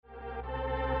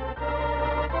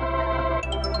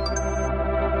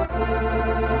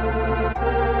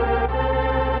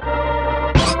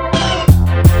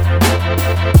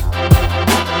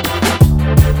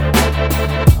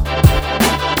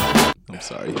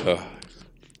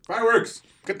Fireworks,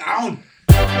 get down.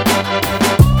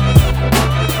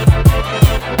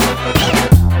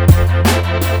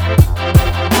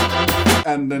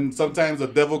 And then sometimes the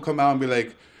devil come out and be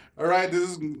like, all right,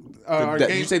 this is our game.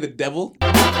 Did you say the devil?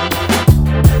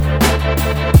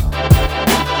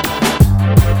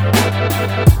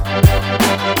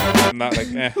 Not like,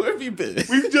 Where have you been?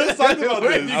 We've just talked about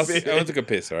Where this. have you been? I took a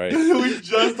piss, all right? We've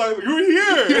just talked. You were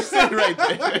here. You're sitting right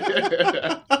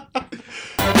there.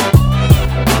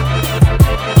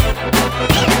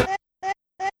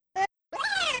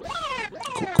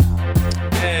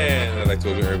 And I'd like to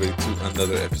welcome everybody to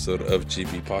another episode of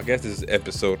GB Podcast. This is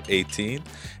episode 18.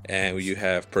 And you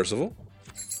have Percival.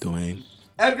 Dwayne.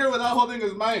 Edgar without holding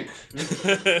his mic.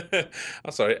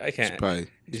 I'm sorry, I can't.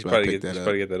 You should probably get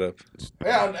that up.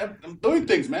 Yeah, I'm doing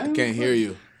things, man. Can't hear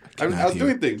you. I was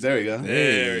doing things. There we go.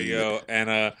 There we go.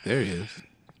 And There he is.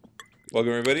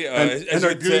 welcome everybody. And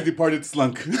our dearly departed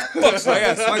Slunk. Fuck Slunk.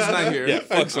 Yeah, Slunk's not here. Yeah,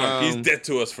 fuck Slunk. He's dead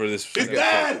to us for this. He's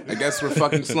dead. I guess we're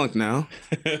fucking Slunk now.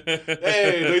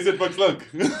 Hey, no, he said fuck Slunk.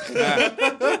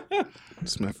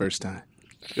 It's my first time.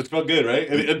 It felt good, right?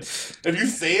 And if you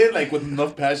say it like with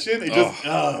enough passion, it just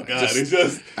it's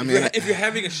just. I mean, if you're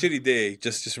having a shitty day,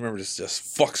 just remember,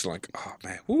 just fuck Slunk. Oh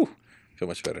man, whoo, feel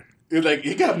much better. It's like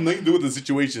he got nothing to do with the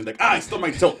situation. Like, I stole my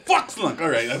toe. Fuck Slunk. All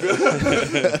right. All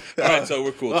right, so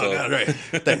we're cool. Oh, So. God, all right.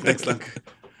 Thanks, Slunk.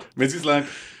 Missy Slunk.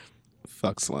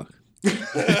 fuck Slunk.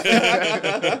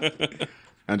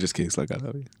 I'm just kidding, Slunk. I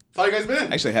love you. How you guys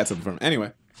been? Actually, I had something from him.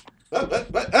 Anyway. What?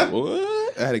 What?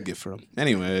 I had a gift from him.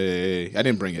 Anyway, I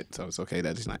didn't bring it, so it's okay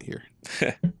that he's not here.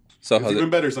 So It's how's even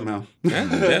it? better somehow. Yeah.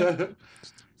 So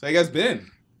how you guys been?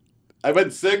 I've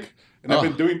been sick and I've Oh.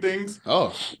 been doing things.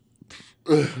 Oh,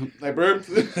 I burped.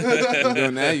 you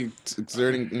doing that? You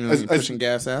exerting, you pushing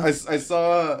gas out?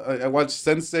 I watched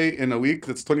Sense8 in a week.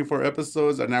 That's 24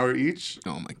 episodes, an hour each.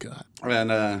 Oh my god.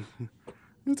 And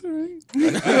it's all right.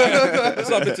 I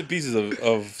saw bits and pieces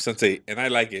of Sense8, and I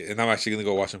like it, and I'm actually gonna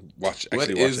go watch What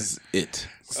is it?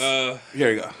 it. Here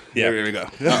we go. Yeah. Here we go.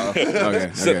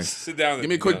 Okay. Sit down. Give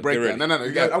me a quick breakdown. No.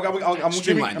 You got.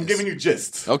 I'm giving you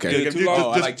gist. Okay. Yeah, too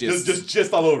long. I like gist. Just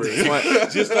gist all over it.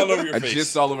 Just all over your I face.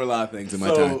 just all over a lot of things in my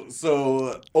time.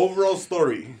 So overall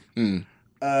story.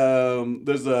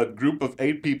 There's a group of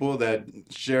 8 people that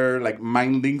share like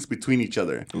mind links between each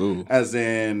other. Ooh. As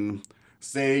in,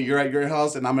 say you're at your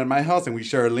house and I'm at my house and we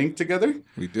share a link together.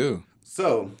 We do.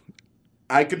 So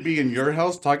I could be in your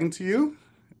house talking to you,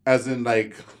 as in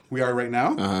like we are right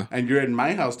now, and you're in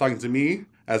my house talking to me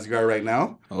as you are right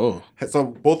now. Oh. So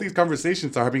both these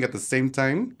conversations are happening at the same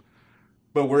time,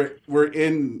 but we're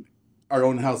in our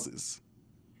own houses.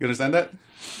 You understand that?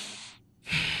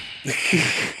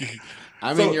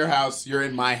 I'm So- in your house. You're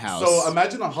in my house. So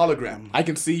imagine a hologram. I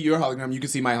can see your hologram. You can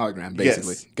see my hologram.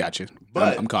 Basically. Yes. Gotcha.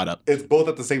 But I'm caught up. It's both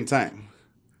at the same time.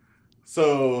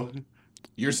 So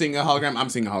You're seeing a hologram. I'm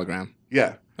seeing a hologram.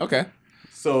 yeah. Okay.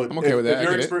 So I'm okay with that.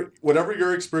 I get it. whatever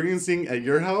you're experiencing at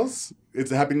your house,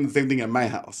 it's happening the same thing at my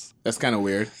house. That's kind of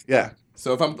weird. Yeah.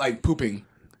 So if I'm like pooping,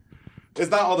 It's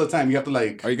not all the time. You have to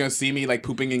like. are you gonna see me like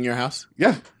pooping in your house?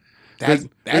 Yeah. That's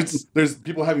There's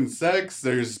people having sex.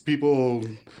 There's people.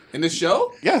 in this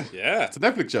show? Yeah. Yeah. It's a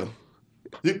Netflix show.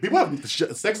 People have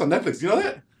sex on Netflix. You know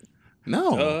that?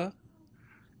 No.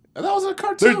 That was a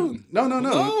cartoon. No.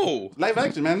 No. Live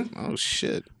action, man. Oh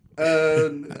shit.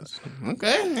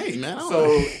 Okay. Hey man. So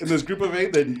in this group of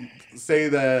 8 that say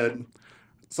that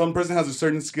some person has a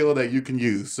certain skill that you can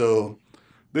use. So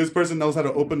this person knows how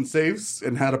to open safes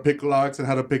and how to pick locks and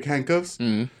how to pick handcuffs.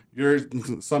 You're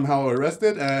somehow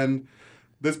arrested, and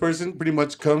this person pretty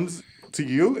much comes to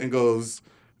you and goes,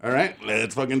 all right,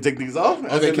 let's fucking take these off. Oh,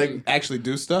 And they then, can actually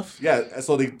do stuff? yeah,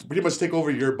 so they pretty much take over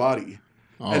your body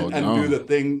and no. do the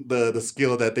thing, the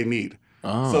skill that they need.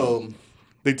 Oh. So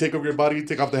they take over your body,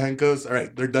 take off the handcuffs. All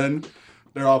right, they're done.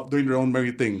 They're off doing their own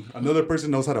merry thing. Another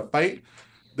person knows how to fight.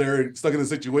 They're stuck in a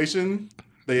situation.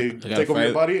 They gotta take over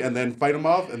your fight. body and then fight them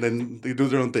off, and then they do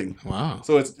their own thing. Wow.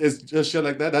 So it's just shit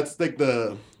like that. That's like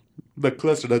the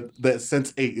cluster, the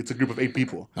Sense8. It's a group of 8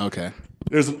 people. Okay.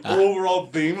 There's an overall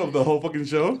theme of the whole fucking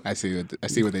show. I see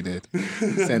what they did.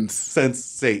 Since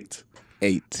Sense8.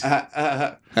 8.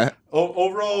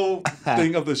 Overall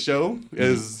thing of the show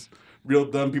is real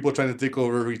dumb people trying to take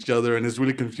over each other, and it's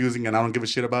really confusing, and I don't give a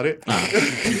shit about it.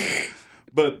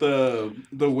 But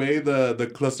the way the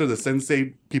cluster, the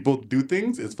Sense8 people do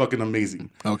things is fucking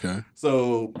amazing. Okay.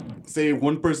 So, say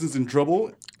one person's in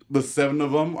trouble, the 7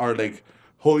 of them are like,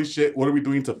 holy shit, what are we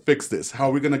doing to fix this? How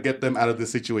are we going to get them out of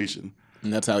this situation?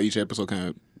 And that's how each episode kind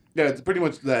of... Yeah, it's pretty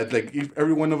much that. Like,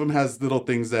 every one of them has little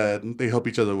things that they help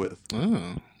each other with.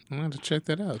 Oh. I'm going to check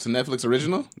that out. It's a Netflix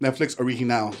original? Netflix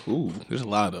original. Ooh, there's a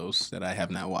lot of those that I have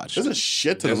not watched. There's a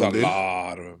shit ton of There's them, a dude.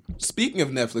 lot of them. Speaking of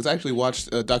Netflix, I actually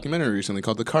watched a documentary recently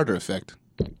called The Carter Effect.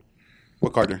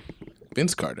 What Carter?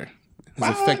 Vince Carter. His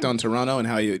effect on Toronto and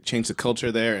how he changed the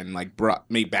culture there and like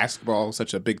made basketball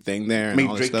such a big thing there. And Made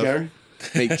all this Drake stuff. care?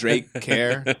 Made Drake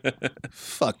care.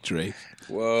 Fuck Drake.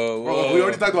 Whoa, Oh, we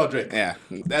already talked about Drake. Yeah,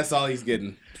 that's all he's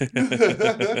getting.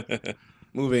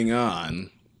 Moving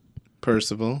on.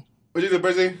 Percival. What you do,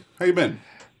 Percy? How you been?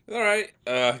 All right.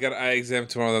 I got an eye exam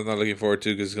tomorrow that I'm not looking forward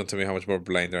to because it's going to tell me how much more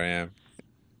blind I am.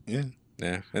 Yeah.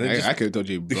 Yeah. And then I could have told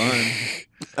you blind.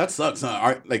 That sucks.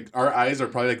 Huh? Our eyes are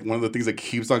probably like one of the things that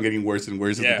keeps on getting worse and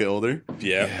worse as Yeah. we get older.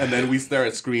 yeah. And then we stare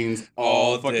at screens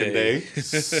all fucking day. Hey,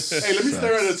 let me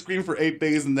stare at a screen for 8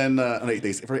 days and then not 8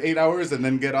 days for 8 hours and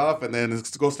then get off and then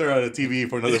go stare at a TV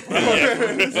for another 4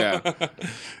 hours. Yeah.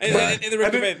 and they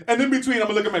recommend. And in between, I'm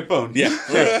gonna look at my phone. Yeah.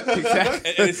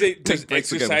 Exactly. And they say there's Take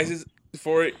breaks again. exercises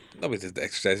for it. No, but it's the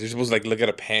exercise. You're supposed to like look at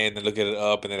a pen and look at it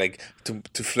up and then like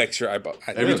to flex your eyeball.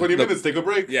 Every 20 minutes, take a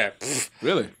break. Yeah.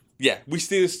 Really? Yeah. We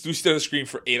stay on the screen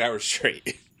for 8 hours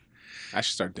straight. I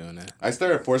should start doing that. I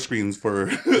stare at 4 screens for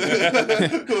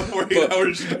 8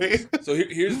 hours straight. So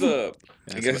here's the,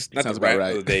 I guess not the sounds about rant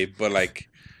right. of the day, but like,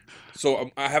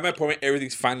 so I have my appointment.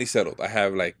 Everything's finally settled. I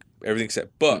have like everything set.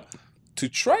 But to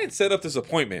try and set up this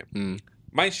appointment,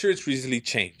 my insurance recently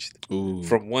changed Ooh.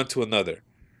 from one to another,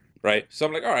 right? So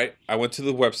I'm like, all right. I went to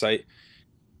the website,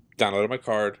 downloaded my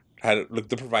card, had to look at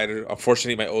the provider.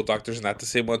 Unfortunately, my old doctor's not the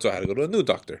same one, so I had to go to a new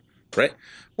doctor, right?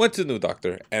 Went to the new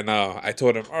doctor, and I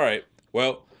told him, all right,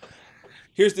 well,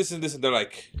 here's this and this, and they're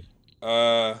like,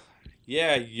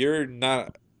 yeah, you're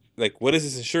not, like, what is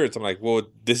this insurance? I'm like, well,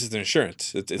 this is the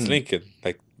insurance. It's Lincoln.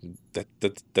 Like,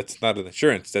 that's not an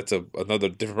insurance. That's another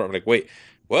different part. I'm like, wait,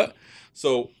 what?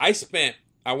 So I spent,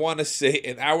 I want to say,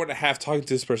 an hour and a half talking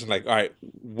to this person. Like, all right,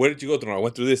 where did you go through? I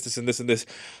went through this, and this, and this.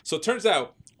 So it turns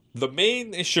out the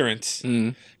main insurance got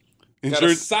a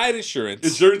Insurance, side insurance.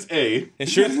 insurance A.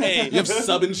 Insurance A. You have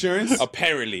sub-insurance?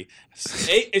 Apparently,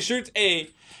 insurance A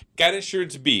got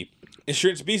insurance B.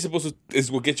 Insurance B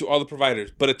will get you all the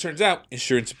providers, but it turns out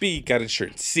insurance B got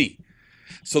insurance C.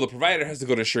 So the provider has to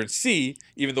go to insurance C,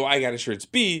 even though I got insurance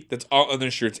B. That's all under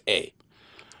insurance A.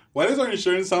 Why does our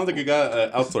insurance sound like it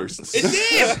got outsourced? It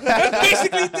did. That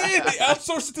basically did. They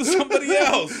outsourced it to somebody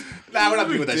else. Nah, we're not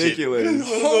doing that shit. Ridiculous.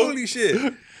 Holy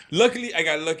shit! Luckily, I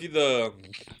got lucky. The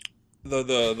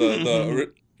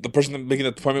person making the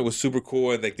appointment was super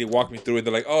cool, and like they walked me through it.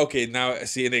 They're like, "Oh, okay, now I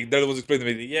see." And they're the ones explaining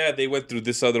to me, "Yeah, they went through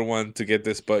this other one to get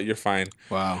this, but you're fine.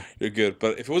 Wow. You're good."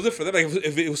 But if it wasn't for them, like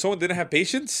if someone didn't have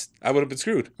patience, I would have been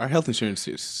screwed. Our health insurance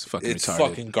is fucking It's retarded.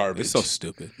 fucking garbage. It's so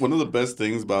stupid. One of the best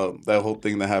things about that whole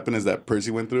thing that happened is that Percy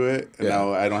went through it, and Yeah.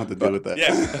 now I don't have to deal with that.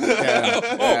 Yeah.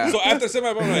 Yeah. So after I said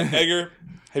my mom, I'm like, Edgar,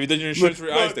 have you done your insurance for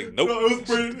your eyes thing? Nope. No, it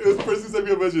was Percy sent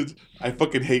me a message. I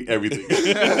fucking hate everything.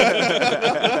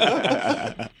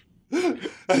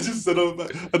 I just set up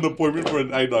an appointment for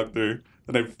an eye doctor,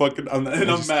 and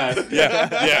I'm mad.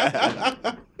 Yeah.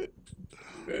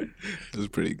 It was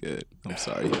pretty good. I'm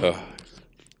sorry.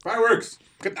 Fireworks,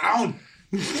 get down.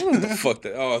 Fuck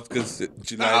that. Oh, it's because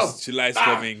July's Stop.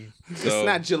 coming. So It's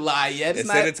not July yet. it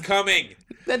said it's coming.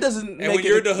 that doesn't And make when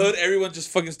you're in it. the hood, everyone just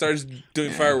fucking starts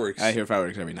doing fireworks. I hear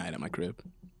fireworks every night at my crib.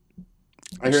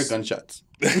 I hear gunshots.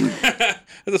 That's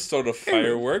a sort of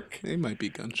firework. They might be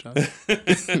gunshots. What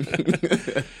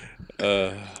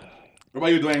about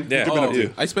you, Dwayne? Yeah. What you been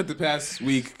up to? I spent the past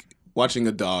week watching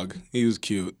a dog. He was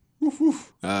cute. It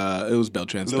was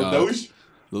Beltran's Little dog. Doge?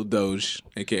 Little Doge,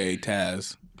 a.k.a.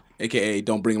 Taz. A.k.a.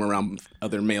 don't bring him around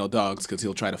other male dogs because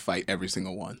he'll try to fight every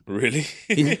single one. Really?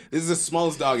 This is the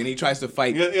smallest dog, and he tries to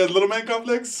fight. You got little man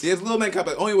complex? He has little man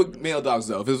complex, only with male dogs,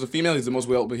 though. If it was a female, he's the most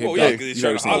well-behaved Oh, yeah, dog 'cause he's you've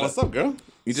trying ever to seen. holler. What's up, girl?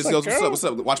 He just What's goes, up, what's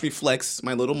up, what's up? Watch me flex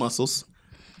my little muscles.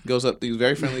 Goes up, he's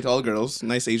very friendly to all the girls.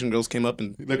 Nice Asian girls came up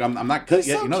and... Look, I'm not cut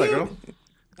yet. So You know that, cute. girl.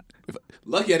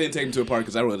 Lucky I didn't take him to a park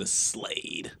because I would have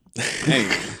slayed.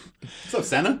 Anyway, What's up,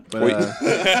 Santa? but,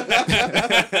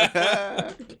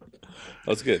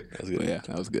 That's good. That's good. but yeah,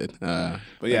 that was good. But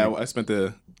yeah, I spent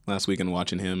the last weekend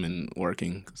watching him and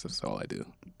working because that's all I do.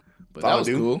 But all that I was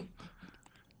do. cool.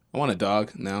 I want a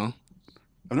dog now.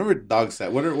 I've never dog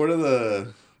sat. What are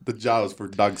the jobs for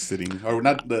dog sitting, or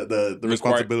not the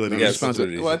responsibilities?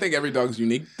 Yeah, Well, I think every dog's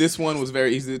unique. This one was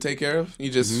very easy to take care of.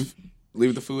 You just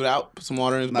leave the food out, put some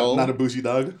water in his bowl. Not a bougie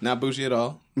dog. Not bougie at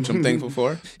all, which I'm thankful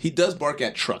for. He does bark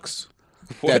at trucks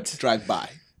What? that drive by.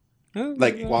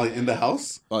 Like while in the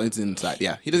house. Well, it's inside.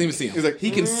 Yeah, he doesn't even see him. He's like, he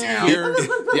can hear.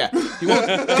 Yeah, he won't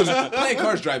because plenty of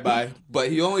cars drive by, but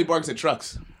he only barks at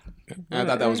trucks. And I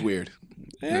thought that was weird.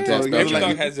 Yeah, That's every Beltran.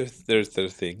 dog has their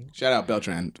thing. Shout out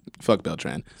Beltran. Fuck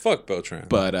Beltran. Fuck Beltran.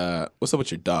 But what's up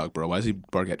with your dog, bro? Why does he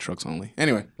bark at trucks only?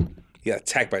 Anyway, He got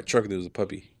attacked by a truck and it was a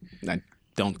puppy. I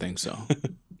don't think so.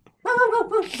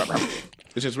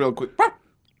 It's just real quick.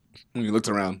 When he looks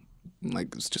around, I'm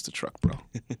like, it's just a truck, bro.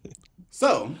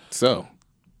 So, So,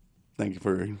 thank you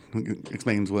for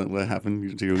explaining what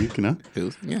happened to your week, you know? it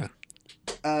was, yeah.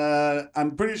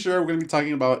 I'm pretty sure we're going to be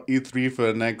talking about E3 for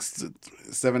the next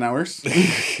 7 hours.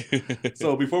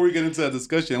 So before we get into that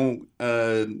discussion,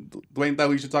 Dwayne thought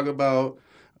we should talk about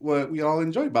what we all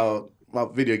enjoy about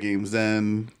video games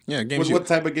and Yeah, games what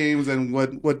type of games and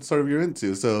what sort of you're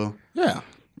into. So Yeah.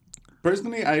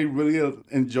 personally, I really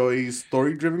enjoy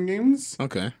story-driven games.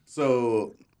 Okay.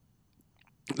 So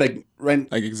like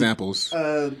examples.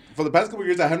 for the past couple of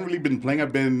years, I haven't really been playing.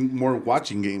 I've been more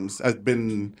watching games. I've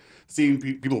been seeing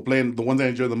people playing. The ones I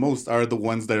enjoy the most are the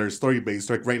ones that are story based.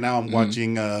 Like right now, I'm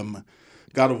watching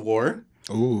God of War.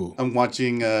 Ooh. I'm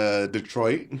watching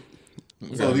Detroit.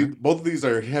 So both of these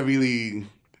are heavily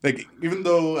like. Even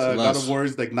though God of War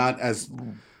is like not as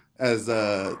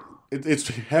it's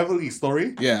heavily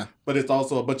story. Yeah. But it's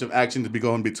also a bunch of action to be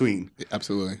going between.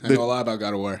 Absolutely. I know a lot about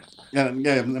God of War. Yeah,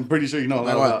 I'm pretty sure you know a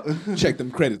lot about. Check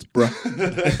them credits, bro.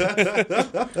 But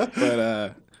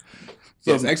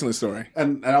so it's an excellent story.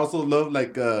 And I also love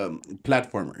like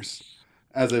platformers,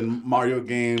 as in Mario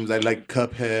games. I like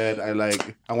Cuphead.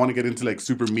 I want to get into like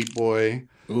Super Meat Boy.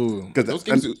 Ooh, those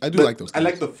games. I do like those games. I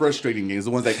like the frustrating games,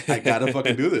 the ones like I gotta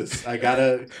fucking do this. I'll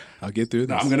get through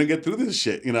this. I'm gonna get through this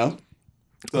shit, you know.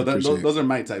 So those are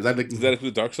my types. I like. Does that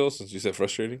include Dark Souls since you said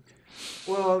frustrating?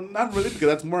 Well, not really, because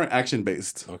that's more action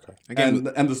based. Okay. And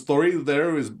the story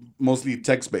there is mostly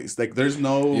text based. Like there's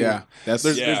no there's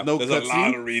no there's a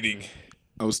lot cutscene. of reading.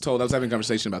 I was having a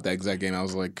conversation about that exact game. I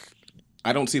was like,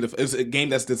 I don't see it's a game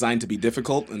that's designed to be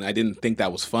difficult, and I didn't think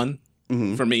that was fun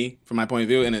for me, from my point of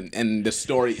view. And the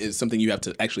story is something you have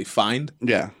to actually find.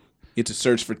 Yeah. You have to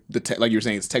search for like you were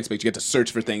saying, it's text based. You have to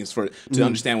search for things to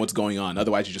understand what's going on.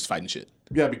 Otherwise, you're just fighting shit.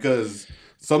 Yeah, because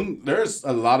there's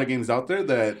a lot of games out there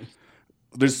that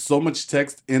there's so much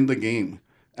text in the game,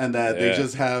 and that they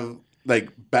just have like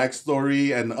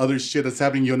backstory and other shit that's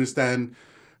happening. You understand.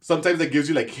 Sometimes that gives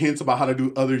you like hints about how to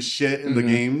do other shit in the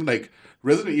game. Like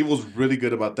Resident Evil's really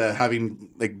good about that, having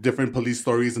like different police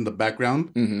stories in the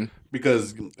background.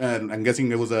 Because, and I'm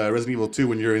guessing it was Resident Evil 2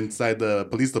 when you're inside the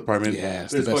police department. Yeah,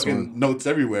 it's there's the best fucking one. notes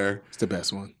everywhere. It's the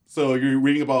best one. So you're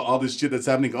reading about all this shit that's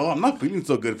happening. Oh, I'm not feeling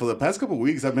so good. For the past couple of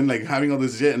weeks, I've been like having all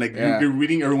this shit, and like you're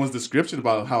reading everyone's description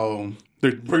about how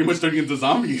they're pretty much turning into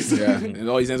zombies. Yeah, and it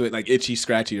always ends with like itchy,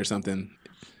 scratchy, or something,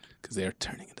 because they're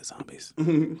turning into zombies.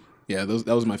 Yeah,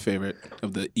 that was my favorite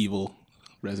of the evil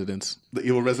residents. The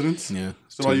evil residents. Yeah.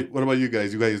 So what about you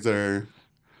guys? You guys are.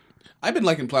 I've been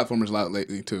liking platformers a lot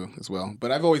lately too, as well.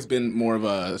 But I've always been more of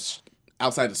a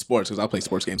outside of sports, because I'll play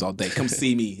sports games all day. Come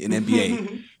see me in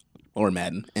NBA or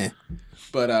Madden.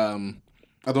 But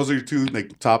Those are your two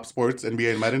like top sports,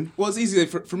 NBA and Madden. well, it's easy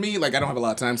for me. Like I don't have a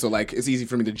lot of time, so like it's easy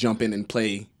for me to jump in and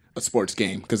play a sports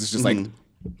game, because it's just like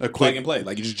plug and play.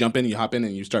 Like you just jump in, you hop in,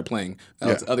 and you start playing.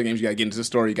 Other games, you gotta get into the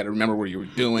story. You gotta remember what you were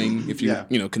doing if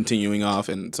you continuing off.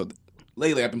 And so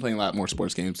lately, I've been playing a lot more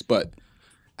sports games. But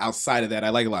outside of that, I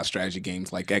like a lot of strategy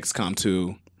games like XCOM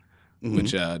 2,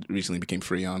 which recently became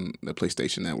free on the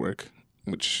PlayStation Network,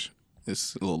 which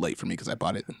is a little late for me because I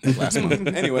bought it last month.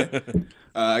 Anyway,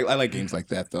 I like games like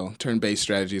that, though. Turn-based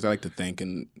strategies. I like to think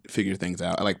and figure things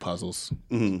out. I like puzzles.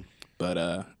 But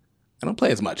I don't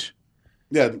play as much.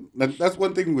 Yeah, that's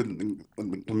one thing with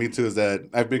me too, is that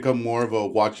I've become more of a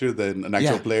watcher than an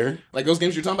actual player. Like those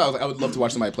games you're talking about, I would love to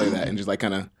watch somebody play that and just like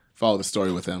kind of follow the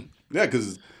story with them. Yeah,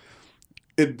 because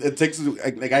it takes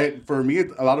for me,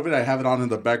 a lot of it I have it on in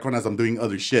the background as I'm doing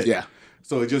other shit. Yeah.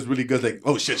 So it just really goes like,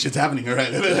 oh shit's happening. All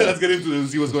right, let's get into it and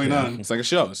see what's going on. It's like a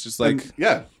show. It's just like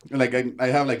And like I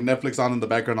have like Netflix on in the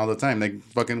background all the time. Like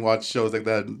fucking watch shows like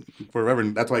that forever,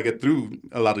 and that's why I get through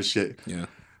a lot of shit. yeah.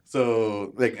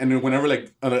 So like, and then whenever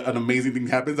like an amazing thing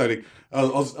happens,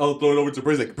 I'll throw it over to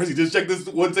Percy. Like, Percy, just check this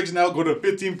one section out. Go to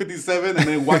 1557, and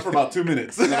then watch for about 2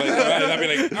 minutes. And I'd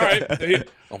be like, all right.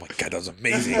 Oh my God, that was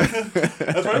amazing.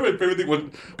 That's probably my favorite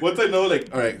thing. Once I know, like,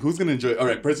 all right, who's gonna enjoy? All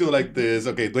right, Percy will like this.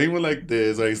 Okay, Dwayne will like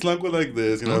this. All right, Slunk will like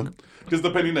this. You know, just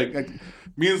depending. Like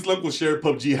me and Slunk will share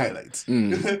PUBG highlights.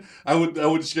 I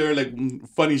would share like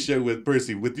funny shit with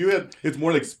Percy. With you, it's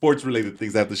more like sports related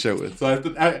things I have to share with. So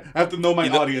I have to know my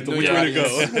audience and which way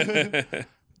to go.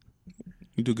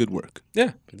 You do good work.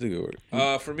 Yeah, it's a good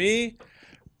word. For me,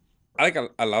 I like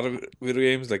a lot of video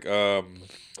games. Like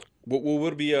What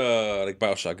would be like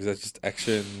BioShock? Is that just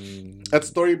action? That's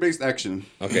story-based action.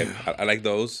 Okay, I like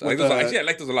those. With, Actually, I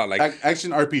like those a lot. Like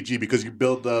action RPG because you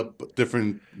build up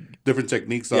different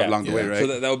techniques along the way, right?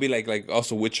 So that would be like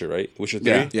also Witcher, right? Witcher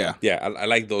 3? Yeah. I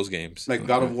like those games. Like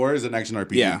God of War is an action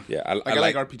RPG. Yeah. Yeah, I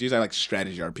like RPGs. I like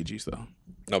strategy RPGs though.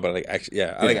 No, but I like action.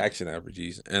 Yeah, I like action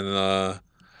RPGs. And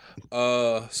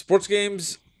sports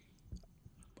games,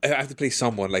 I have to play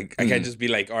someone. Like I can't just be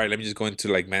like, all right, let me just go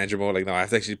into like manager mode. Like no, I have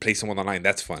to actually play someone online.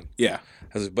 That's fun. Yeah.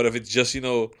 But if it's just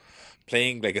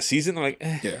playing like a season, I'm like,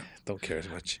 don't care as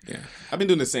much. Yeah, I've been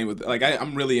doing the same with like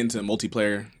I'm really into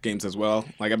multiplayer games as well.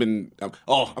 Like I'm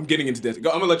getting into Destiny.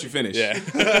 I'm gonna let you finish. Yeah,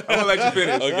 I'm gonna let you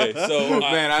finish. Okay, so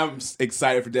man, I'm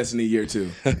excited for Destiny year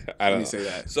 2. Let me say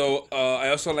that. So I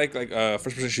also like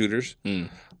first person shooters.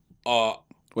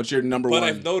 What's your number one? But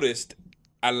I've noticed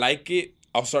I like it.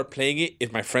 I'll start playing it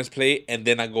if my friends play it, and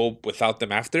then I go without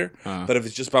them after. But if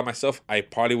it's just by myself, I'd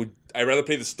rather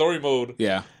play the story mode.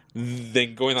 Yeah.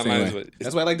 Than going online.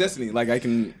 That's why I like Destiny. Like I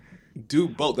can do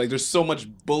both. Like there's so much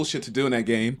bullshit to do in that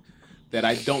game that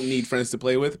I don't need friends to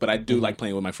play with, but I do like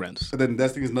playing with my friends. And then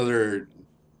Destiny is another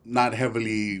not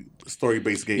heavily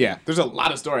story-based game. Yeah, there's a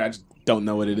lot of story. I just don't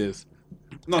know what it is.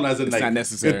 No, as in It's like, not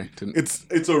necessary.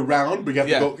 It's around, but you have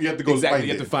to go exactly. find You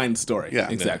have to find the story. Yeah.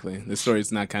 Exactly. The story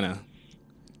is not kind of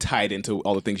tied into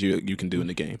all the things you can do in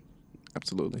the game.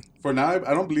 Absolutely. For now,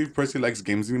 I don't believe Percy likes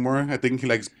games anymore. I think he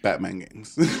likes Batman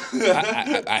games.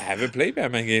 I haven't played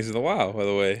Batman games in a while, by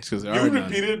the way. You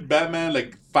repeated Batman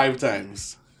like 5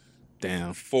 times.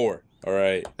 Damn. 4. All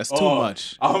right. That's too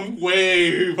much. I'm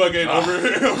way fucking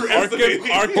overestimating.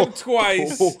 Arkham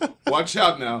twice. Watch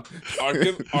out now.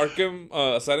 Arkham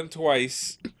Asylum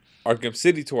twice. Arkham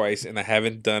City twice, and I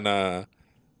haven't done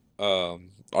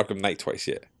Arkham Knight twice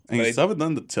yet. And you still haven't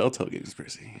done the Telltale games,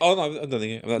 Percy. Oh no, I'm done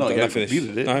it. I'm not finished.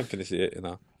 It. No, I haven't finished it yet.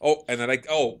 No. Oh, and I like.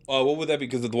 What would that be?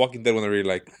 Because the Walking Dead one I really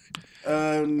like.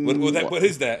 What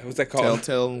is that? What's that called?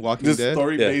 Telltale Walking Dead.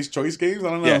 Story-based choice games.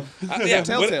 I don't know. Yeah,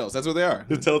 Telltales. That's what they are.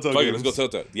 The Telltale Okay, games. let's go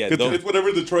Telltale. Yeah, it's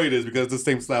whatever Detroit is because it's the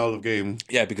same style of game.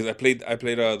 Yeah, because I played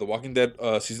The Walking Dead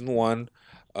season 1.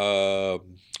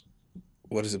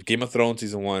 What is it? Game of Thrones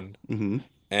season 1. Mm-hmm.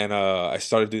 And I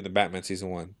started doing the Batman season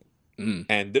 1.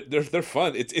 And they're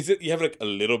fun. It's you have like a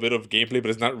little bit of gameplay, but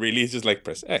it's not really. It's just like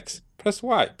press X, press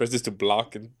Y, press this to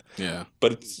block, and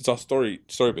But it's all story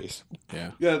based.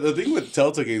 Yeah. Yeah. The thing with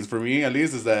Telltale games for me, at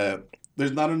least, is that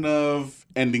there's not enough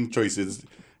ending choices.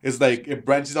 It's like it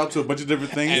branches out to a bunch of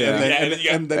different things, and then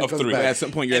it comes back. At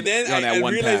some point, you're on that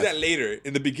one path. I realized that later.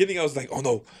 In the beginning, I was like, "Oh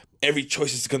no, every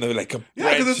choice is gonna like a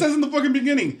yeah." Because it says in the fucking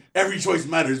beginning, every choice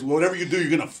matters. Whatever you do, you're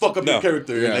gonna fuck up your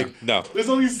character. Yeah. Like, no, there's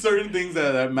only certain things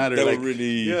that matter. That like,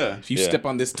 really, If you step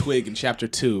on this twig in chapter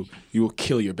 2, you will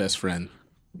kill your best friend.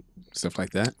 Stuff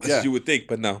like that. That's what you would think,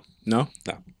 but no.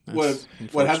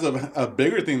 What has a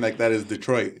bigger thing like that is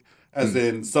Detroit. As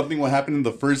in, something will happen in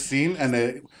the first scene, and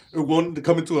it won't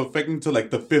come into effect until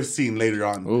like the 5th scene later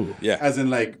on. Ooh. Yeah. As in,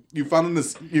 like you found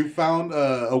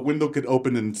a window could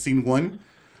open in scene 1.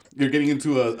 You're getting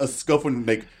into a scuffle, and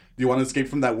like, do you want to escape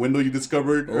from that window you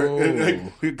discovered like,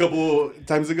 a couple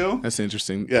times ago? That's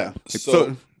interesting. Yeah.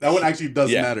 So that one actually does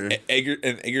matter.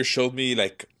 Edgar showed me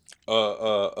like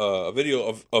a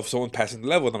video of someone passing the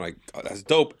level, and I'm like, oh, that's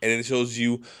dope. And then it shows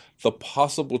you the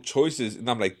possible choices, and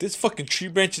I'm like, this fucking tree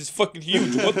branch is fucking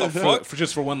huge. What the fuck?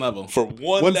 Just for one level. For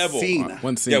one level. Scene.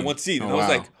 One scene. Yeah, one scene. And I was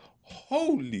wow. like,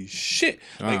 holy shit.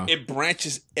 Wow. Like, it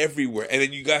branches everywhere. And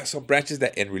then you got some branches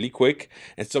that end really quick,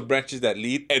 and some branches that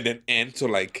lead and then end. So,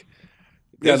 like,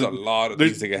 there's a lot of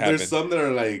things that can happen. There's some that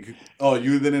are like, oh,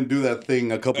 you didn't do that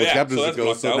thing a couple of chapters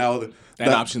ago, so now that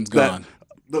option's gone.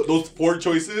 Those 4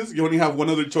 choices, you only have one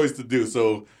other choice to do.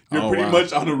 So you're pretty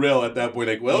much on a rail at that point.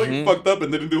 Like, well, you fucked up and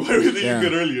didn't do everything you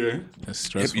could earlier. That's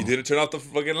stressful. You didn't turn off the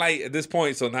fucking light at this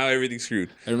point, so now everything's screwed.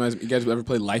 It reminds me, you guys ever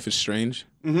play Life is Strange?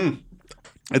 Mm-hmm.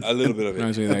 A little bit of it.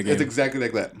 Reminds me of that game. It's exactly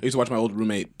like that. I used to watch my old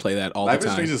roommate play that all Life the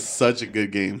time. is Strange is such a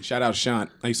good game. Shout out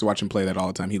Shant. I used to watch him play that all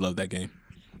the time. He loved that game.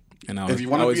 And I If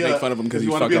you always make fun of him because he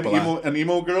fucked up a lot. An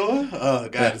emo girl, oh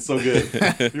god, it's so good.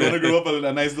 If you want to grow up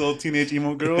a nice little teenage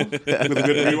emo girl with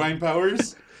good rewind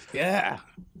powers, yeah,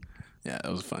 that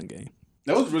was a fun game.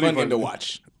 That was really fun game to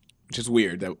watch, which is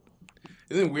weird. Isn't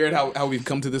it weird how we've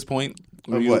come to this point?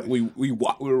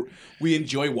 We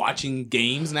enjoy watching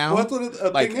games now. Well, that's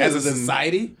what like as a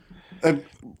society.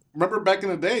 Remember back in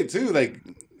the day too, like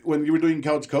when you were doing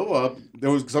couch co-op, there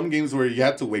was some games where you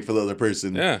had to wait for the other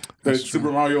person. Yeah,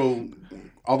 Super Mario,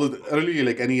 all the early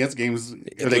like NES games.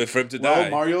 Like, wait for him to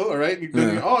die. Mario, all right?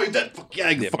 Oh, he's dead. Fuck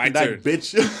yeah, you fucking died,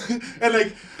 bitch. And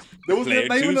like. There was Player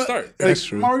not even start. Like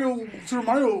Super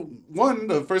Mario 1,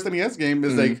 the first NES game,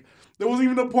 is like there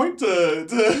wasn't even a point to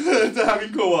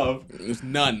having co-op. There's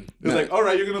none. It's like, all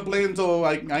right, you're gonna play until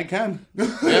I can.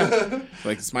 Yeah.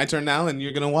 Like, it's my turn now, and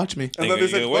you're gonna watch me. And then they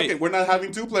said, fuck it, we're not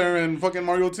having 2-player in fucking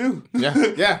Mario 2.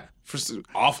 Yeah.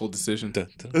 Awful decision.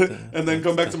 And then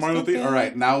come back to Mario 3. All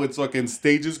right, now it's fucking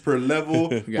stages per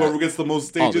level. Whoever gets the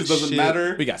most All stages the doesn't shit.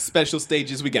 matter. We got special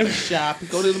stages. We got a shop.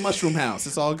 Go to the mushroom house.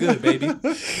 It's all good, baby.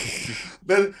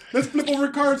 Then let's flip over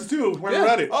cards too while we're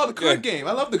at it. Oh, the card game.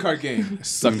 I love the card game. I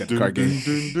suck at the card game.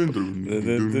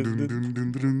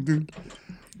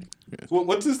 Well,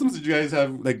 what systems did you guys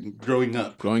have like growing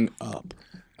up? Growing up.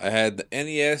 I had the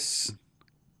NES,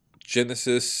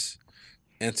 Genesis,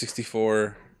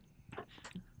 N64.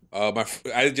 I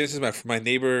had Genesis. My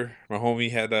neighbor, my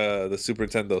homie, had the Super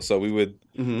Nintendo, so we would,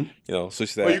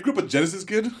 switch that. Oh, you grew up a Genesis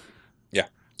kid? Yeah,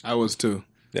 I was too.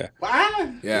 yeah.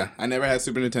 What? Yeah, I never had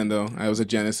Super Nintendo. I was a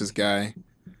Genesis guy.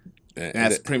 And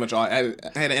That's pretty much all. I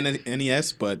had an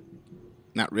NES, but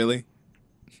not really.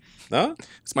 No,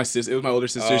 It's my sister. It was my older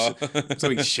sister. So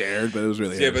we shared, but it was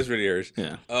really yeah, hers. but it's really yours.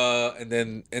 Yeah. And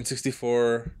then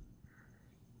N64,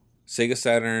 Sega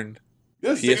Saturn,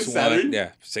 Yeah, Sega PS1. Saturn.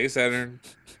 Yeah, Sega Saturn.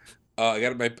 I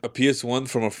got a PS1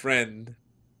 from a friend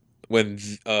when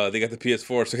they got the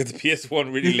PS4, so I got the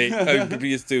PS1 really late. The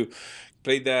PS2,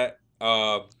 played that.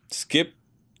 Skipped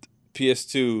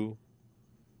PS2,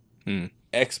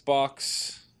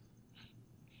 Xbox.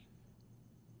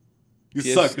 You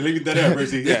suck. You're leaving that out,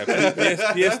 Mercy. Yeah,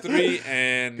 PS3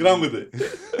 and Get on with it.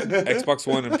 Xbox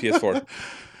One and PS4.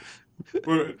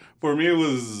 For me, it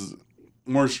was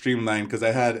more streamlined because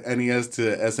I had NES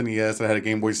to SNES. I had a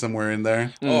Game Boy somewhere in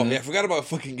there. Oh yeah, I forgot about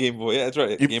fucking Game Boy. Yeah, that's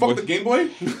right. You Game fucked Boy. the Game Boy?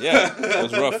 Yeah, it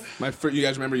was rough. You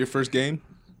guys remember your first game?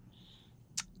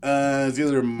 It's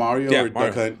either Mario or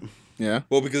Mario. Duck Hunt. Yeah.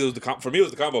 Well, because it was for me it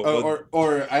was the combo.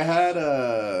 Or I had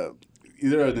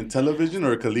either a Intellivision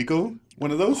or a Coleco,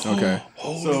 one of those. Okay.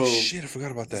 Holy shit, I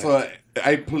forgot about that. So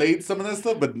I played some of that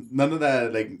stuff, but none of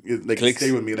that Clicks.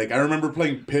 stayed with me. Like I remember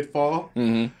playing Pitfall.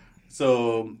 Mm-hmm.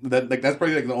 So that's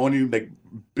probably the only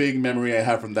big memory I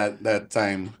have from that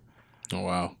time. Oh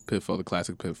wow, Pitfall, the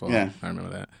classic Pitfall. Yeah. I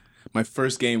remember that. My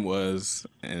first game was,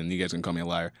 and you guys can call me a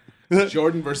liar,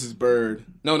 Jordan versus Bird.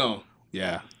 No.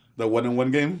 Yeah. The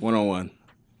 1-on-1 game. 1-on-1.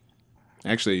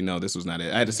 Actually, no, this was not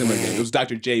it. I had a similar game. It was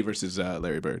Dr. J versus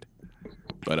Larry Bird.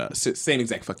 But same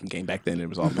exact fucking game back then. It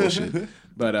was all bullshit.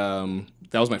 But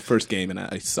that was my first game, and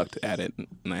I sucked at it,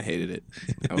 and I hated it.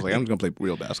 I was like, I'm just going to play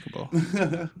real basketball.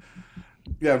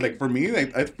 Yeah, like for me,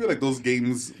 I feel like those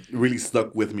games really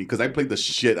stuck with me because I played the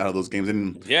shit out of those games,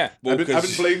 and Yeah, I've been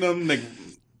playing them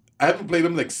I haven't played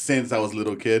them since I was a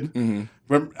little kid. Mm-hmm.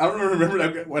 I don't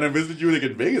remember when I visited you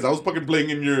in Vegas. I was fucking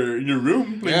playing in your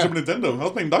room playing Super Nintendo. I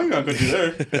was playing Donkey Kong Country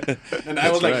there, and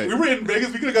I was like, right. we were in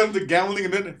Vegas. We could have gone to gambling,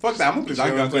 and then fuck that, I'm gonna play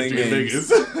Donkey Kong Country in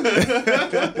Vegas.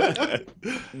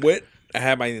 when I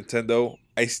had my Nintendo,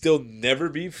 I still never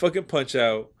beat fucking Punch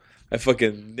Out. I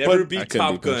fucking never beat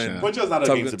Top Gun. Punch Out's not a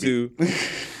Top game Gun to beat.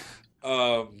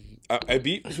 2. I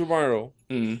beat Super Mario.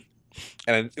 Mm.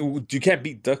 And you can't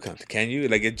beat Duck Hunt, can you?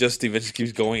 Like it just eventually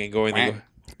keeps going and going and going.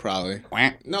 Probably.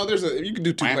 No, you can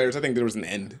do 2 players. I think there was an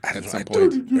end at some I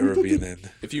point. don't ever be an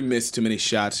end. If you miss too many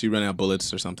shots, you run out of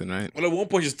bullets or something, right? Well, at one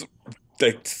point, just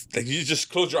like you just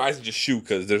close your eyes and just shoot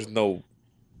because there's no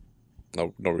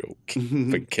real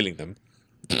like killing them.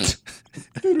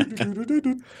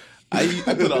 I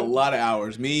put a lot of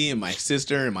hours. Me and my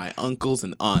sister and my uncles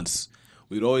and aunts,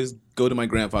 we'd always go to my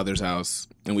grandfather's house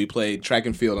and we played track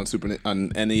and field on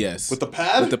NES With the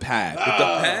pad? With the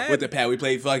pad. With the pad. We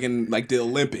played fucking like the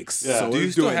Olympics. Yeah. So Do we you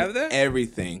was still doing have that?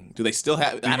 Everything. Do they still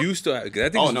have? Do you still have? I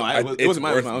think Oh no, it it's wasn't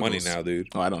mine. It was worth my money uncle's. now, dude.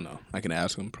 Oh, I don't know. I can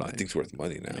ask them. Probably. I think it's worth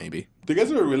money now. Maybe. Do you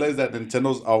guys ever realize that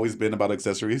Nintendo's always been about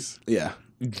accessories? Yeah.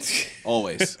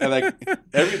 Always. And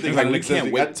everything Like, we makes can't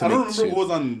sense. wait I to don't make remember shit. what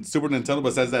was on Super Nintendo,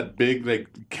 but it has that big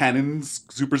Canon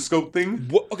Super Scope thing.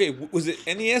 What? Okay, was it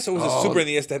NES or was it Super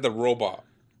NES that had the robot?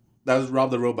 That was Rob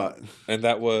the Robot. And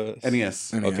that was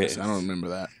NES. Okay. I don't remember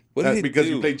that. What That's did it because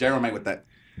do? you played Gyromite with that.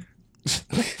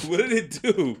 What did it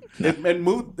do? It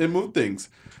moved things.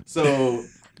 So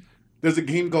there's a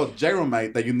game called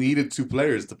Gyromite that you needed 2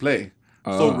 players to play.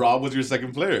 So Rob was your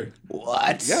second player.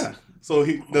 What? Yeah. So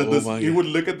he my he God. would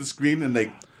look at the screen and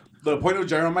the point of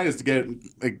Gyromite is to get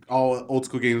all old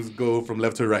school games go from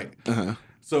left to right. Uh-huh.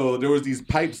 So there was these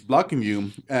pipes blocking you,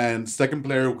 and second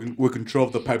player would control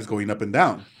the pipes going up and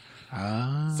down.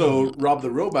 Ah. So Rob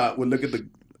the Robot would look at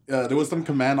there was some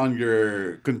command on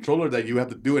your controller that you have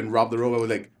to do, and Rob the Robot was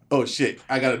like, "Oh shit,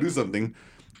 I gotta do something."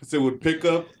 So it would pick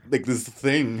up this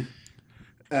thing,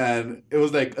 and it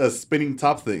was like a spinning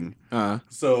top thing. Uh-huh.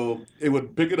 So it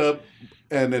would pick it up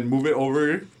and then move it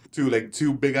over to like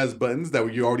two big ass buttons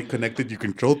that you already connected your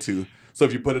control to. So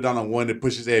if you put it down on one, it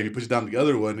pushes A. If you push it down the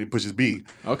other one, it pushes B.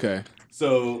 Okay.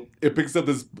 So it picks up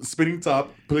this spinning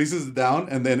top, places it down,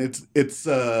 and then it's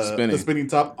the spinning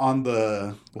top on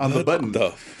the button.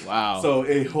 Wow. So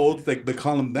it holds like the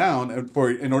column down, and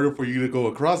in order for you to go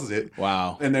across it.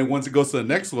 Wow. And then once it goes to the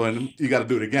next one, you got to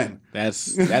do it again.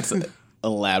 That's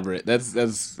elaborate. That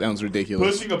sounds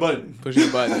ridiculous. Pushing a button.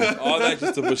 All that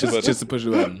just to push a button. Just to push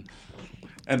a button.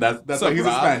 And that's why he's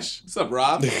a Smash. What's up,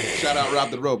 Rob? Shout out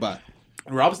Rob the Robot.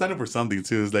 Rob's standing for something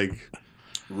too. It's like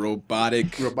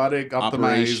robotic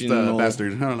optimized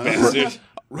bastard. I don't know. Bastard.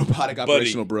 Robotic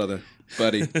operational brother.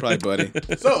 Buddy. Probably buddy.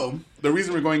 So the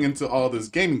reason we're going into all this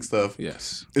gaming stuff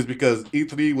Yes. is because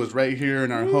E3 was right here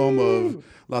in our home of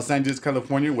Los Angeles,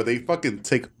 California, where they fucking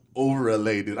take over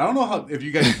LA, dude. I don't know if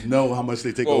you guys know how much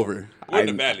they take over. We're in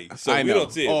the valley, so I we know.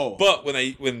 don't see it. Oh. But when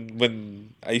I went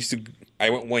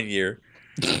 1 year.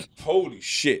 Holy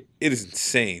shit! It is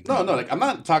insane. No, like I'm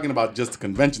not talking about just the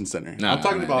convention center. No, I'm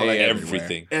talking about like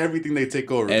everything. Everything they take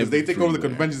over because they take over the Everywhere.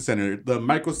 convention center, the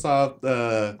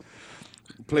Microsoft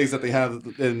place that they have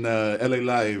in LA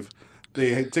Live.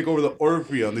 They take over the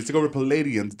Orpheum. They take over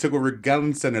Palladium. They took over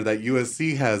Gallon Center that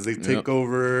USC has. They take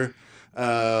over.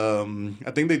 I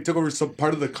think they took over some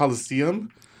part of the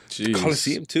Coliseum. Jeez.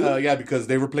 Coliseum too. Yeah, because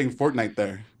they were playing Fortnite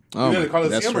there. Oh, Either the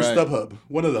Coliseum or that's right. StubHub,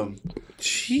 one of them.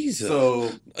 Jesus.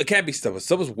 So It can't be StubHub.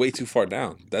 StubHub's way too far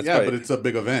down. That's yeah, why but it's a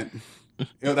big event.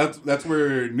 That's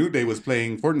where New Day was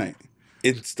playing Fortnite.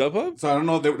 in StubHub. So I don't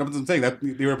know. I'm saying that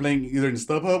they were playing either in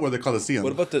StubHub or the Coliseum.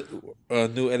 What about the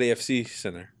new LAFC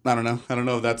center? I don't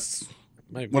know. That's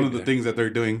Might one be of the there. things that they're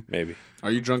doing. Maybe.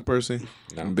 Are you drunk, Percy?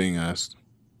 No. I'm being asked.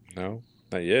 No,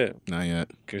 not yet. Not yet.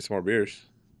 Give me some more beers.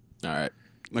 All right.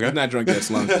 Okay. I'm not drunk yet,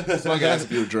 Slunk. Slunk asked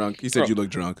if you were drunk. He said you look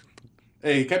drunk.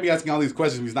 Hey, he can't be asking all these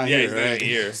questions. He's not Yeah, here, he's not right?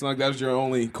 here. Slunk, that was your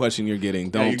only question you're getting.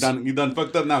 Yeah, Don't you done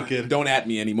fucked up now, kid. don't at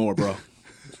me anymore, bro.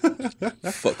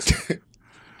 Fuck.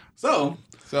 So,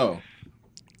 So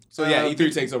yeah,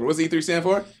 E3 takes over. What's E3 stand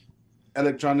for?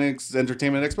 Electronics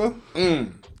Entertainment Expo.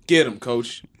 Get him,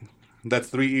 coach. That's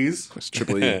 3 E's. That's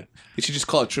Triple E. You should just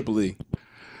call it Triple E.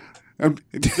 Do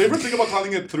you ever think about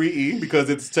calling it 3E because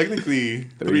it's technically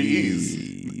 3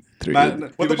 E's? Three.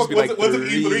 Man, what the People fuck just be what's an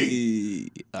E3?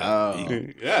 Oh.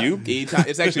 Yeah. Cube?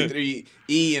 It's actually 3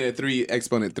 E and a 3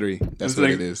 exponent 3. That's It's what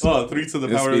like, it is. Oh, 3 to the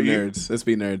Let's power be of E. nerds. Let's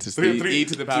be nerds. It's Three- 3 E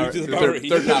to the power. to the to the power third, E.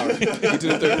 third power. E to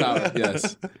the third power.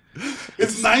 Yes.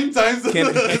 It's 9 times the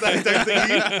Can- 9 times the E.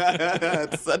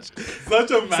 That's such Such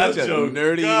a math such a joke.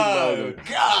 nerdy God. logo.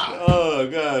 God. Oh,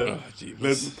 God.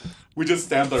 Jesus. We just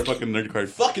stamped our fucking nerd card.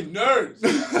 Fucking nerds.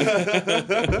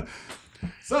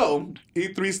 So,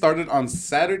 E3 started on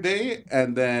Saturday,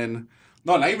 and then...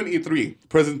 No, not even E3.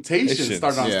 Presentation Presentations,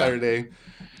 started on yeah. Saturday.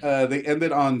 They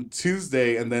ended on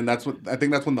Tuesday, and then I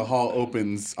think that's when the hall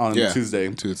opens on Tuesday.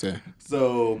 Tuesday.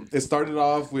 So, it started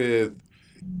off with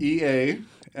EA,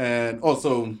 and...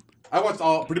 so I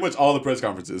watched pretty much all the press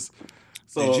conferences.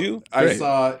 So Did you? I Great.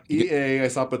 saw EA, I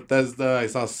saw Bethesda, I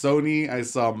saw Sony, I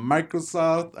saw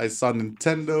Microsoft, I saw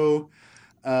Nintendo.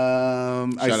 I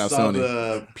Shout out saw Sony.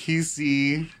 the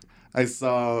PC. I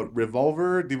saw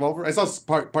Devolver. I saw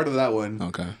part of that one.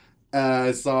 Okay.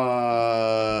 I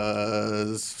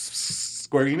saw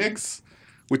Square Enix,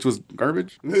 which was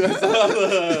garbage. I saw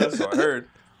the- So I heard.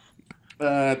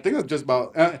 I think it was just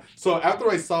about. So after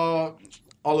I saw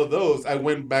all of those, I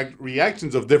went back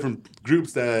reactions of different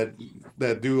groups that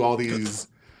do all these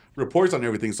reports on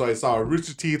everything. So I saw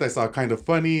Rooster Teeth, I saw Kind of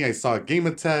Funny, I saw Game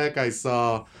Attack, I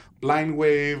saw Blind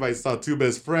Wave, I saw Two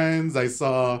Best Friends, I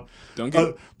saw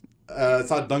Donkey? I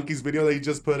saw Donkey's video that he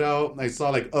just put out. I saw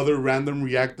like other random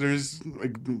reactors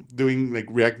like doing like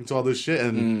reacting to all this shit,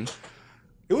 and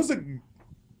it was a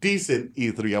decent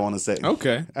E3. I want to say,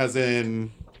 Okay. as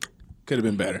in Could have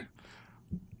been better.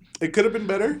 it could have been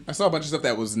better. I saw a bunch of stuff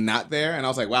that was not there, and I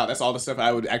was like, wow, that's all the stuff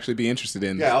I would actually be interested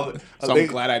in. Yeah, So I'm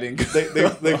glad I didn't go.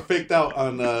 they faked out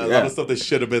on a lot of stuff that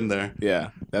should have been there.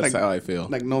 Yeah, that's Like- how I feel.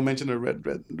 Like no mention of Red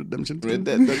Redemption. Red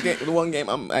Dead, the one game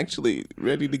I'm actually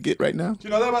ready to get right now. Do you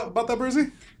know that about that, Percy?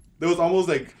 There was almost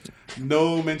like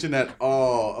no mention at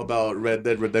all about Red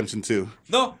Dead Redemption 2.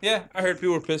 No, yeah, I heard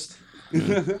people were pissed.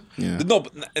 Yeah. No,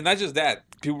 but and not just that.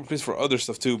 People were pissed for other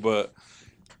stuff too. But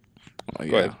Oh,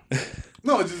 go ahead.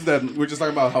 No, it's just that we're just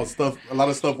talking about how a lot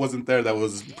of stuff wasn't there that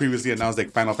was previously announced. Like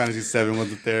Final Fantasy VII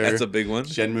wasn't there. That's a big one.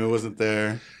 Shenmue wasn't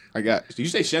there. Did you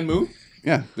say Shenmue?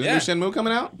 Yeah, There's Yeah. new Shenmue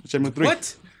coming out? Shenmue 3.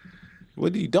 What?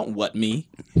 What do you don't what me?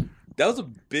 That was a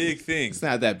big thing. It's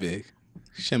not that big.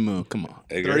 Shenmue, come on.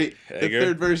 Edgar. The Edgar.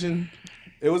 third version.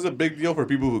 It was a big deal for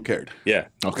people who cared. Yeah.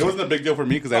 Okay. It wasn't a big deal for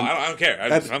me because I don't care.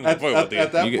 I'm at the that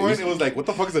point, You- it was like, what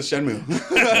the fuck is a Shenmue?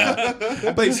 I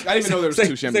didn't even know there was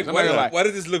two Shenmues. I'm not gonna lie. Why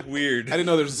did this look weird? I didn't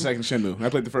know there was a second Shenmue. I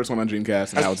played the first one on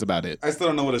Dreamcast, and that was about it. I still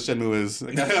don't know what a Shenmue is.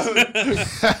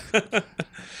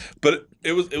 But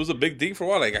it was a big thing for a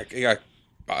while. Like I got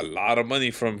a lot of money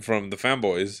from the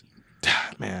fanboys.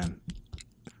 Man.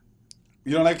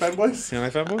 You don't like fanboys? You know,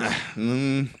 like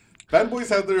fanboys. Fanboys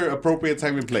have their appropriate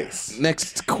time and place.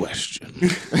 Next question.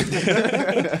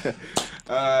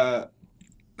 I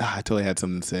totally had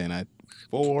something to say, and I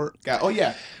forgot. Oh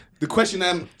yeah, the question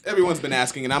everyone's been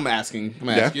asking, and I'm gonna ask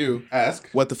you. Ask.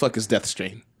 What the fuck is Death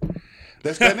Strain?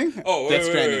 Death Stranding? Oh, Death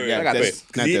Stranding, yeah, I got Death-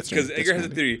 not Death Stranding, because Death Edgar has a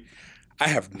Stranding. theory. I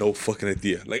have no fucking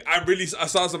idea. Like I saw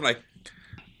something like,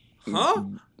 huh?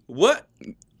 What?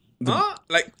 Huh?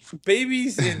 Like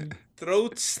babies in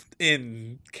throats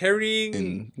in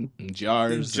carrying In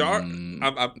jars, I'm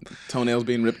toenails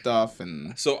being ripped off,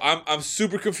 and so I'm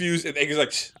super confused. And Edgar's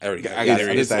like, I already got. I got there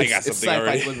it. it is. I got it's something Sci-Fi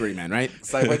already. Delivery Man, right?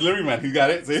 Sci-Fi Delivery Man. You got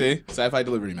it? See? See, Sci-Fi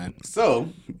Delivery Man. So,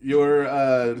 your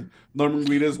Norman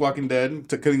Reedus Walking Dead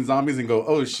to killing zombies and go,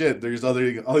 oh shit, there's all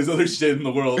these other shit in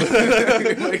the world.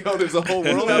 Like, oh, there's a whole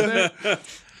world out there.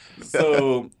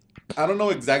 So, I don't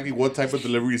know exactly what type of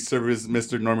delivery service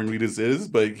Mr. Norman Reedus is,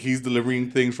 but he's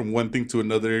delivering things from one thing to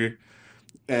another,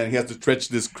 and he has to stretch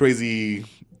this crazy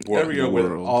area where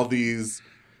world. all these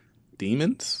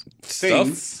Demons.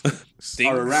 things Things.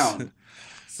 are around.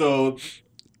 So,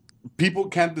 people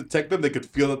can't detect them; they could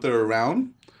feel that they're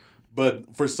around,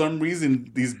 but for some reason,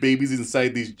 these babies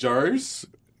inside these jars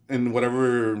and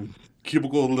whatever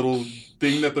cubicle little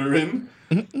thing that they're in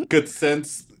could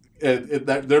sense.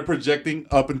 That they're projecting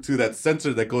up into that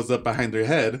sensor that goes up behind their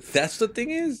head, That's the thing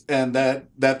is. and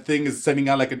that thing is sending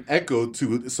out like an echo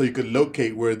to so you could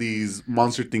locate where these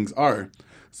monster things are.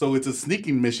 So it's a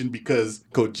sneaking mission because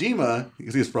Kojima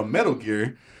is from Metal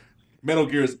Gear. Metal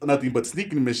Gear is nothing but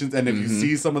sneaking missions, and if you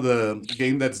see some of the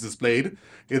game that's displayed,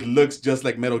 it looks just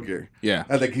like Metal Gear. Yeah.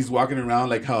 And like he's walking around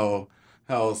like how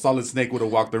Solid Snake would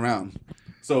have walked around.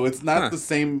 So it's not the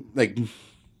same like.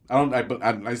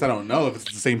 At least I don't know if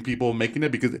it's the same people making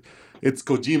it because it's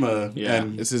Kojima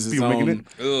and this is his people making own.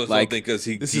 it. Like because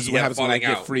he This he is had what happens when I falling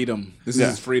get out. freedom. This Yeah. is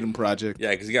his freedom project.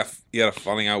 Yeah, because he got a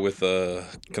falling out with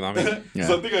Konami. Yeah.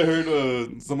 Something I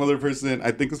heard some other person,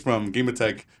 I think it's from Game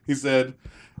Attack, he said,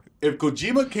 if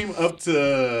Kojima came up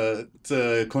to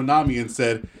Konami and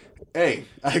said, hey,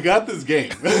 I got this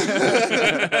game.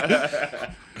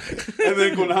 And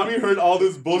then Konami heard all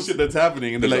this bullshit that's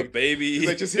happening, and they're There's a like, baby. He's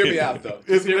like, just hear me out, though.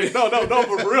 no,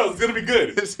 for real, it's gonna be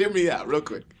good. Just hear me out real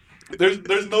quick. There's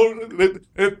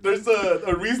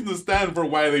a reason to stand for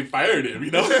why they fired him,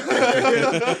 you know?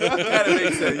 Kind of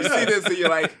makes sense. You see this and you're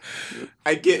like,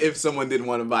 I get if someone didn't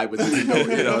want to vibe with this and go,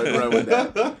 and run with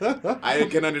that. I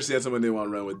can understand someone didn't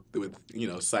want to run with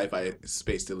sci-fi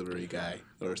space delivery guy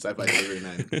or sci-fi delivery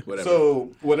man, whatever.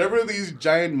 So whatever these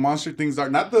giant monster things are,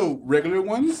 not the regular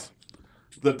ones,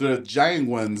 the giant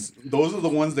ones, those are the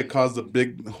ones that cause the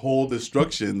big whole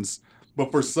destructions. But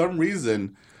for some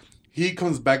reason, he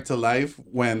comes back to life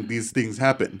when these things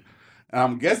happen. And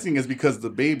I'm guessing it's because of the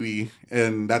baby,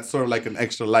 and that's sort of like an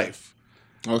extra life.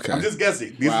 Okay. I'm just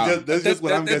guessing. Wow. That's just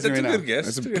what I'm guessing right That's a now. good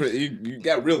guess. That's a you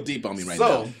got real deep on me right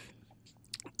So, now.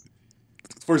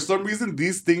 for some reason,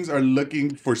 these things are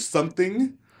looking for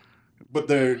something, but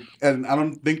and I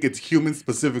don't think it's humans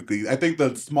specifically. I think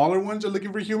the smaller ones are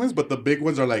looking for humans, but the big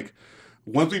ones are like,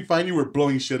 once we find you, we're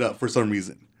blowing shit up for some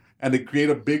reason. And they create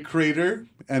a big crater,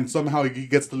 and somehow he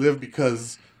gets to live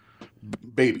because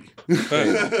baby.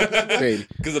 Baby,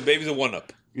 Because the baby's a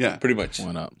one-up, Yeah. pretty much.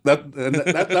 one up. That's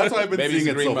what I've been Baby's seeing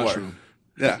a it green so far. mushroom.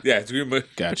 Yeah. Yeah, it's green, but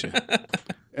Gotcha.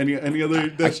 Any other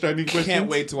Death Stranding questions? Can't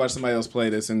wait to watch somebody else play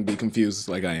this and be confused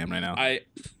like I am right now.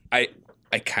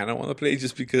 I kind of want to play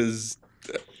just because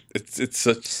it's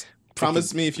such.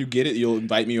 Promise me if you get it, you'll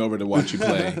invite me over to watch you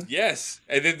play. Yes,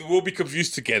 and then we'll be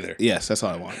confused together. Yes, that's all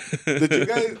I want.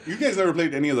 Did you guys never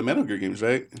played any of the Metal Gear games,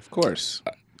 right? Of course.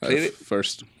 Played it?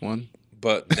 First one.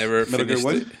 But never Metal Gear finished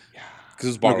 1? it because it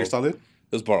was Metal borrowed. Gear Solid? It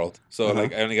was borrowed, so Uh-huh.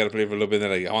 like I only got to play for a little bit.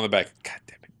 And then like on the back, god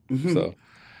damn it. So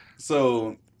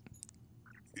So,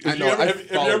 I know. I if you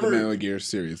followed ever, the Metal Gear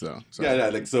series though. So. yeah,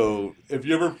 like so, if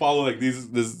you ever follow like this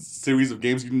series of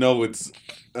games, you know it's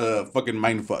fucking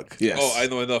mindfuck. Yes. oh, I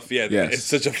know enough. Yeah, Yes. it's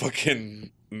such a fucking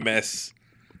mess.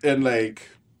 And like,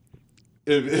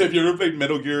 if you ever played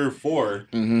Metal Gear 4,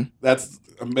 that's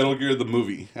a Metal Gear the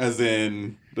movie. As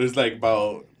in, there's like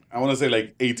about, I want to say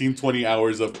like 18, 20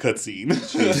 hours of cutscene.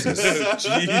 Jesus.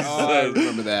 Oh, I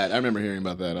remember that. I remember hearing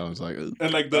about that. I was like, ugh.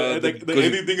 And like the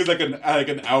ending thing is like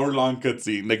an hour long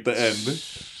cutscene, like the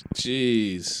end.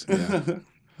 Jeez. Yeah.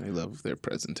 They love their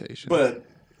presentation. But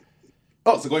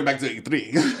so going back to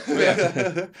E3.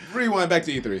 Yeah. Rewind back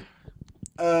to E3.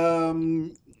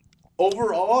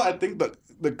 Overall, I think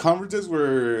the conferences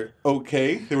were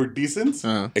okay. They were decent.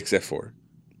 Except for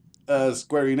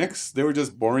Square Enix, they were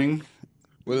just boring.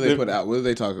 What do they put out? What do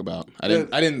they talk about? I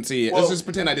didn't see it. Well, Let's just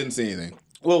pretend I didn't see anything.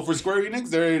 Well, for Square Enix,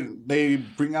 they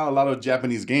bring out a lot of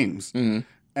Japanese games. Mm-hmm.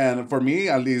 And for me,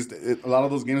 at least, a lot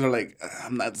of those games are like,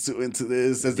 I'm not so into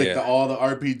this. It's like all the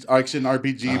action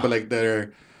RPG, but like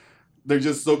they're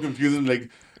just so confusing. Like,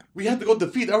 we have to go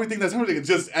defeat everything that's happening. It's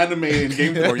just anime and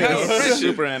game for you know?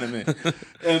 Super anime.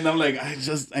 And I'm like,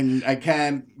 I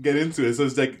can't get into it. So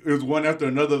it's like, it was one after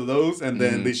another of those. And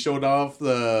then they showed off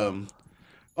the...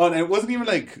 Oh, and it wasn't even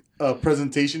like a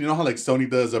presentation. You know how like Sony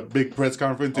does a big press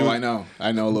conference? Oh, I know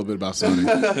a little bit about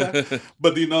Sony.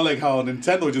 But you know like how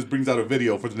Nintendo just brings out a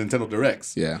video for the Nintendo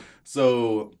Directs? Yeah.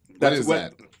 So that's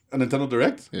that? A Nintendo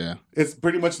Direct? Yeah. It's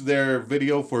pretty much their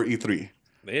video for E3.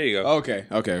 there you go. Okay,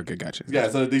 gotcha. Yeah,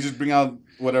 so they just bring out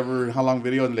how long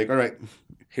video and like, all right,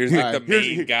 Here's like the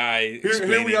main guy.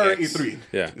 here we are at X. E3.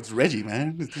 Yeah. It's Reggie,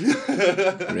 man.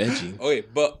 Reggie. Okay,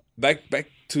 but back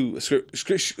to was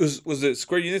it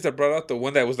Square Enix that brought out the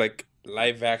one that was like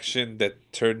live action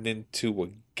that turned into a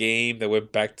game that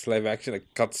went back to live action,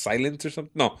 like called Silence or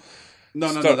something? No,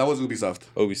 No, that was Ubisoft.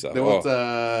 Ubisoft. They want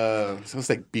it was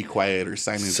like Be Quiet or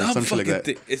Silence or something like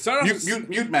that. It started off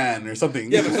Mute Man or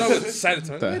something. Yeah, but it started with Silence.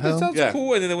 That sounds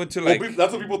cool, and then it went to like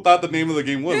that's what people thought the name of the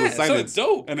game was Silence. so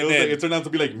dope. And it was like, it turned out to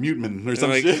be like Mute Man or some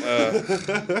like, shit.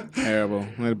 Terrible.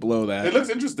 I'm gonna blow that. It looks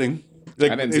interesting. I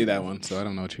didn't see that one, so I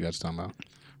don't know what you guys are talking about.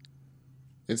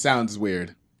 It sounds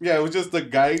weird. Yeah, it was just a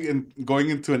guy going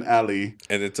into an alley.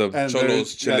 and it's a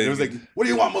cholos chilling. Yeah, there was like, what do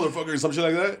you want, motherfucker? Or some shit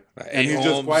like that. And he's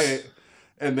just quiet.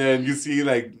 And then you see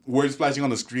like words flashing on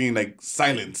the screen, like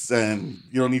silence, and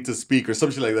you don't need to speak or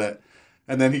some shit like that.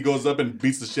 And then he goes up and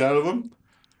beats the shit out of him.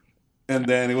 And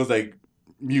then it was like,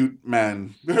 Mute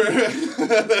Man. And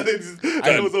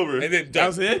it was over. And then That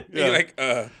was it? And you're like,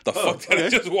 the fuck did I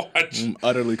just watch? I'm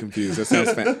utterly confused. That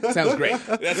sounds great.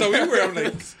 That's how we were. I'm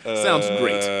like, Sounds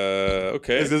great.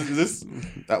 Okay. Is this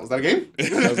was that a game?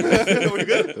 We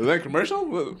good? Is that a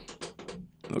commercial?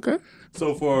 Okay.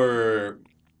 So for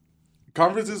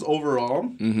conferences overall,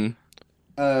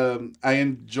 I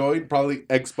enjoyed probably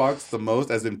Xbox the most,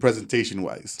 as in presentation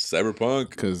wise. Cyberpunk.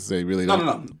 Because they really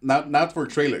don't. No, not for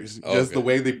trailers. Just okay. the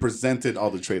way they presented all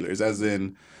the trailers, as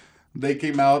in they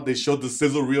came out, they showed the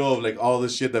sizzle reel of like all the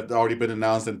shit that's already been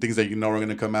announced and things that you know are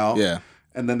gonna come out. Yeah.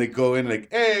 And then they go in like,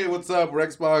 hey, what's up? We're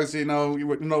Xbox. You know,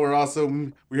 we're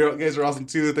awesome. You guys are awesome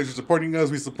too. Thanks for supporting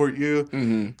us. We support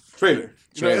you. Trailer.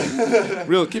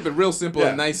 Keep it real simple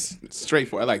and nice,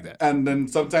 straightforward. I like that. And then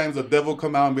sometimes the devil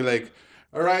come out and be like,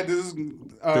 all right, this is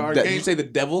our Did game. you say the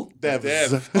devil? Devs.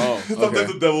 Dev. Oh, Sometimes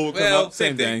okay. the devil will come Well, out.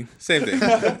 same thing. Same thing.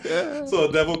 So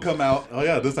the devil come out. Oh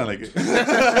yeah, this sound like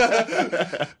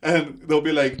it. And they'll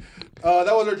be like, that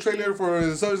was our trailer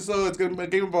for so and so. It's gonna be a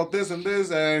game about this and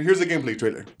this, and here's a gameplay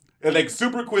trailer. And like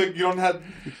super quick, you don't have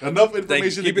enough Like,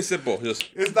 information. keep it simple. Just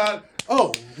It's not.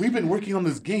 Oh, we've been working on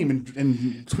this game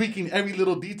and tweaking every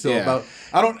little detail Yeah. about.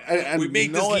 I don't. And we make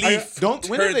you this know what? leaf.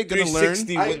 when are they gonna learn?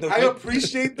 360 I with the-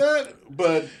 appreciate that,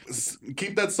 but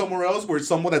keep that somewhere else where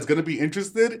someone that's gonna be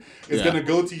interested is Yeah. gonna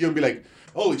go to you and be like,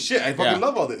 "Holy shit, I fucking Yeah.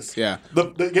 love all this." Yeah.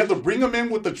 You have to bring them in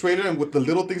with the trailer and with the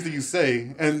little things that you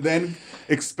say, and then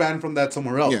expand from that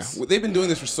somewhere else. Yeah, well, they've been doing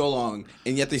this for so long,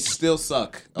 and yet they still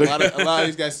suck. A lot of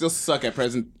these guys still suck at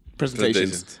presentations,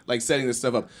 Presentations. like setting this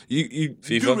stuff up. You do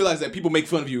FIFA? realize that people make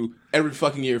fun of you every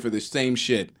fucking year for the same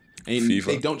shit, and FIFA.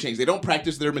 they don't change. They don't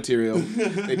practice their material.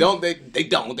 They don't.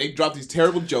 They drop these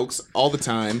terrible jokes all the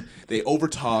time. They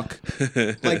overtalk.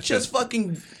 Like, just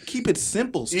fucking keep it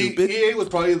simple, stupid. EA was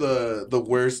probably the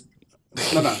worst.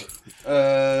 No.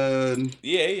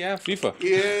 yeah, FIFA.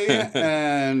 EA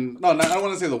and no, I don't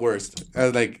want to say the worst.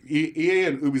 Like EA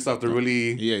and Ubisoft are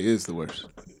really Yeah, it is the worst.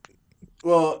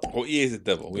 well. Well, EA is the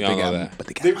devil. We all know that. But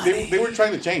they got They were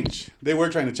trying to change. They were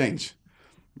trying to change.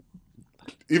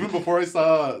 Even before I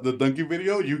saw the Donkey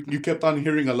video, you kept on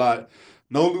hearing a lot.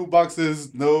 No loot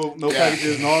boxes, no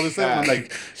packages, and all this stuff. I'm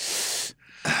like,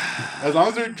 as long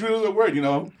as they're true to the word, you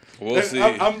know. We'll And see.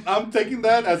 I'm taking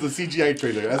that as a CGI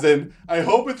trailer. As in, I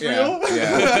hope it's real.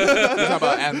 Yeah. You're talking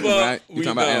about Anthem, Well, right? You're we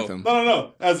talking about know. Anthem.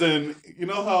 No. As in, you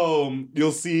know how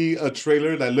you'll see a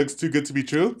trailer that looks too good to be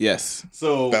true? Yes.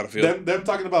 So Battlefield. them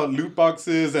talking about loot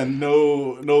boxes and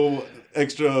no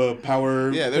extra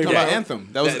power. Yeah, they're talking about Anthem.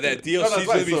 That was That DLC that's is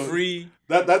going to be fine, so- free.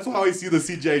 That's how I see the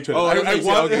CGI trailer. Oh, I okay,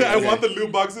 want okay, I okay. want the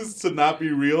loot boxes to not be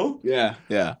real, Yeah.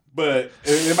 but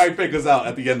it might fake us out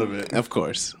at the end of it. Of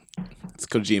course. It's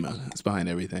Kojima. It's behind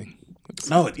everything.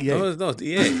 No, it's EA. No, it's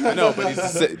EA. I know, but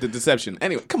it's the deception.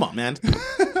 Anyway, come on, man.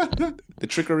 The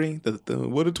trickery, the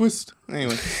what a twist.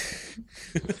 Anyway.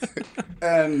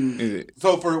 And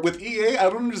so with EA, I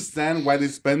don't understand why they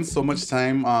spend so much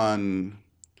time on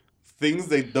things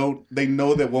they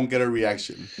know that won't get a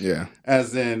reaction. Yeah.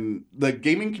 As in, the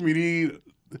gaming community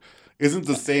isn't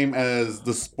the same as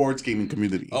the sports gaming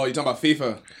community. Oh, you're talking about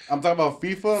FIFA? I'm talking about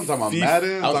FIFA. I'm talking about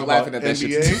Madden. I was I'm talking laughing about at that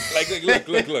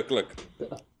NBA. shit. look.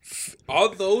 All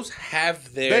those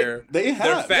have their They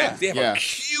have, their fans. yeah. They have a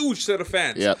huge set of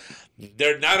fans. Yep.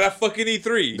 They're not at fucking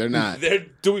E3. They're not. They're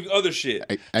doing other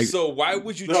shit. So why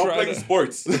would you They're all try playing to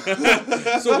sports.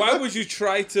 So why would you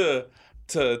try to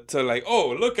like,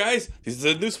 oh, look, guys, these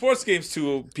are the new sports games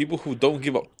to people who don't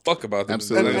give a fuck about them.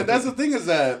 Absolutely. And that's the thing, is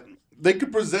that they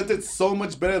could present it so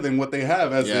much better than what they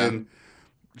have, as in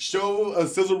show a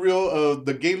sizzle reel of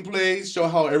the gameplay, show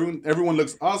how everyone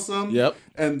looks awesome. Yep.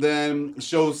 And then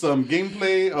show some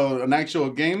gameplay of an actual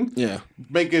game. Yeah.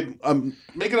 Make it a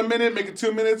minute, make it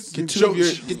 2 minutes. Get two of your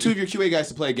QA guys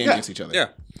to play a game against each other. Yeah.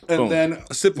 And Boom. then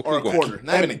A simple Or a quick quarter. one.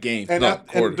 Not even a game. And,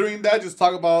 quarter. and during that, just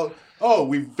talk about, oh,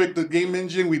 we fixed the game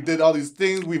engine. We did all these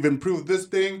things. We've improved this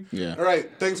thing. Yeah. All right.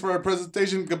 Thanks for our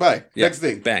presentation. Goodbye. Yeah. Next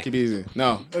thing. Bang. Keep it easy.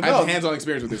 No, I have hands-on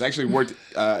experience with this. I actually worked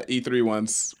E3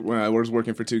 once when I was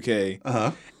working for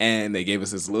 2K, and they gave us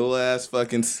this little ass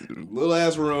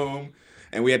room,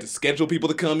 and we had to schedule people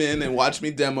to come in and watch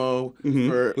me demo.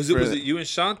 Was it you and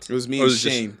Shant? It was me Or and was it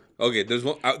just- Shane. Okay, there's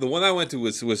one. The one I went to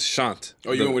was Shant.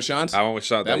 Oh, you went with Shant? I went with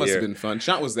Shant. That must year. have been fun.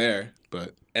 Shant was there,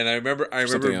 but And I remember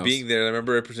Something else. being there. I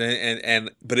remember representing,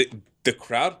 but the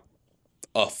crowd,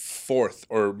 a fourth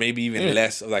or maybe even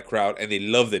less of that crowd, and they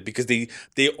loved it because they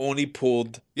only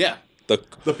pulled yeah.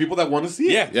 The people that want to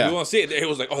see it. yeah. You want to see it? It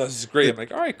was like, oh, this is great. I'm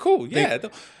like, all right, cool, yeah.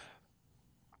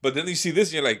 But then you see this,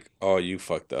 and you're like, oh, you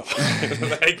fucked up.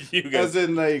 Like you guys. As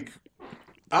in, like,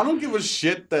 I don't give a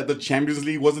shit that the Champions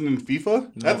League wasn't in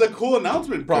FIFA. That's a cool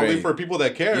announcement, probably, Great. for people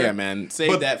that care. Yeah, man.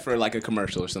 Save that for like a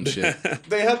commercial or some shit.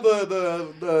 They had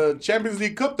the Champions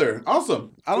League Cup there.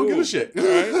 Awesome. I don't give a shit.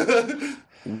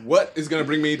 What is going to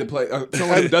bring me to play?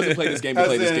 Someone who doesn't play this game to As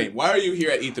play this in- game. Why are you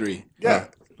here at E3? Yeah.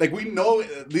 Like, we know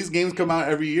these games come out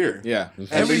every year. Yeah.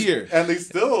 And Every they- year. And they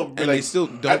still... And they still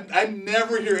don't. I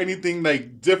never hear anything,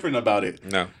 like, different about it.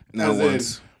 No. Not As in,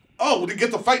 once. oh, we get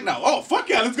to fight now. Oh, fuck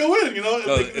yeah, let's go in, you know?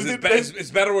 No,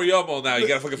 it's Battle Royale mode now. You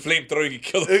got a fucking flamethrower, you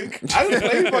can kill them. I didn't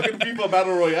play fucking FIFA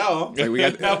Battle Royale. Like, we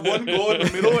got- have one goal in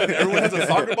the middle and everyone has a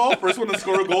soccer ball. First one to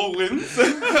score a goal wins.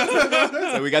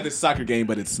 So we got this soccer game,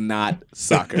 but it's not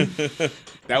soccer.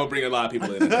 That would bring a lot of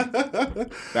people in.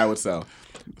 That would sell.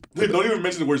 They don't even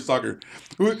mention the word soccer.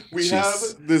 We have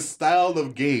this style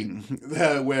of game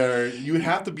where you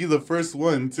have to be the first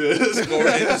one to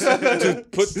To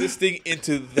put this thing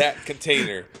into that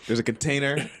container. There's a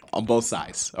container on both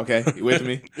sides. Okay, you with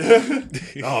me?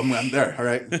 Oh, I'm there. All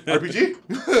right. RPG?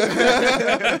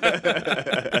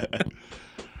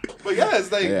 But yeah,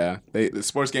 it's like... Yeah, the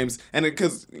sports games, and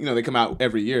because they come out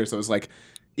every year, so it's like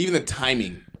even the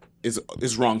timing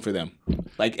is wrong for them.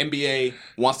 Like NBA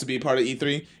wants to be a part of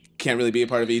E3, can't really be a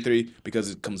part of E3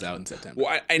 because it comes out in September.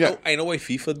 Well, I know why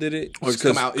FIFA did it. Or it's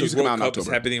come out- it used to come out in World Cup is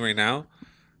October. happening right now.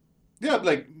 Yeah,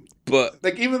 But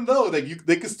like even though they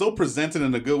can still present it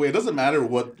in a good way, it doesn't matter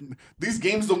what these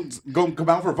games don't come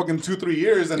out for fucking 2-3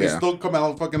 years and they Yeah. still come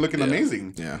out fucking looking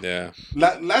amazing. Yeah, yeah.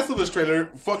 Last of Us trailer,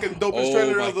 fucking dopest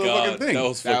trailer of the fucking thing. That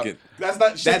was Now- fucking. That's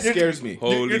not shit. that scares me.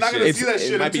 Holy You're not gonna shit. see that It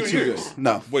shit might in be 2 too years. good.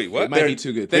 No, Wait, what? It might be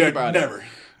too good. Think about never. it.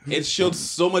 It showed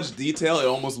so much detail, it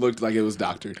almost looked like it was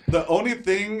doctored. The only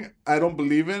thing I don't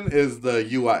believe in is the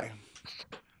UI.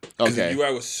 Okay. The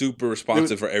UI was super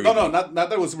responsive for everything. No, not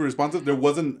that it was super responsive. There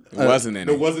wasn't. Wasn't any.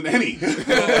 There wasn't any. No,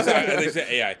 sorry, I think it's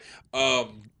AI.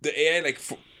 The AI, like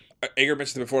Edgar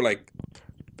mentioned before, like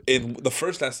in the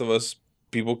first Last of Us,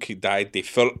 people died. They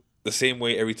felt the same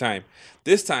way every time.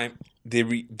 This time, they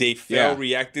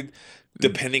reacted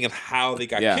depending on how they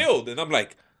got Yeah. killed, and I'm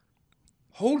like,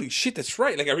 holy shit, that's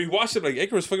right. Like I rewatched it, like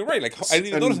Edgar was fucking right. Like I didn't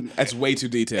even notice. That's way too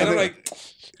detailed. And I'm like,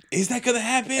 is that gonna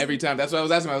happen every time. That's what I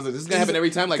was asking. I was like, this is gonna happen every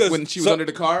time. Like 'Cause when she was under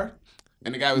the car,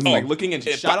 and the guy was like looking, and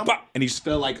she And shot him, pop, pop. and he just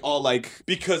fell like all like.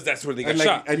 Because that's where they got and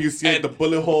shot. and you see and, the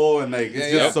bullet hole and like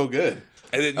it's just so good.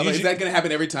 and then I was like, is usually, that gonna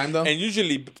happen every time though? and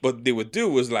usually what they would do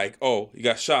was like, oh, you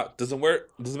got shot. Doesn't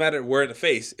matter where in the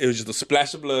face. It was just a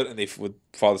splash of blood, and they would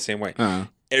fall the same way.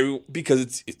 Because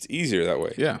it's easier that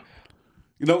way. Yeah.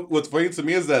 You know what's funny to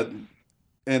me is that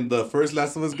in the first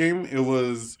Last of Us game, it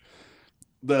was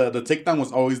the takedown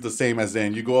was always the same, as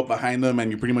in you go up behind them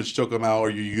and you pretty much choke them out, or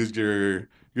you use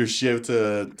your shiv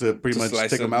to pretty much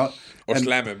take them out. Or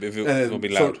slam him if it will be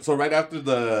loud. So right after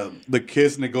the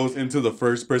kiss and it goes into the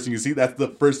first person you see, that's the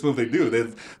first move they do.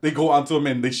 They go onto him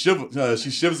and they she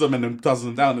shivs them and then tosses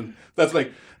them down, and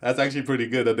that's actually pretty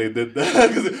good that they did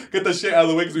that. Get the shit out of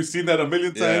the way, because we've seen that a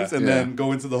million times, and then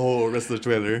go into the whole rest of the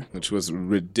trailer, which was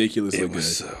ridiculously good. It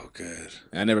was so good.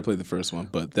 I never played the first one,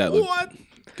 but that looked... What?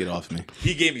 Get off me.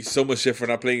 He gave me so much shit for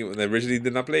not playing it when I originally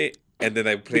did not play it, and then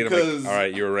I played it. I'm like, all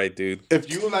right, you were right, dude. If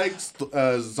you like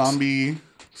zombie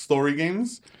story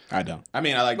games, I don't. I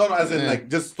mean, I like... No, as in like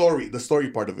just the story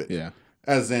part of it. Yeah.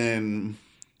 As in...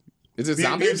 Is it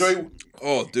zombies?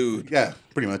 Oh, dude. Yeah,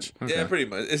 pretty much. Okay. Yeah, pretty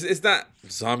much. It's not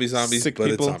zombies, sick but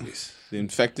people, it's zombies.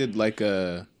 Infected like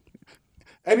a...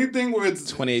 Anything where it's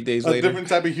 28 days a later, different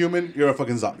type of human, you're a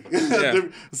fucking zombie. Yeah.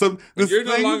 So you're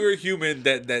no longer a human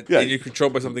that and you're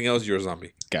controlled by something else, you're a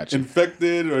zombie. Gotcha.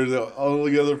 Infected, or all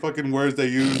the other fucking words they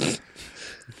use.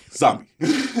 Zombie.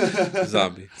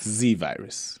 Zombie. Z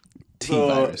virus. T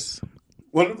virus.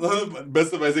 One of the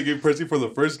best advice I gave Percy for the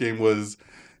first game was,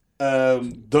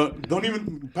 don't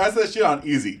even pass that shit on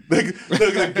easy.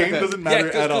 The game doesn't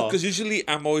matter at all. Because usually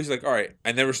I'm always like, all right,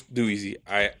 I never do easy.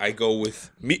 I go with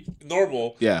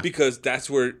normal. Yeah. Because that's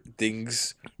where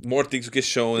more things get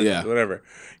shown. And whatever.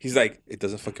 He's like, it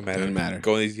doesn't fucking matter. Doesn't matter.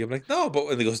 Go easy. I'm like, no, but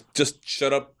and he goes, just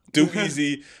shut up. Do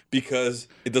easy, because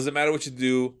it doesn't matter what you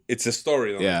do. It's a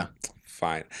story. I'm like,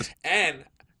 fine. And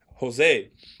Jose,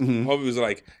 homie was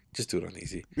like, just do it on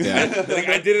easy. Yeah. Like,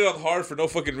 I did it on hard for no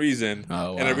fucking reason.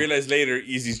 Oh, wow. And I realized later,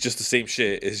 easy's just the same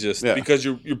shit. It's just because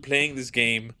you're playing this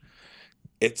game.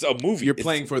 It's a movie. You're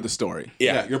playing for the story.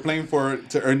 Yeah, you're playing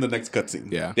to earn the next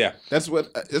cutscene. Yeah. Yeah. That's what...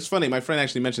 It's funny. My friend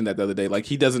actually mentioned that the other day. Like,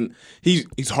 he doesn't... He's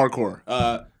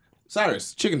hardcore.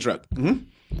 Cyrus, Chicken Truck. Mm-hmm.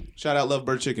 Shout out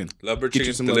Lovebird Chicken. Lovebird Get Chicken.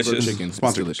 you some Delicious. Lovebird Chicken.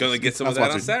 Sponsored. Delicious. Gonna get some of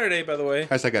that on Saturday, by the way.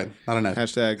 Hashtag ad, not an ad.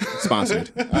 Hashtag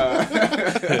sponsored.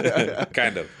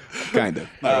 Kind of. Kind of.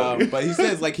 But he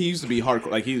says, like, he used to be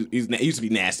hardcore. Like, he used to be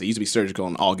nasty. He used to be surgical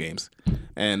in all games.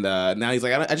 And now he's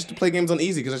like, I just play games on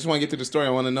easy because I just want to get through the story.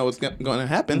 I want to know what's going to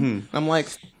happen. Mm-hmm. I'm like,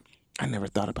 I never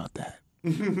thought about that.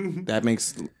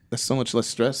 That's so much less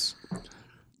stress.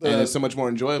 And it's so much more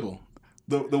enjoyable.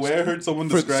 The way I heard someone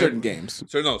for describe certain games.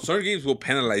 Certain games will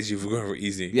penalize you for going for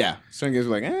easy. Yeah. Certain games are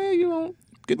like, you won't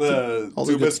get the all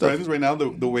two the best friends right now,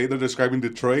 the way they're describing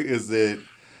Detroit is that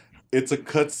it's a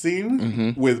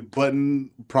cutscene with button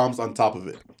prompts on top of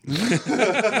it.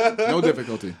 No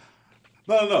difficulty.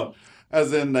 No.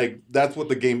 As in, like, that's what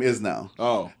the game is now.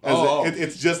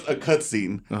 It's just a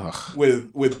cutscene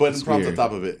with button prompts on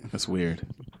top of it. That's weird.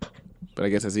 But I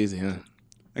guess that's easy, huh?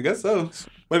 I guess so.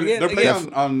 But they're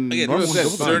playing on normal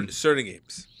certain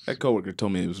games. That coworker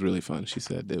told me it was really fun. She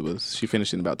said she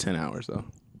finished in about 10 hours, though.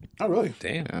 Oh, really?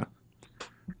 Damn. Yeah.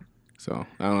 So,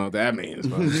 I don't know what that means.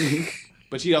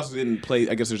 But she also didn't play,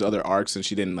 I guess there's other arcs, and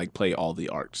she didn't, like, play all the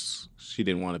arcs. She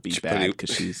didn't want to be bad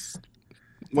because she's...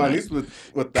 Well, at least with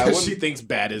that one, she thinks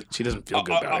bad is she doesn't feel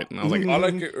good about it. And I was like,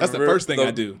 that's the first thing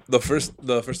I do. The first time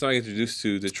I got introduced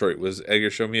to Detroit was Edgar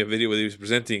showed me a video where he was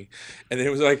presenting, and then it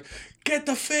was like, "Get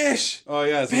the fish!" Oh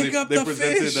yeah, so Pick up they the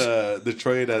presented fish.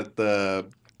 Detroit at the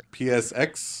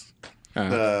PSX,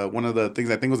 one of the things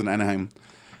I think was in Anaheim,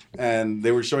 and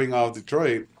they were showing off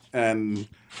Detroit, and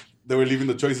they were leaving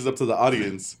the choices up to the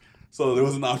audience. So there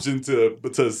was an option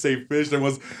to save fish. There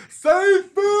was save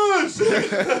fish.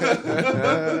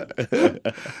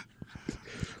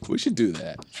 We should do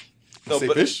that.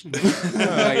 Save fish. like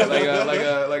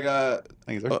a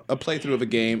playthrough of a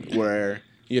game where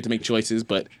you have to make choices,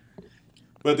 but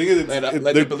the thing is,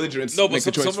 let the belligerents make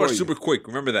the choice some for are you. super quick.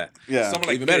 Remember that. Yeah, someone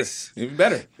like even better. this. Even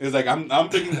better. It's like I'm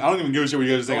thinking. I don't even give a shit what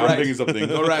you guys are saying. I'm thinking something.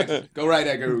 Go right,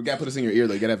 Edgar. We gotta put this in your ear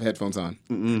though. You gotta have headphones on.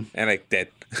 And like that.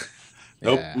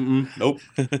 Nope. Yeah. Nope.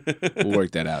 We'll work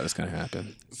that out. It's gonna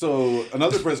happen. So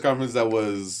another press conference that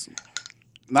was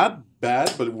not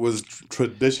bad, but it was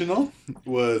traditional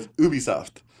was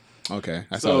Ubisoft. Okay,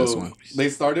 I saw this one. They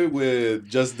started with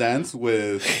Just Dance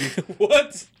with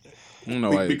what? I don't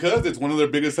know because it's one of their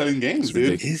biggest selling games,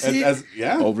 dude. Is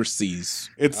it? Overseas.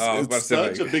 It's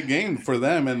such a big game for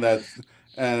them, and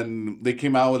they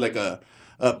came out with like a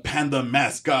panda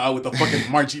mascot with a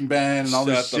fucking marching band and all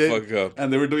this shit. Shut the fuck up.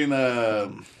 And they were doing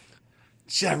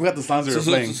shit, I forgot the songs they were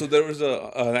playing. So there was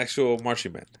an actual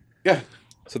marching band. Yeah.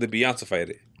 So they Beyonce-fied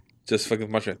it. Just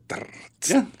fucking marching band.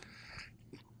 Yeah.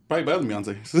 Probably better than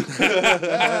Beyonce.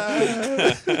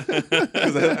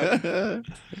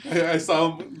 I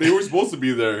saw them. They were supposed to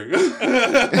be there.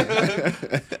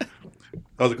 That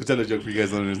was a Coachella joke for you guys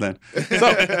to understand.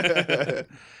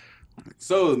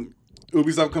 So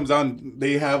Ubisoft comes out, and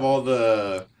they have all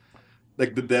the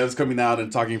like the devs coming out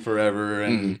and talking forever,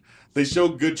 and they show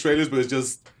good trailers, but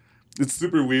it's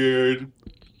super weird.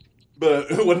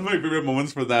 But one of my favorite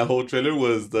moments for that whole trailer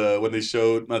was when they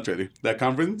showed that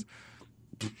conference.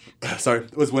 Sorry,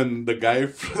 was when the guy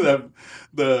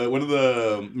one of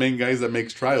the main guys that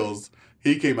makes Trials.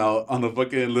 He came out on a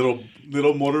fucking little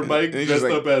motorbike dressed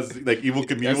up as like Evil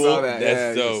Knievel. I saw that.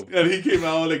 That's dope. And he came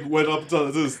out, like, went up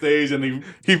to the stage, and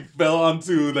he fell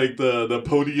onto, like, the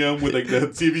podium with, like, the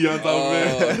TV on top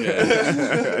of it.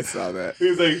 Yeah. I saw that. He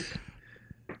was like,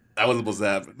 that wasn't supposed to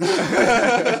happen.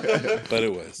 But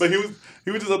it was. But he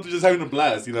was just up to just having a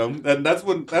blast, you know? And that's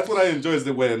what I enjoy, is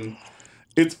that when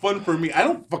it's fun for me. I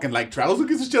don't fucking like Trials. Who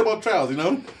gives a shit about Trials, you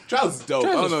know? Trials is dope.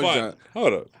 Trials I is don't know. fun.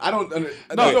 Hold up. I don't. There's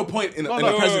no point in a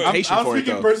presentation I'm for it,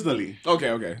 speaking though. personally. Okay.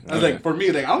 I was like, for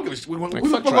me, like, I don't give a shit. Who the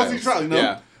fuck wants to see Trials, you know?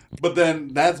 Yeah. But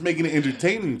then that's making it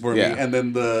entertaining for me. Yeah. And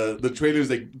then the trailer's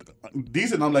like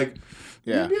decent. I'm like,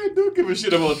 Yeah. maybe I do give a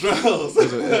shit about Trials.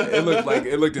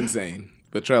 It looked insane.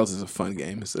 But Trials is a fun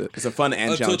game. It's a fun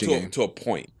and challenging game. To a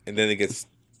point, and then it gets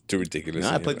too ridiculous.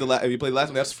 I played Have you played the last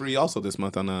one? That's free also this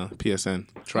month on PSN.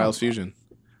 Trials Fusion.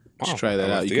 You should try that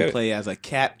out. You can play as a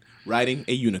cat riding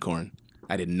a unicorn.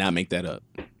 I did not make that up.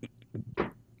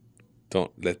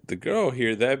 Don't let the girl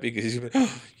hear that because you're like,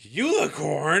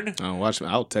 unicorn. Oh, watch me.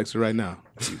 I'll text her right now.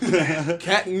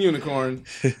 Cat and unicorn.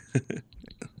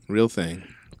 Real thing.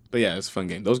 But yeah, it's a fun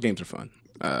game. Those games are fun.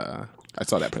 I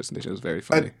saw that presentation. It was very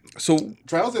funny. So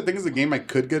Trials, I think, is a game I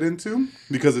could get into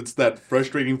because it's that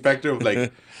frustrating factor of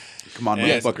like, come on,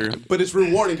 motherfucker. But it's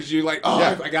rewarding because you're like, oh,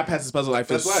 Yeah. I got past this puzzle. I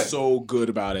feel That's why. so good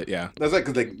about it. Yeah. That's like,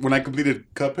 because like, when I completed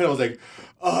Cuphead, I was like,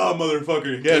 oh,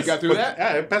 motherfucker. Yes. You got through that?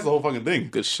 Yeah, I passed the whole fucking thing.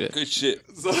 Good shit. Good shit.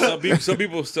 So- Some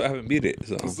people still haven't beat it.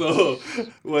 So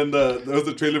when there was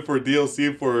a trailer for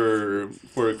DLC for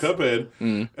Cuphead,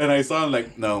 and I saw him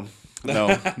like, no. And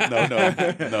was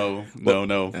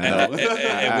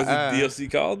the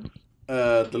DLC called?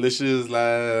 Delicious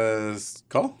Last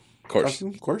Call? Course.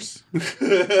 Course? One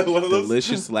of those?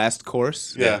 Delicious last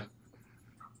course. Yeah.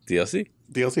 DLC?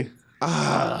 DLC.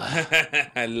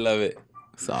 I love it.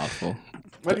 It's awful.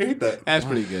 Why do you hate that? That's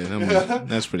pretty good.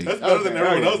 That's pretty That's good. better than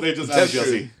everyone else. They just added That's true.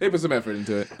 DLC. They put some effort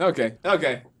into it. Okay.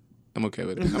 I'm okay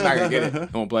with it. I'm not gonna get it.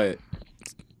 I won't play it.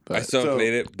 I still haven't So-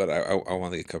 played it, but I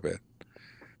want to get Cuphead.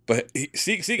 But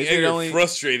seeing it Edgar only-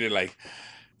 frustrated, like,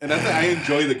 And that's I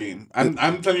enjoy the game.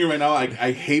 I'm telling you right now,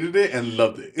 I hated it and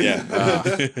loved it. yeah.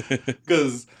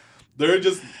 Because there are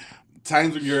just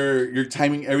times when you're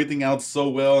timing everything out so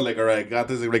well. Like, all right, I got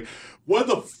this. Like, where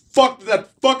the fuck did that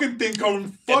fucking thing come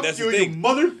from? Fuck that's you, the you thing.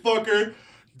 motherfucker.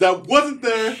 That wasn't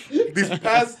there these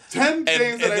past 10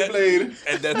 games that I played.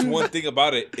 And that's one thing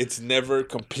about it. It's never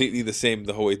completely the same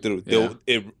the whole way through. Yeah.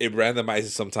 It randomizes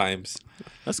sometimes.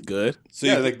 That's good. So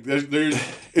Yeah, you, like there's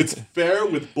it's fair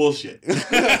with bullshit. That's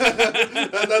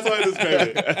why I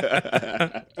describe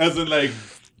it. As in, like,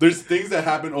 there's things that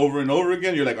happen over and over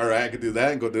again. You're like, all right, I could do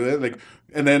that and go do that. Like,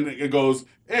 and then it goes,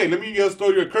 hey, let me just throw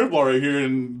you a curveball right here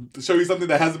and show you something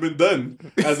that hasn't been done.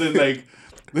 As in, like,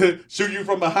 shoot you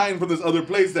from behind from this other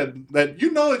place that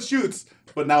you know it shoots,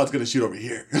 but now it's gonna shoot over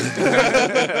here.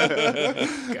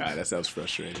 God, that sounds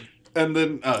frustrating. And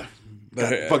then,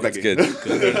 fuck that It's game.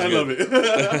 good. I love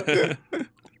it.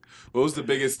 What was the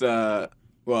biggest?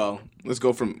 Well, let's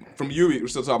go from Ubi. We're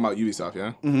still talking about Ubisoft,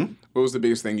 yeah. Mm-hmm. What was the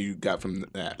biggest thing you got from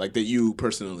that? Like that you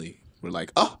personally were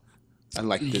like, oh, I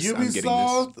like this. I'm getting this.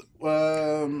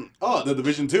 Ubisoft, The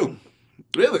Division 2.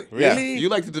 Really? Yeah. You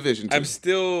like the Division? Too. I'm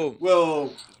still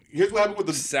Well, here's what happened with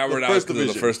the soured the out first because of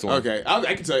Division. the first one. Okay,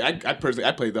 I can tell you. I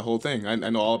personally played the whole thing. I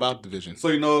know all about Division. So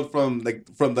you know from the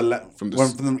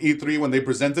E3 when they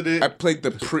presented it. I played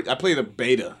the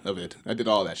beta of it. I did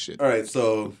all that shit. All right,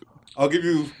 so I'll give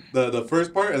you the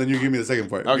first part, and then you give me the second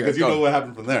part Okay, because you go. know what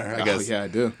happened from there. I guess. Oh, yeah, I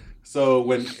do. So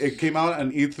when it came out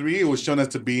on E3, it was shown as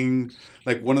to being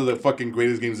like one of the fucking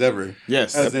greatest games ever.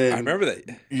 Yes. As in, I remember that.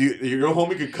 your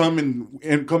homie could come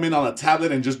and come in on a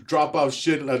tablet and just drop off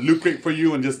shit, a loot crate for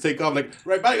you, and just take off. Like,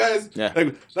 right, bye guys. Yeah.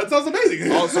 Like, that sounds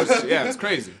amazing. All sorts. Yeah, it's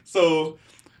crazy. So,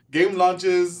 game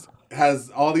launches has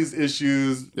all these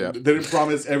issues. Yeah. Didn't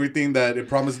promise everything that it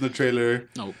promised in the trailer.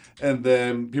 Nope. And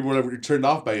then people were turned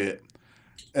off by it.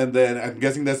 And then I'm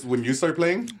guessing that's when you start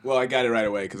playing, Well, I got it right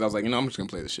away because I was like, I'm just gonna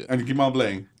play this shit. and you keep on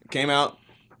playing. Came out.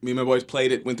 Me and my boys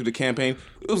played it. Went through the campaign.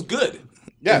 It was good.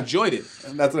 Yeah. Enjoyed it.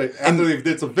 And that's like after they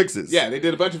did some fixes. Yeah, they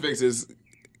did a bunch of fixes.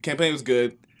 Campaign was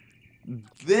good.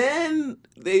 Then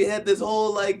they had this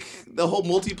whole the whole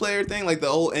multiplayer thing, like the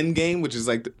whole end game, which is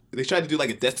like they tried to do like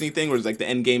a Destiny thing, where it's like the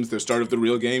end game's the start of the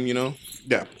real game, you know.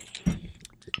 Yeah.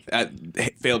 That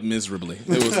failed miserably.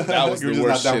 That was You're the just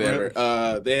worst not shit down ever.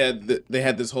 for They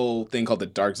had this whole thing called the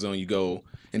dark zone. You go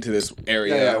into this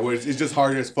area. Yeah, where it's just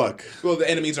harder as fuck. Well, the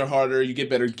enemies are harder. You get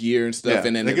better gear and stuff, Yeah,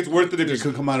 and then like it's worth it if you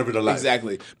could come out of it alive.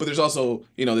 exactly. But there's also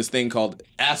this thing called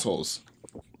assholes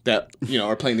that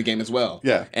are playing the game as well.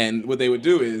 Yeah. And what they would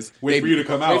do is Wait for you to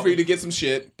come out. Wait for you to get some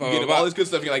shit. You get blah. all this good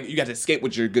stuff. You're like, you got to escape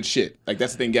with your good shit. Like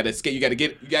that's the thing. You got to escape. You got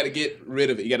to get rid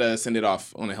of it. You got to send it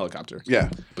off on a helicopter. Yeah.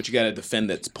 But you got to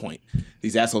defend that point.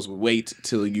 These assholes would wait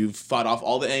till you've fought off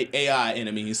all the AI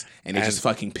enemies, and they just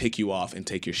fucking pick you off and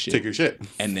take your shit. Take your shit.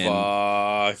 And then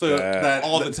Fuck So that.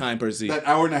 all the time, Percy. That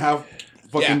hour and a half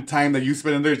fucking Yeah. time that you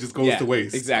spend in there just goes to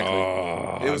waste. Exactly.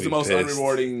 Oh, It was I'd the be most pissed.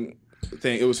 unrewarding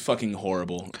thing. It was fucking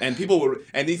horrible. And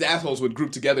these assholes would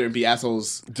group together and be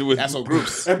assholes, asshole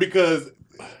groups. And because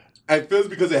I feel it's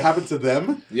because it happened to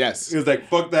them. Yes. It was like,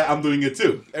 fuck that, I'm doing it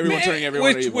too. Everyone turning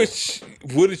everyone evil. Which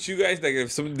wouldn't you guys like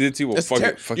if somebody did to you? Well, That's fuck ter-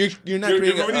 it. Fuck You're not You're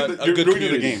creating ruining a the- good you're ruining the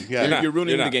community. game. Yeah. You're ruining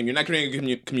You're the not. game. You're not creating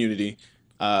a community.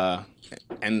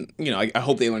 And I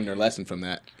hope they learned their lesson from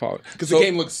that. Because the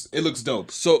game looks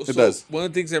dope. So does. one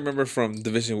of the things I remember from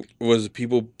Division was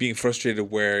people being frustrated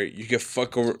where you get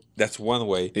fucked over. That's one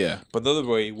way. Yeah. But another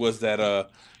way was that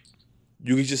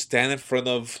you could just stand in front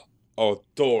of a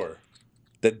door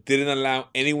that didn't allow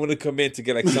anyone to come in to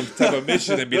get like some type of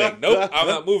mission and be like, nope, I'm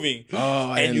not moving.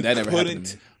 Oh, And you that never happened to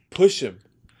couldn't me. push him.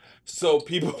 So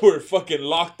people were fucking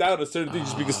locked out of certain things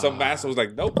just because some asshole was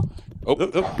like, nope,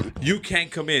 you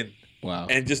can't come in. Wow.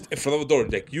 And just in front of a door,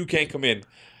 like you can't come in.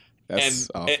 That's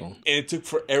and, awful. And it took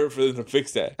forever for them to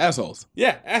fix that. Assholes.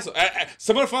 Yeah, asshole.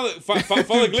 Someone found the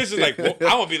glitch is like, well,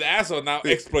 I want to be the asshole now.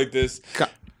 Exploit this.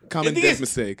 Common And the thing death is-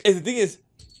 mistake. And the thing is,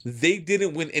 they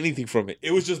didn't win anything from it. It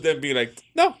was just them being like,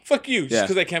 no, fuck you, just Yeah.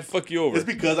 because I can't fuck you over. It's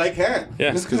because I can.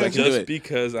 Yeah, Just 'cause I can just do it.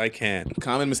 because I can.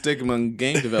 Common mistake among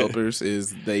game developers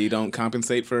is they don't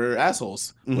compensate for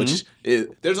assholes, which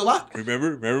there's a lot.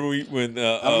 Remember when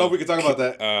I don't know if we can talk about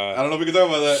that. I don't know if we can talk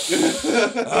about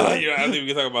that. I don't think we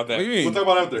can talk about that. What do you mean? We'll talk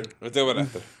about it after. We'll talk about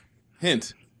after.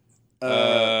 Hint.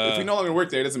 If we no longer work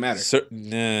there, it doesn't matter.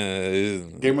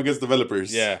 Game against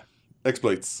developers. Yeah,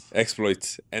 Exploits.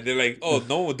 exploits, and they're like, oh,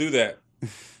 no one will do that.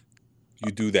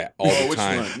 You do that all the Which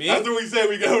time. one? Me? That's what we said.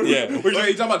 We go. Yeah. We're Wait, just,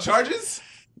 you talking about charges?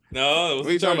 No, it was What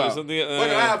are you talking about? something.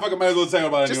 fucking might as well talk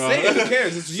about it Just anymore. say it. Who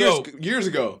cares? It's years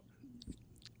ago.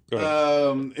 Go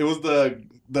ahead. It was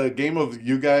the game of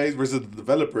you guys versus the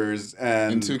developers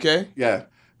and In 2K? Yeah.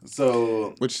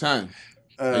 So Which time?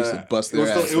 I used to bust it was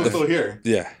their still, ass. it was still here.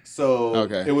 Yeah. So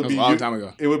Okay. it would That was be a long you, time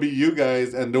ago. It would be you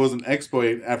guys, and there was an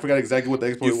exploit. I forgot exactly what the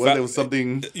exploit was. It was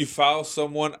something. You foul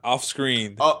someone off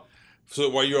screen. Oh, So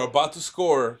while you're about to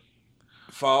score,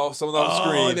 foul someone off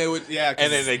screen, and they would, yeah. 'cause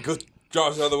and then they go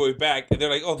draws the other way back, and they're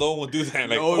like, "Oh, no one would do that."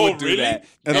 Like, No one oh, would do really? that.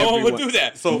 No one would Everyone- do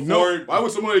that. So no, Ford. why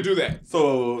would somebody do that?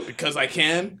 So Because I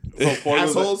can. Ford was,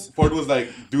 Assholes. like, Ford was like,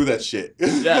 "Do that shit."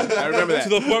 Yeah, I remember that. to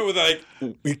the point where they're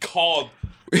like, we called.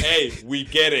 Hey, we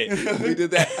get it. We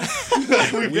did that.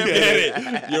 We get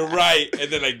it. You're right.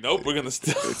 And they're like, nope, we're gonna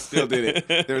Still did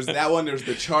it. There's that one. There's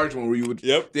the charge one where you would.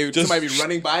 Yep. They would, Just- somebody be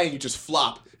running by and you just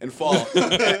flop and fall,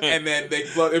 and then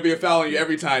it'd be a foul on you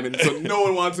every time, and so no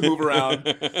one wants to move around.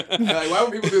 And like, why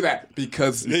would people do that?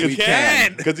 Because we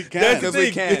can. Because he can. That's Because the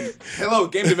we thing. can. Hello,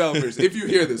 game developers. If you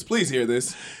hear this, please hear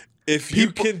this. If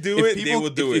you can do it, they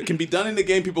will do If it. it can be done in the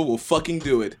game, people will fucking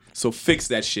do it. So fix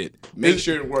that shit. Make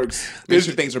sure it works. Make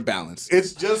sure things are balanced.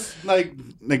 It's just like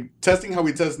testing how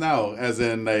we test now, as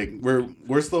in like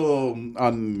we're still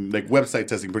on like website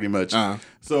testing pretty much. Uh-huh.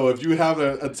 So if you have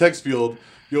a text field,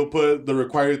 you'll put the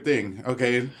required thing.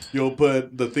 Okay, you'll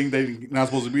put the thing that's not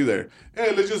supposed to be there.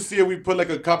 Hey, let's just see if we put like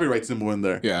a copyright symbol in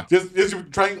there. Yeah. just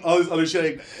trying all this other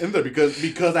shit in there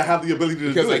because I have the ability to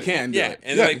Because do I it. can. Yeah, do it.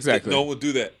 and Yeah, like, exactly. no one would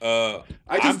do that.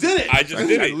 I just did it. I just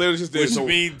did it. literally just did it. Which So-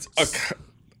 means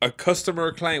a customer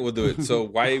or client will do it. So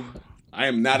why? I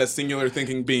am not a singular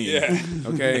thinking being. Yeah.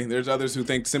 Okay. There's others who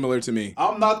think similar to me.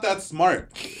 I'm not that smart,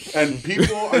 and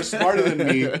people are smarter than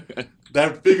me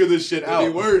that figure this shit out.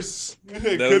 Could be worse. It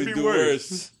That could would be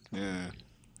worse. Yeah.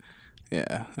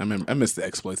 Yeah. I miss the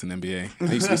exploits in NBA.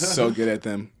 I used to be so good at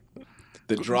them.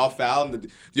 The draw foul and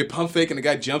you pump fake and the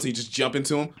guy jumps and you just jump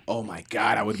into him. Oh my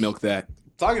god, I would milk that.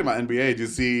 Talking about NBA, did you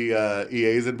see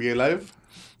EA's NBA Live?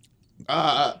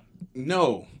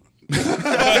 No.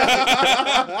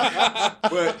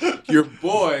 But your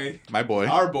boy, My boy.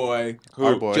 our boy,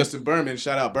 Our boy. Justin Berman,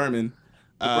 shout out Berman.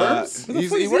 Berms? Who the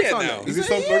fuck He is works he at on now? it. Is He's he in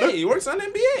still in Florida? NBA. He works on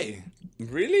NBA.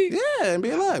 Really? Yeah,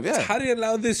 NBA Live. Yeah. How do you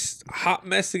allow this hot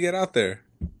mess to get out there?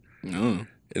 No.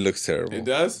 It looks terrible. It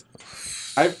does.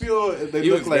 I feel they He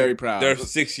look was like very proud. They're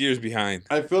 6 years behind.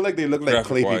 I feel like they look like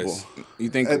clay people. Graphic-wise. You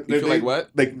think? Uh, You feel like what?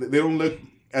 Like they don't look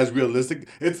as realistic.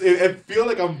 I feel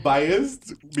like I'm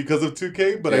biased because of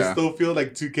 2K, but I Yeah. still feel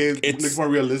like 2K looks more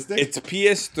realistic. It's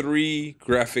PS3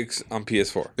 graphics on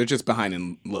PS4. They're just behind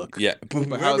in look. Yeah, but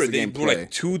But how's remember the they game were play?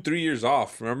 like 2-3 years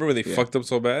off. Remember when they fucked up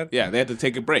so bad? Yeah, they had to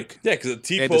take a break. Yeah, because of had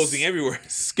to T-posing everywhere.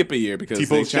 Skip a year because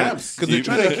T-pose champs. they're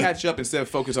trying to catch up instead of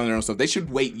focus on their own stuff. They should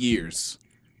wait years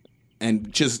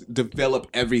and just develop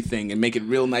everything and make it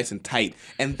real nice and tight,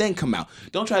 and then come out.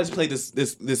 Don't try to play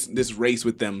this race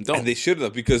with them. Don't. And they should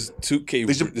have because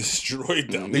 2K should- destroyed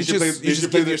them. you should play- just, they you should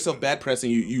just play give their- yourself bad press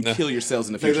and you kill yourselves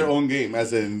in the Play future. their own game,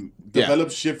 as in Yeah.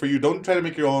 develop shit for you. Don't try to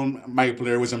make your own My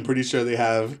Player, which I'm pretty sure they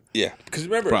have. Yeah, because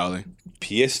remember, Probably.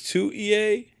 PS2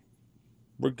 EA,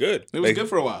 we're good. It was good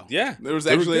for a while. Yeah, There was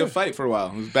they were actually a good. fight for a while.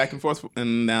 It was back and forth,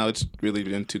 and now it's really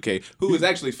been 2K, who is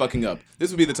actually fucking up. This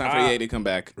would be the time for EA to come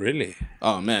back. Really?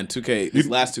 Oh man, 2K. This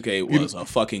last 2K was a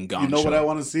fucking gone You know show. what I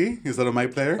want to see instead of My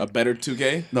Player? A better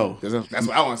 2K? No. That's what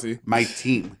I want to see. My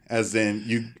team, as in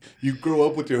you grow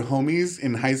up with your homies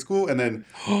in high school, and then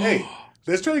hey,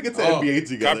 let's try to get to NBA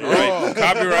together. Copyright.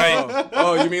 Copyright.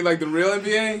 Oh, you mean like the real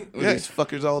NBA? Where these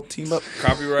fuckers all team up?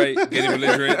 Copyright. Getting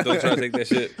belligerent. Don't try to take that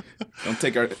shit. Don't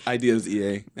take our ideas,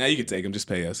 EA. Yeah, you can take them. Just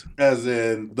pay us. As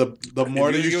in the more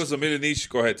If that you give you, us $1 million each,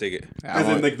 go ahead, take it. as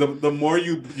in like the more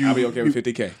you I'll be okay with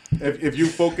 50K. if you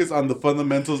focus on the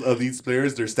fundamentals of these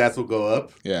players, their stats will go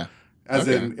up. Yeah. As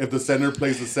Okay. in, if the center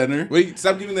plays the center, Wait,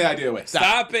 stop giving the idea away.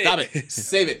 Stop it. Stop it.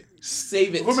 Save it.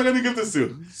 Save it. who am I going to give this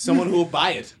to? Someone who will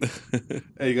buy it.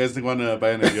 Hey, you guys want to buy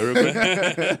an idea real quick?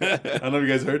 I don't know if you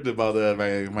guys heard about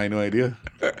my new idea.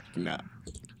 Nah.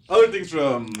 Other things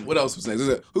from What else was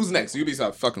next? Who's next?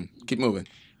 Ubisoft. Fuck them. Keep moving.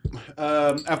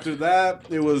 after that,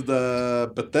 it was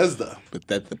the Bethesda. But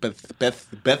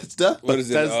Bethesda? What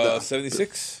is it? Bethesda.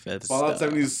 76? Fallout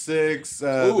 76. Ooh,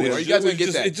 are you guys gonna It's get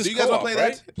just- that? it's just Do you guys want co-op, to play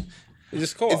right? that? It's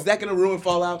just co-op. Is that gonna ruin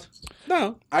Fallout?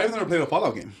 No. I've never played a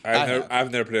Fallout game.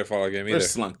 I've never played a Fallout game either. Where's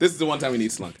Slunk? This is the one time we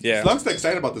need Slunk. Yeah. Slunk's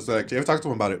excited about this, actually. I've talked to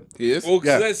him about it. He is. Well,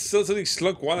 because Yeah. that's still something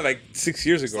Slunk wanted like 6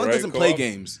 years ago, Slunk right? doesn't play Co-op.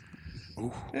 games.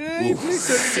 He plays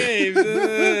some games.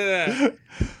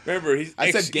 Remember, he's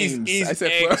I said ex- games. He's, I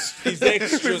said he's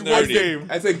extra It's one nerdy. game.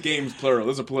 I said games plural.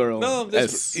 Those are plural. No,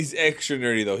 S. he's extra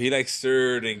nerdy though. He likes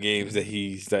certain games that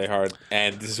he's die hard,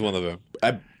 and this is one of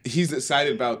them. He's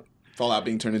excited about Fallout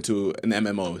being turned into an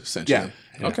MMO essentially.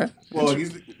 Yeah. Okay. Well, he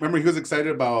was excited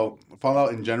about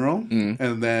Fallout in general, Mm-hmm.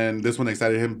 and then this one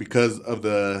excited him because of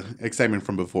the excitement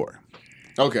from before.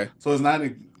 Okay. So it's not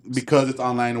because it's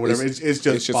online or whatever. It's just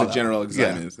It's just Fallout. a general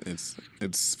Yeah. excitement.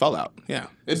 It's Fallout. Yeah.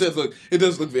 It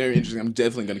does look very interesting. I'm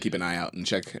definitely gonna keep an eye out and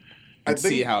check and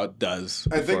think- see how it does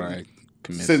I before think I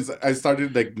commit. Since I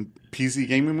started like PC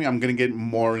gaming, I'm gonna get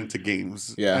more into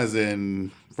games. Yeah. As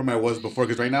in from I was before,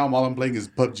 because right now all I'm playing is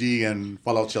PUBG and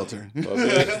Fallout Shelter,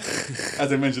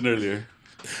 as I mentioned earlier.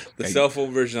 The cell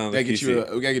phone version on the we PC.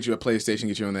 gotta get you a PlayStation,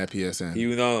 get you on that PSN.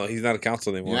 You know, he's not a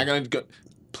console anymore. You're not gonna go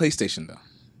PlayStation though.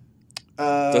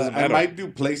 Doesn't I matter. might do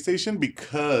PlayStation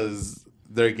because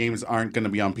their games aren't gonna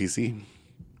be on PC.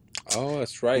 Oh,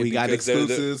 that's right. We got because they're-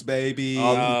 exclusives, baby.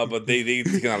 but they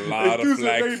taking a lot of Exclusive,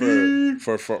 flack baby.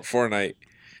 for Fortnite.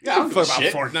 yeah, I don't fuck about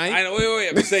shit. Fortnite. I know. Wait.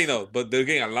 I'm saying no, but they're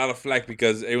getting a lot of flack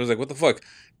because everyone's like, "What the fuck?"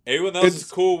 Everyone else is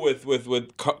cool with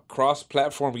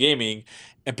cross-platform gaming,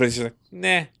 and PlayStation's like,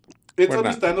 "Nah." It's We're not.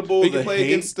 understandable. We the can play hate.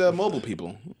 against mobile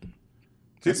people.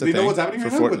 Do That's the you know thing what's happening for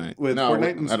right now Fortnite. with No,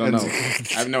 Fortnite? And, I don't know. and-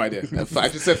 I have no idea. I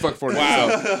just said fuck Fortnite.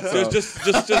 Wow. So,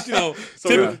 just you know,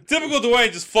 So, typical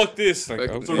Dwayne. Just fuck this. Like,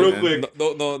 So okay, real man. quick,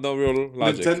 no real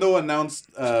logic. Nintendo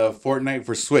announced Fortnite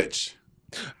for Switch.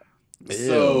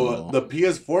 So the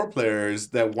PS4 players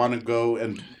that want to go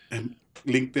and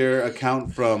link their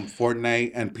account from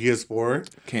Fortnite and PS4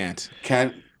 can't.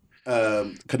 can't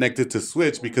connect it to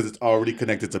Switch because it's already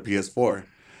connected to PS4.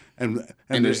 And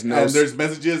there's no and there's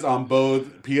messages on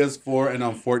both PS4 and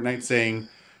on Fortnite saying,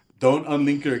 "Don't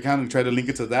unlink your account and try to link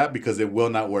it to that because it will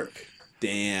not work."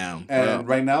 Damn. And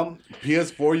right now,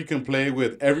 PS4 you can play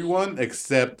with everyone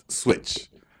except Switch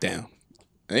Damn.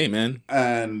 Hey man,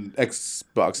 and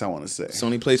Xbox. I want to say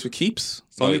Sony plays for keeps.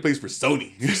 Sony plays for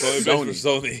Sony.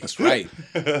 Sony. That's right.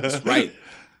 That's right.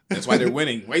 That's why they're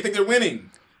winning. Why do you think they're winning?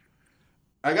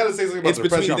 I gotta say something about It's the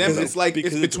between pressure. them. It's like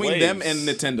Because it's it's between them waves. and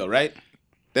Nintendo, right?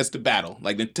 That's the battle.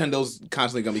 Like Nintendo's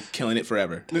constantly gonna be killing it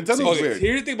forever. Nintendo's Okay, weird.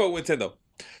 here's the thing about Nintendo.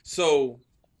 So,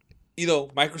 you know,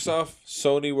 Microsoft,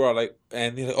 Sony were all like,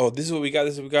 and they're like, oh, this is what we got,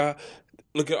 this is what we got.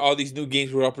 Look at all these new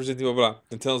games we're all presenting, blah, blah,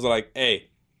 blah. Nintendo's like, hey,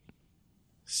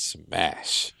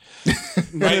 smash.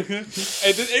 Right? And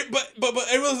then, but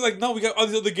everyone's like, no, we got all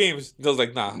these other games. Nintendo's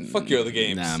like, nah, fuck your other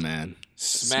games. Nah, man.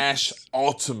 Smash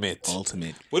Ultimate.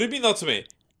 Ultimate. What do you mean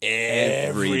Ultimate?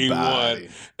 Everybody.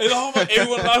 Everyone. And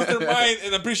everyone lost their mind.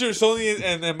 And I'm pretty sure Sony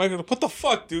and Michael, what the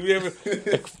fuck, dude? We have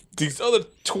like, these other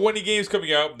 20 games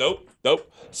coming out. Nope.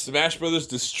 Smash Brothers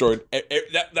destroyed.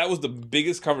 That was the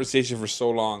biggest conversation for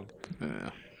so long. Yeah,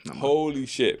 Holy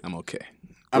shit. I'm okay.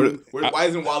 Why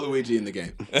isn't Waluigi in the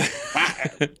game?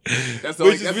 That's the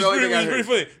only thing I heard. Pretty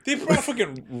funny. They brought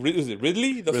fucking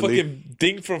Ridley? The fucking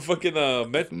thing from fucking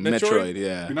Metroid?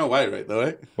 Yeah. You know why, right?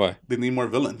 Why? They need more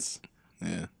villains.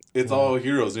 Yeah. It's all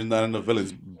heroes. There's not enough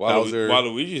villains. Bowser.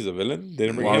 Waluigi's a villain. They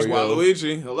didn't bring Here's him.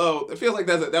 Waluigi. Hello. I feel like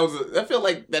I feel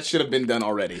like that should have been done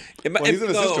already. He's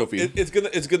an assist trophy.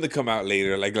 It's gonna come out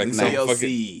later. Like some DLC.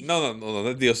 fucking no,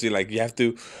 not DLC. Like you have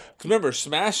to. Remember,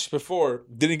 Smash before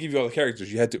didn't give you all the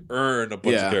characters. You had to earn a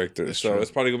bunch of characters. So it's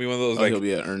probably gonna be one of those like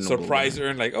surprise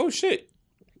earn. Like, oh shit,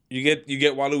 you get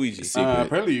Waluigi.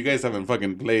 Apparently, you guys haven't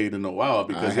fucking played in a while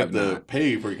because you have to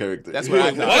pay for characters. That's what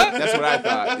I thought. What? That's what I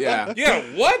thought. Yeah. Yeah,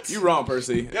 what? You wrong,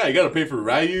 Percy. Yeah, you gotta pay for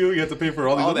Ryu. You have to pay for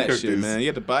all these other that characters. shit, man. You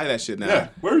have to buy that shit now. Yeah,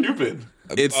 where have you been?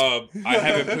 It's I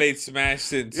haven't played Smash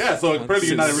since. Yeah, so apparently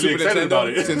you're not really Super excited about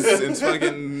it. since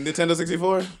fucking Nintendo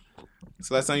 64.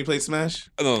 So last time you played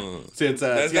Smash? No. Since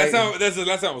That's the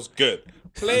last time it was good.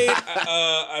 Played.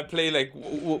 I played like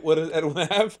what does everyone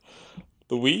have?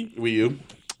 The Wii. Wii U.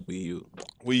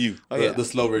 Wii U. Oh yeah, the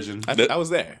slow version. I was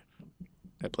there.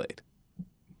 I played.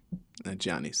 At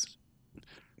Johnny's.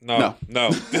 No.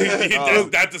 That's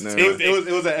the same thing.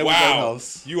 It was at Edward's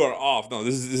house. You are off. No,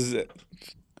 this is it.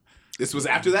 This was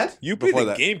after that? You played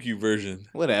the GameCube version.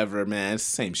 Whatever, man. It's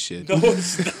the same shit. No,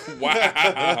 it's not.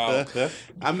 Wow.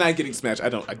 I'm not getting Smash. I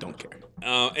don't care.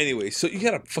 Anyway, so you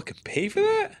gotta fucking pay for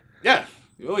that? Yeah.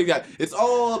 It's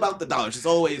all about the dollars. It's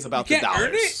always about the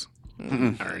dollars. Earn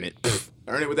it? Earn it.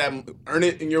 Earn it with that. Earn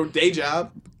it in your day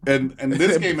job. And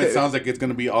this game, it sounds like it's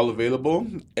going to be all available.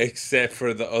 Except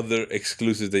for the other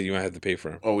exclusives that you might have to pay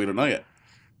for. Oh, we don't know yet.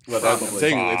 Well, that's what I'm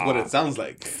saying. It's what it sounds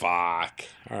like. Fuck.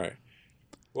 All right.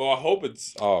 Well, I hope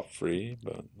it's all free,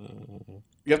 but...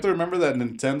 You have to remember that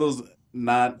Nintendo's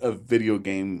not a video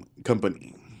game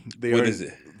company. What is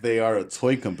it? They are a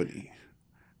toy company.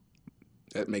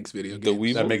 That makes video games. The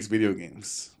Wii that makes video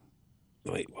games.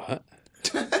 Wait, what?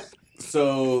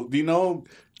 So, do you know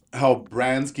how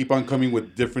brands keep on coming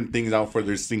with different things out for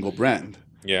their single brand?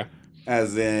 Yeah.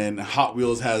 As in, Hot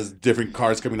Wheels has different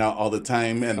cars coming out all the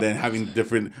time, and then having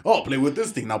different, play with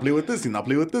this thing, now play with this thing, now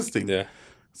play with this thing. Yeah.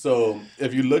 So,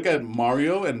 if you look at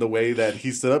Mario and the way that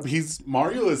he's set up,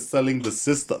 Mario is selling the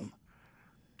system.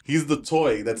 He's the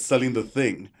toy that's selling the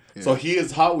thing. Yeah. So he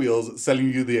is Hot Wheels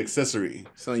selling you the accessory.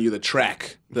 Selling you the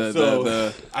track.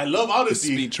 I love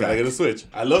Odyssey. Speed track. Gotta get the Switch.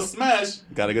 I love Smash.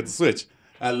 Gotta get the Switch.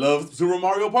 I love Super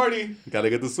Mario Party. Gotta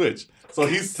get the Switch. So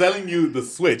he's selling you the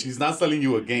Switch. He's not selling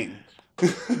you a game.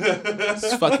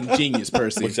 It's fucking genius,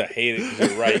 Percy. Which I hate it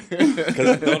because you're right.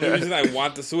 Because the only reason I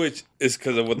want the Switch is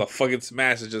because of what the fucking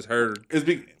Smash I just heard at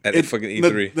fucking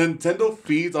E3. Nintendo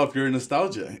feeds off your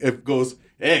nostalgia. It goes,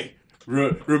 hey,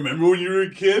 remember when you were a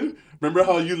kid? Remember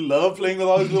how you love playing with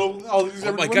all these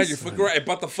Oh my god, you're fucking right. I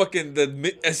bought the fucking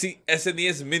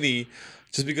SNES Mini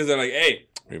just because they're like, hey,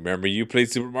 remember you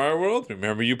played Super Mario World?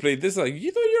 Remember you played this? Like,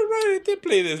 you're right, I did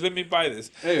play this. Let me buy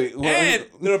this. Hey, and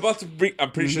they're about to bring,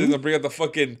 I'm pretty sure they're going to bring out the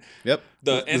fucking, the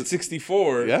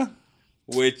N64. Yeah.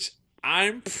 Which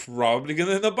I'm probably going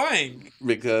to end up buying.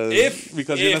 Because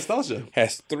your nostalgia.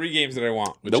 Has 3 games that I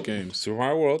want. Which games? Super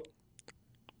Mario World,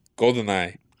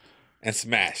 GoldenEye, and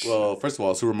Smash. Well, first of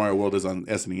all, Super Mario World is on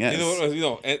SNES.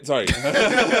 Sorry. You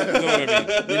know what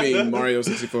I mean? You mean Mario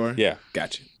 64? Yeah.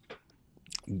 Gotcha.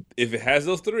 If it has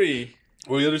those 3...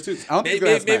 Well, the other 2... I don't think it's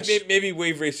going to have Smash. Maybe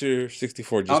Wave Racer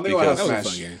 64 just I don't think because. That was a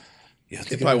fun game.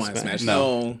 They probably want to Smash.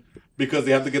 No. Because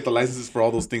they have to get the licenses for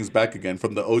all those things back again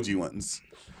from the OG ones.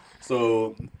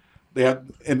 So, they have...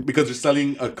 And because they're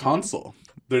selling a console.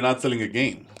 They're not selling a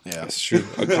game. Yeah, that's true.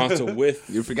 A console with...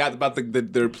 You forgot about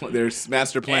their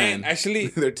master plan. And actually...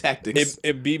 their tactics.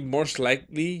 It'd be most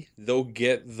likely they'll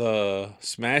get the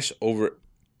Smash over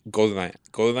GoldenEye.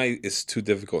 GoldenEye is too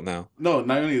difficult now. No,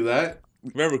 not only that.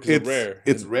 Remember, because it's rare.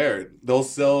 It's rare. They'll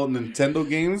sell Nintendo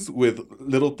games with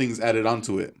little things added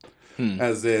onto it.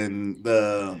 As in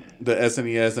the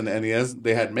SNES and the NES,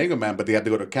 they had Mega Man, but they had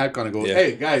to go to Capcom and go,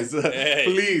 hey, guys,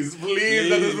 please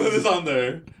let us put this on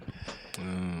there.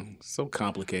 So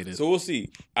complicated. So we'll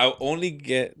see. I'll only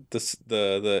get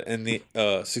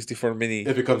the 64 Mini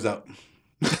if it comes out.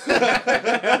 No,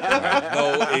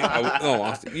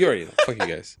 you already know. Fuck you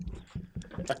guys.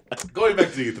 Going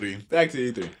back to E3.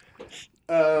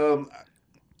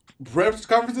 Press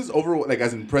conferences over, like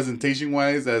as in presentation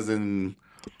wise, as in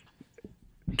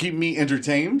keep me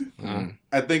entertained.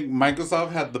 I think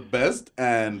Microsoft had the best,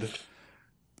 and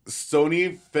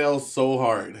Sony fell so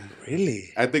hard.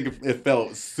 Really? I think it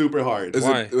fell super hard.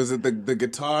 Why? Was it the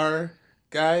guitar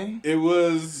guy It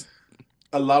was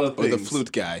a lot of or things. the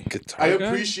flute guy? Guitar I guy?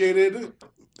 appreciated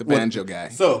The banjo guy.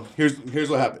 So here's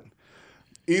what happened.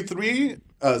 E3,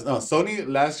 Sony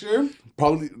last year,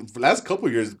 probably last couple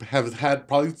of years, have had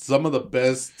probably some of the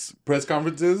best press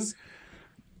conferences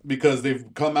because they've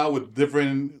come out with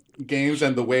different games,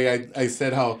 and the way I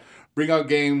said how bring out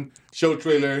game, show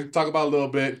trailer, talk about a little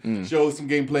bit, show some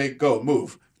gameplay, go,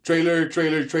 move. Trailer,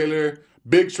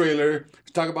 big trailer,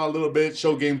 talk about a little bit,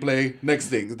 show gameplay, next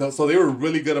thing. So they were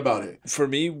really good about it. For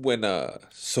me, when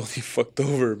Sony fucked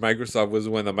over Microsoft was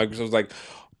when Microsoft was like,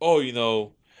 oh,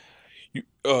 you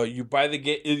buy the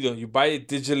game, you buy it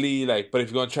digitally, like, but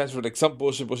if you're gonna transfer like some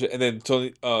bullshit, and then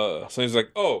Sony's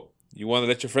like, oh, you want to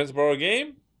let your friends borrow a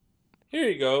game? Here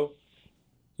you go.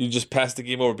 You just pass the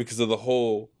game over because of the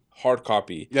whole hard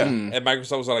copy. Yeah. And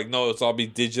Microsoft was like, no, it's all be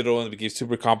digital, and it became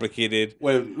super complicated.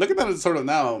 Well, looking at it sort of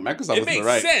now, Microsoft It was in the makes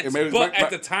right. sense, but at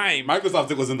the time,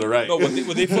 Microsoft was in the right. no,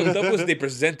 what they fucked up was they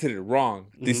presented it wrong.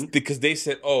 Because they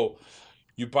said, oh,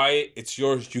 you buy it, it's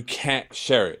yours, you can't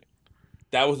share it.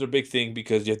 That was their big thing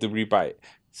because you have to rebuy it.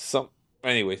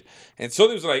 Anyways, and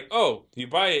Sony was like, oh, you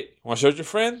buy it, want to show it to your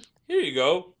friend? Here you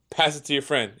go. Pass it to your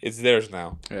friend. It's theirs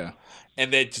now. Yeah.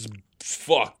 And they just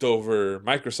fucked over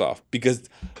Microsoft because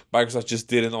Microsoft just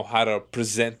didn't know how to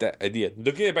present that idea.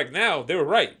 Looking at it back now, they were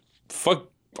right. Fuck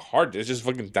hard disk, just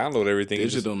fucking download everything.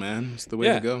 Digital, man. It's the way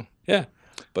to go. Yeah.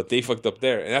 But they fucked up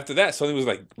there. And after that, Sony was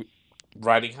like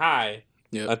riding high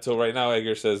until right now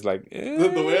Edgar says like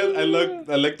The way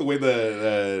I like the way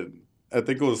I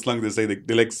think it was slang to say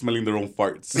they like smelling their own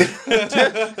farts.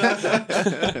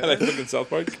 like fucking South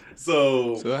Park.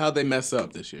 So how'd they mess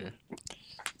up this year?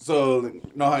 So, you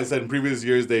know how I said in previous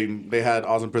years they had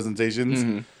awesome presentations.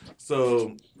 Mm-hmm.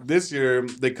 So this year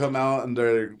they come out and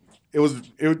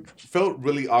it felt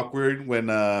really awkward when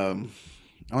I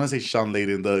want to say Sean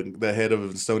Layden, the head of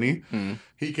Sony,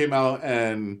 he came out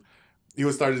and he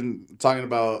was starting talking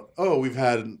about, oh, we've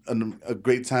had a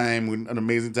great time, an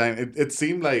amazing time. It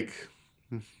seemed like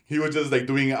he was just like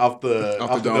doing it off the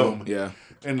dome. Yeah,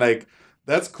 and like.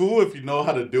 That's cool if you know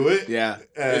how to do it. Yeah,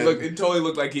 and it totally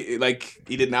looked like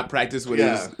he did not practice what he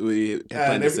had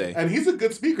planned to say. And he's a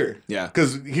good speaker. Yeah,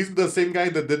 because he's the same guy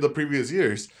that did the previous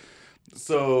years.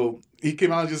 So he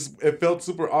came out and it felt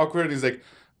super awkward. He's like,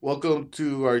 "Welcome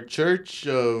to our church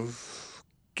of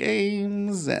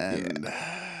games, and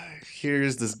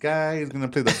here's this guy who's gonna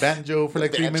play the banjo for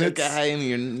like 3 minutes." Guy, and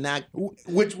you're not.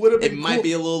 Which would have been. It might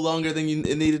be a little longer than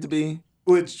it needed to be.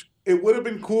 Which it would have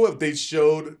been cool if they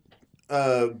showed.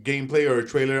 Gameplay or a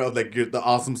trailer of like the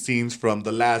awesome scenes from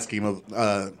the last game of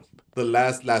the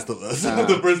Last of Us,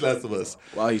 the first Last of Us.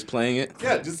 While he's playing it,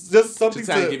 yeah, just something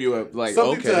to give you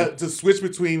to switch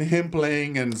between him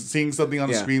playing and seeing something on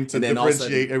the screen to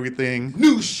differentiate everything.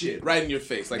 New shit right in your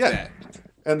face like that.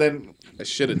 And then I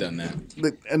should have done that.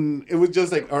 And it was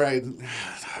just like, all right,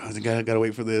 I gotta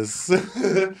wait for this.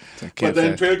 But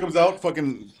then trailer comes out,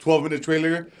 fucking 12-minute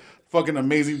trailer. Fucking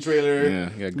amazing trailer.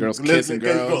 Yeah, you got girls kissing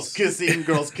girls.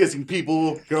 Girls kissing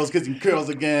people, girls kissing girls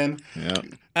again. Yeah.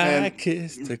 I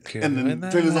kissed a girl. And then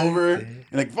the trailer's over. And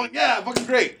like, fucking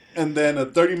great. And then a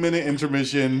 30-minute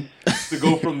intermission to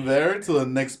go from there to the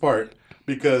next part.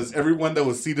 Because everyone that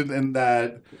was seated in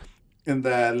that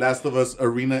Last of Us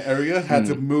arena area had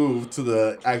to move to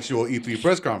the actual E3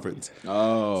 press conference.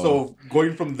 Oh. So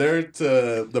going from there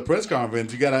to the press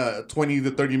conference, you got a 20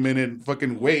 to 30-minute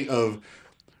fucking wait of...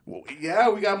 Yeah,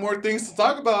 we got more things to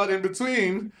talk about in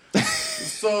between.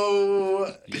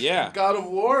 So, God of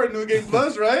War, New Game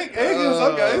Plus, right? Hey, what's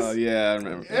up, guys? Yeah, I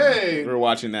remember. Hey, we were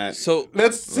watching that. So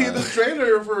let's see the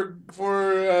trailer for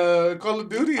Call of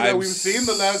Duty that we've seen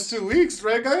the last 2 weeks,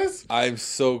 right, guys? I'm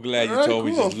so glad you told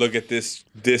me just look at this.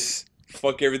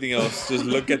 Fuck everything else. Just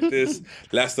look at this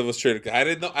Last of Us trailer. I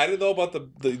didn't know about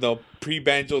the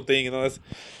pre-banjo thing and all that.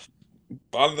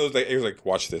 All of those it was like,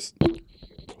 watch this.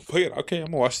 Okay, I'm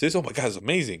gonna watch this. Oh my god, it's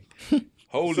amazing!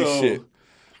 Holy shit!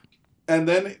 And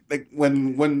then, like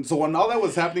when all that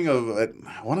was happening,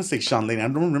 I want to say Sean Lane. I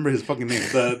don't remember his fucking name.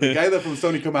 The guy that from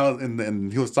Sony come out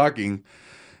and he was talking,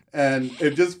 and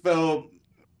it just felt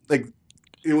like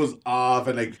it was off,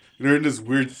 and like they're in this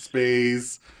weird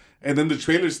space, and then the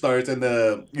trailer starts, and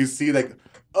you see like,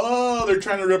 oh, they're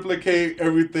trying to replicate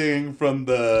everything from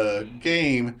the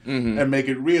game and make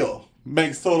it real.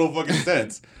 Makes total fucking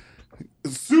sense.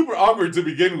 Super awkward to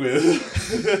begin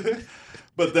with.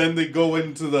 But then they go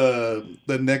into the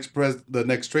next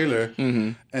trailer,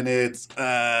 and it's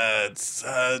the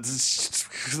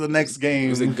next game.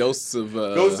 Was it Ghosts of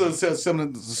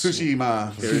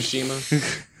Tsushima? Hiroshima?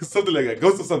 Something like that.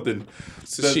 Ghost of something.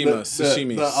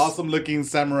 Sashimi. The awesome looking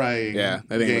samurai. Yeah,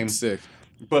 I think game. it's sick.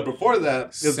 But before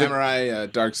that, Samurai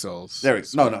Dark Souls. There we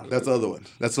go. No, that's the other one.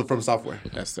 That's from Software.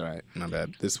 That's all right. My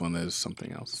bad. This one is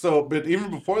something else. So, but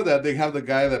even before that, they have the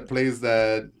guy that plays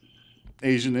that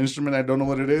Asian instrument. I don't know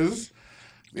what it is.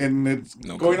 And it's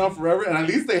going on forever. And at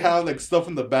least they have like stuff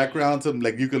in the background to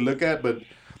like you could look at. But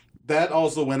that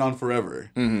also went on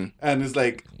forever. Mm-hmm. And it's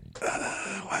like,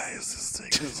 why is this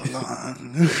taking so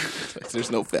long? There's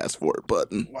no fast forward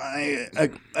button. Why?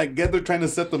 I get they're trying to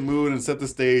set the mood and set the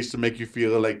stage to make you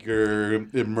feel like you're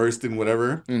immersed in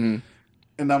whatever. Mm-hmm.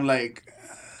 And I'm like...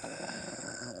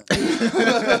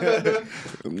 But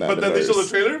then they show the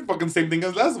trailer, fucking same thing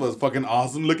as Last of Us. Fucking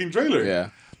awesome looking trailer. Yeah.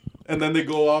 And then they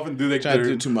go off and do like trying to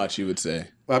do too much, you would say.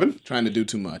 What happened? Trying to do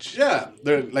too much. Yeah.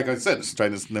 They're, like I said, just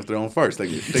trying to sniff their own farts. Like,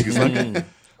 take a second.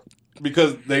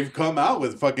 Because they've come out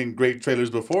with fucking great trailers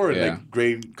before and like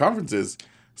great conferences.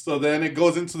 So then it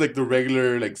goes into like the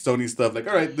regular like Sony stuff. Like,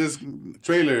 all right, this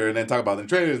trailer, and then talk about the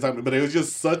trailer. But it was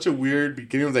just such a weird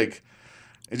beginning. It was like...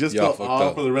 It just felt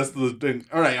off for the rest of the thing.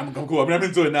 All right, I'm cool. I'm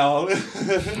into it now.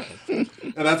 And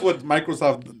that's what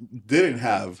Microsoft didn't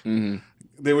have. Mm-hmm.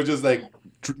 They were just like,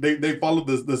 they followed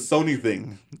the Sony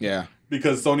thing. Yeah.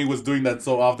 Because Sony was doing that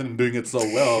so often and doing it so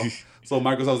well. So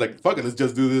Microsoft was like, fuck it, let's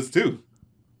just do this too.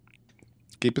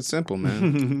 Keep it simple,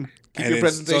 man. Keep your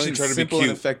presentation simple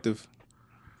and effective.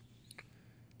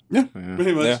 Yeah,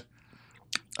 pretty much.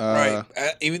 Yeah. Right.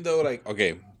 Even though, like,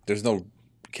 okay,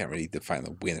 can't really define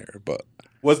the winner, but...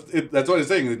 That's what I'm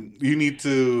saying. You need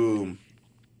to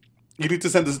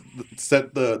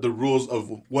set the rules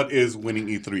of what is winning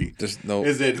E3.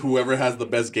 Is it whoever has the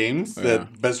best games, the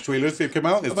best trailers that come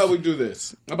out? How about we do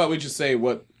this? How about we just say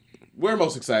what we're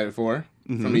most excited for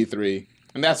from E3,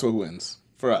 and that's what wins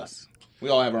for us. We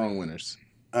all have our own winners.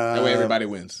 That way everybody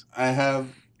wins. I have...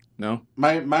 No?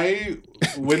 My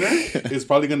winner is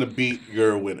probably going to beat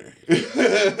your winner. So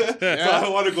I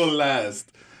want to go last.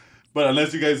 But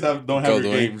unless you guys don't have your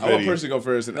games ready. I want Percy to go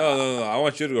first. No. I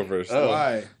want you to go first. Oh.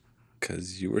 Why?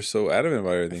 Because you were so adamant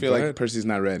about everything. I feel like Percy's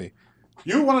not ready.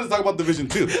 You wanted to talk about Division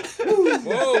 2.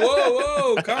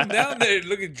 Whoa. Calm down there.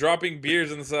 Look at dropping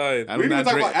beers on the side. We didn't even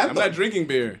talk about Anthem. I'm not drinking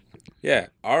beer. Yeah,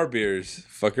 our beers,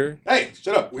 fucker. Hey,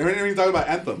 shut up. We didn't even talk about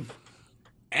Anthem.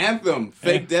 Anthem,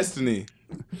 Fake Destiny.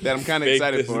 That I'm kind of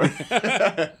excited for.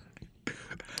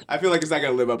 I feel like it's not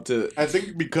going to live up to... I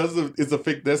think because it's a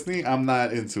fake Destiny, I'm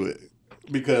not into it.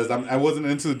 Because I wasn't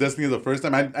into the Destiny the first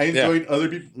time. I enjoyed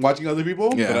watching other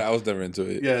people. Yeah, but I was never into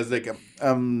it. Yeah, it's like...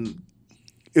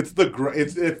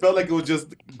 it felt like it was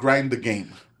just grind the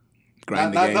game.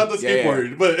 Grind the game. Not the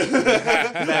skateboard,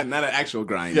 but... not an actual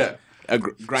grind. Yeah.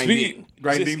 Grinding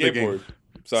the game.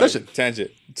 Sorry,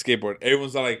 tangent. Skateboard.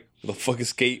 Everyone's like, what the fuck is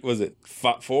skate? Was it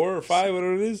 4 or 5?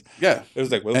 Whatever it is? Yeah. It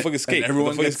was like, what the fuck is skate? And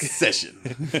everyone gets session.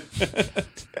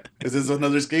 Is this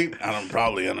another skate? I don't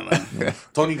know.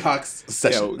 Tony Hawk's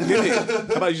session. How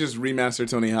about you just remaster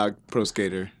Tony Hawk Pro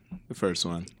Skater, the first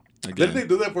one? Again. Didn't they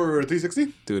do that for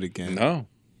 360? Do it again. No.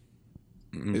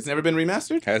 It's never been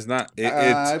remastered? Has not.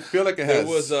 I feel like it has. It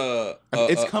was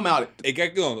it's come out. It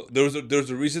got going. There was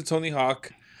a recent Tony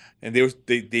Hawk, and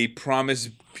they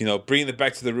promised bringing it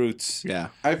back to the roots. Yeah,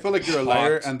 I feel like you're a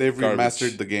liar, and they've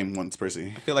remastered the game once,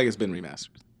 Percy. I feel like it's been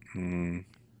remastered. I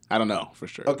don't know for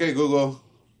sure. Okay, Google.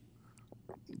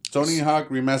 Tony Hawk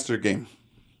remastered game.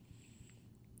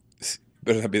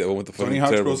 Better not be that one with the Tony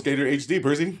Hawk's Pro Skater HD,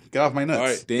 Percy. Get off my nuts. All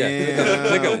right,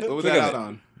 damn. What was that out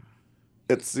on?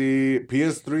 It's the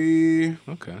PS3,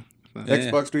 okay,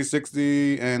 Xbox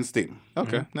 360, and Steam.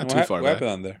 Okay, not too far. What happened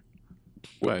on there?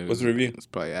 What's the review? It's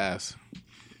probably ass.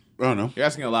 I don't know. You're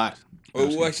asking a lot.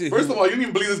 Well, actually, first of all, you didn't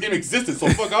even believe this game existed, so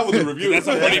fuck off with the review.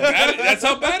 That's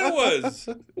how bad it was.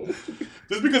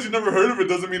 Just because you never heard of it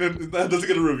doesn't mean it doesn't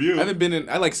get a review.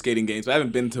 I like skating games, but I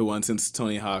haven't been to one since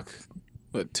Tony Hawk.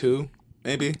 What, 2?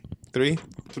 Maybe? 3?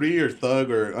 3 or Thug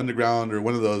or Underground or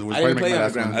one of those. I didn't play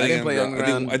Underground. I didn't play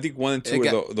Underground. I think 1 and 2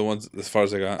 are the ones as far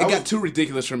as I got. It got too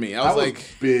ridiculous for me. I was like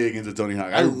big into Tony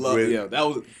Hawk. I love that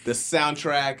was the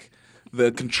soundtrack.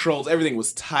 The controls, everything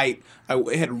was tight.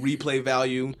 It had replay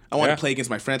value. I wanted to play against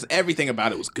my friends. Everything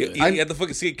about it was good. You had the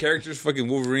fucking skate characters, fucking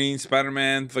Wolverine,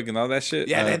 Spider-Man, fucking all that shit.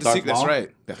 Yeah, they had the secret. That's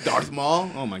right. Darth Maul.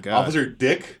 Oh my god. Officer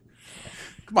Dick.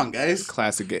 Come on, guys.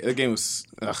 Classic game. The game was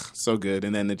so good,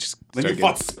 and then it just. Then you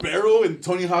fought Sparrow in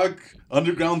Tony Hawk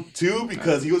Underground 2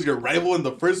 because he was your rival in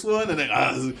the first one, and then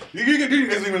you guys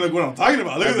don't even know what I'm talking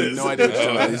about. Look at this. No idea what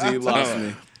show it is. He lost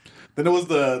me. Then it was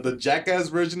the Jackass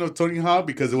version of Tony Hawk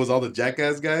because it was all the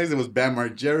Jackass guys. It was Bam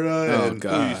Margera. Oh, and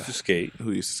God. Who used to skate?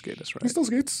 Who used to skate? That's He right. still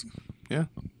skates. Yeah,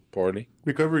 Poorly.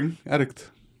 Recovering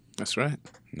addict. that's right.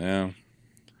 No.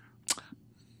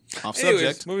 Off Anyways,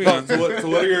 subject. moving on. So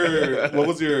what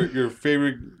was your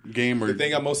favorite game or The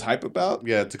thing I'm most hype about?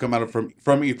 yeah to come out of from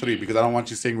E3 because I don't want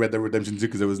you saying Red Dead Redemption 2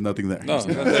 because there was nothing there. No,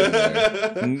 nothing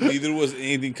there. Neither was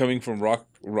anything coming from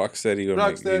Rocksteady or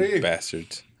Rocksteady. you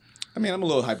bastards. I mean, I'm a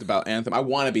little hyped about Anthem. I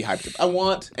want to be hyped. I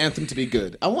want Anthem to be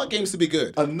good. I want games to be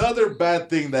good. Another bad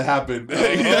thing that happened with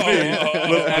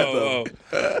Anthem.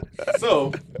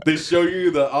 So they show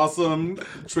you the awesome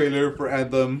trailer for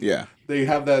Anthem. Yeah. They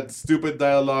have that stupid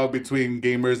dialogue between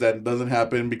gamers that doesn't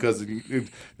happen because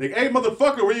like, hey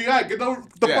motherfucker, where you at? Get the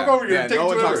fuck over here. Yeah, and take no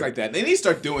one it talks over. like that. They need to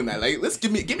start doing that. Like, let's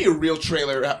give me a real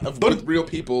trailer with real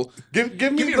people.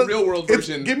 Give me a real world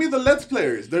version. Give me the Let's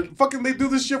Players. They do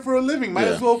this shit for a living. Might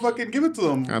as well fucking give it to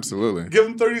them. Absolutely. Give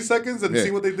them 30 seconds and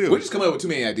see what they do. We're just coming up with too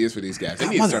many ideas for these guys. They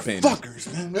need to start paying.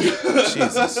 Motherfuckers, man.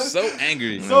 Jesus, so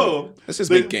angry. So Let's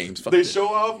just make games. Fuck they this. show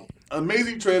off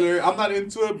amazing trailer. I'm not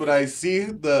into it, but I see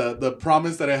the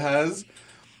promise that it has,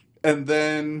 and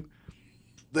then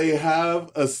they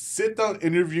have a sit down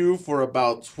interview for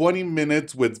about 20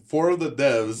 minutes with 4 of the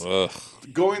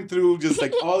devs going through just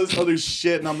like all this other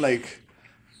shit, and I'm like,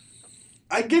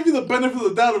 I gave you the benefit of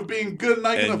the doubt of being good, and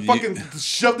I'm gonna fucking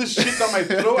shove this shit down my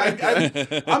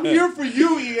throat. I'm here for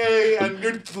you, EA, and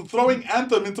you're throwing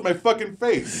Anthem into my fucking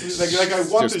face. Like I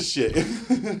want this shit.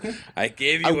 I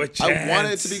gave you a chance. I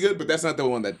wanted it to be good, but that's not the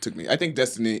one that took me. I think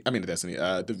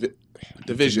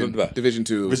Division 2. Division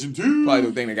 2. Division 2. Probably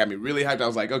the thing that got me really hyped. I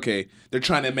was like, okay, they're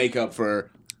trying to make up for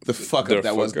the fuck up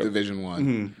that was Division 1.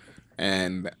 Mm-hmm.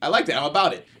 And I liked it. I'm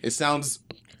about it. It sounds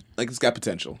like it's got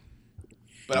potential.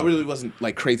 But I really wasn't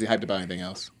like crazy hyped about anything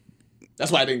else.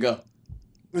 That's why I didn't go.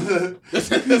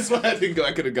 That's why I didn't go.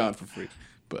 I could have gone for free,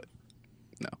 but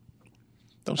no.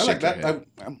 Don't I shake like your that.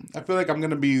 head. I feel like I'm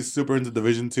gonna be super into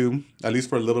Division 2, at least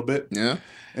for a little bit. Yeah.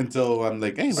 Until I'm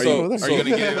like, hey, Are you gonna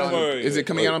get it on? Is it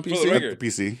coming out on for the PC? record,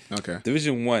 PC. Okay.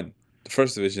 Division 1, the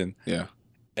first division, Yeah.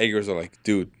 eggers are like,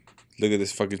 dude, look at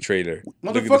this fucking trailer.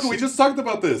 Look at Motherfucker, this we shit." just talked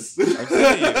about this. I'm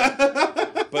telling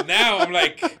you. But now I'm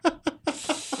like,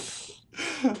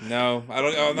 no,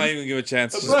 I'm not even giving a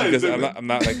chance just Right, because dude. I'm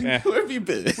not like, eh. Where have you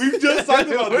been? We've just talked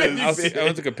about Where have this. I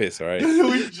went to take a piss, all right?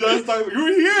 We just talked. You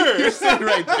were here. Sitting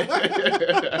right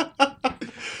there.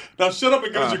 Now shut up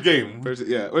and give us your game. Percy,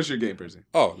 yeah. What's your game, Percy?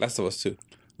 Oh, Last of Us 2.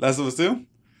 Last of Us 2.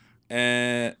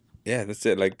 And yeah, that's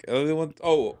it. Like, I don't even want,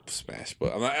 Smash,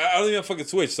 but I don't even fucking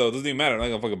Switch, so it doesn't even matter. I'm not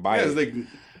gonna fucking buy Yeah, it. it's like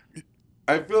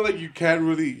I feel like you can't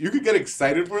really. You could get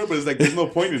excited for it, but it's like there's no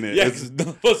point in it. Yeah, It's- because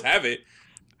none of us have it.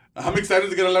 I'm excited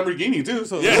to get a Lamborghini too.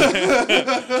 So Yeah.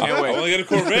 I wait. want to get a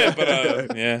Corvette,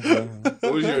 but yeah.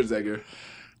 What was yours, Edgar?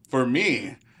 for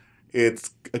me,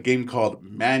 it's a game called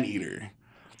Maneater.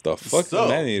 The fuck So, is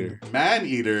Maneater?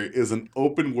 Maneater is an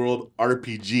open world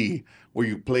RPG where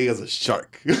you play as a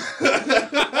shark.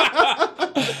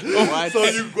 What? So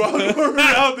you go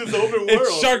around this open world.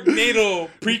 It's Sharknado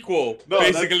prequel, No,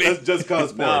 basically. that's just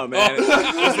cause No, porn. man.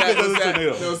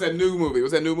 Tornado. What's that new movie?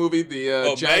 What's that new movie?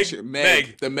 The Jack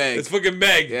Meg. The Meg. It's fucking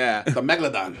Meg. Yeah. The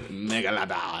Megalodon.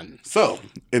 Megalodon. So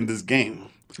in this game,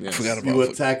 Yes. forgot about you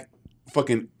attack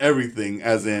fucking everything,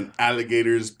 as in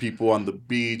alligators, people on the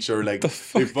beach, or like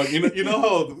they you know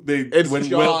how they It's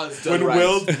Jaws done when right.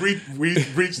 whales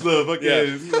breach the fucking Yeah.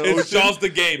 It's ocean, Jaws the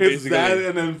game, it's basically. that,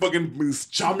 and then fucking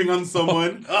chomping on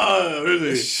someone. Oh,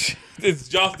 really? It's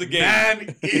Jaws the game.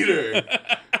 Man eater.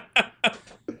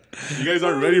 You guys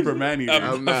aren't ready for man eater,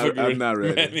 I'm not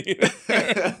ready.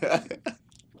 Maneater.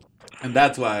 and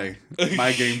that's why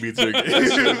my game beats your game.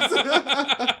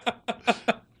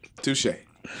 Touche.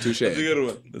 That's a good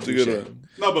one. That's a good one.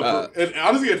 No, but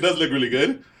honestly, it does look really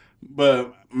good.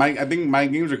 But I think my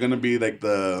games are gonna be like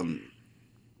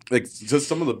just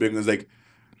some of the big ones. Like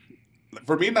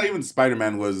for me, not even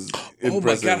Spider-Man was impressive. Oh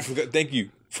my god, I forgot. Thank you.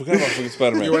 Forgot about fucking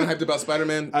Spider-Man. You weren't hyped about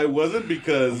Spider-Man? I wasn't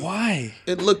because Why?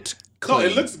 It looked no, clean.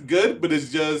 it looks good, but it's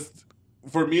just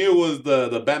for me it was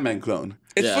the Batman clone.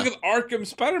 It's Yeah. fucking Arkham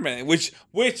Spider-Man, which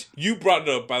you brought it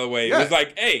up, by the way. Yeah. It was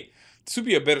like, hey, this would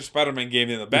be a better Spider-Man game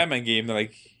than the Batman game. They're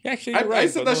like, yeah, actually, you're right. I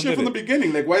said that shit from the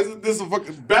beginning. Like, why isn't this a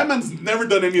fucking Batman's never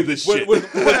done any of this shit? When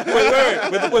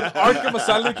Arkham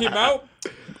Asylum came out,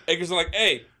 Eggers are like,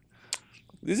 hey,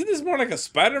 isn't this more like a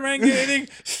Spider-Man game?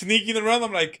 Sneaking around,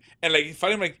 I'm like, and like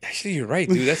finally, I'm like, actually, you're right,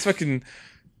 dude. That's fucking.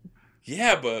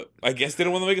 Yeah, but I guess they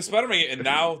don't want to make a Spider-Man game, and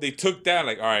now they took that.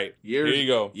 Like, all right, here you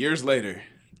go. Years later.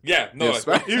 Yeah, no.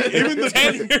 Even the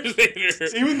 10 years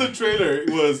later. Even the trailer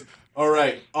was, all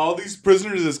right, all these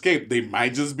prisoners escaped. They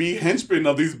might just be henchmen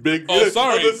of these big Oh,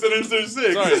 sorry. of the Sinister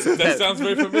Six. Sorry, that sounds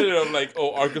very familiar. I'm like,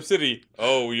 oh, Arkham City.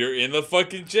 Oh, you're in the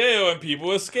fucking jail and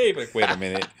people escape. Like, wait a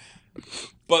minute.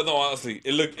 But no, honestly,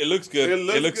 it looks good.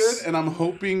 It looks good, and I'm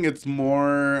hoping it's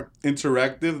more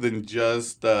interactive than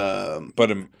just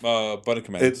button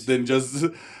commands. It's than just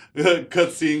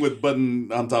cutscene with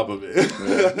button on top of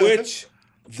it. Which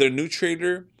their new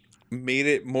trailer made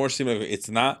it more similar. It's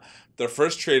not. Their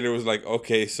first trailer was like,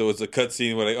 okay, so it's a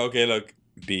cutscene where like, okay, look,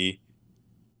 B,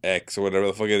 X or whatever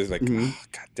the fuck it is. Like, oh,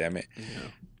 god damn it. Yeah.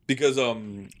 Because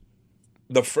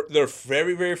their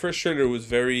very very first trailer was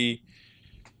very.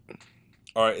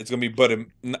 All right, it's gonna be button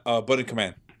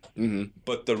command. Mm-hmm.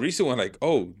 But the recent one, like,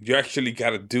 oh, you actually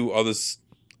gotta do all this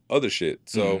other shit.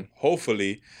 So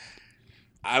hopefully,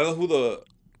 I don't know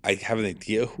I have an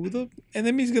idea who the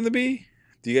enemy's gonna be.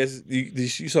 Do you guys?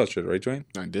 You saw the trailer, right, Dwayne?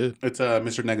 I did. It's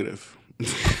Mr. Negative.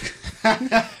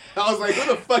 I was like, "What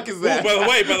the fuck is that?" Ooh, by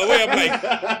the way,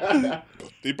 I'm like,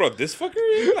 they brought this fucker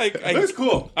in? Like, it looks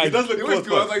cool. It does look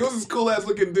cool. I was like, "Who's this cool ass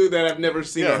looking dude that I've never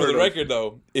seen?" Yeah, for the record,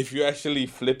 though, if you actually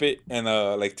flip it and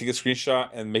like take a screenshot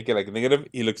and make it like negative,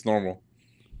 he looks normal.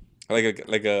 Like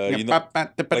a you know,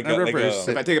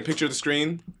 if I take a picture of the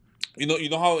screen, you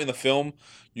know how in the film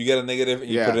you get a negative and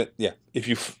you put it. Yeah, if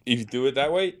you do it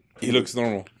that way, he looks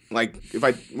normal. Like if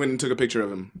I went and took a picture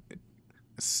of him,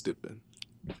 it's stupid.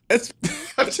 That's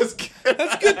I'm just kidding.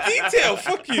 That's good detail.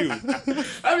 Fuck you.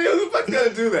 I mean, who the fuck's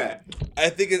gonna do that? I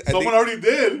think someone already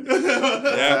did.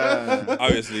 Yeah,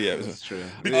 obviously, yeah. That's true.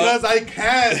 Because I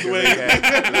can't.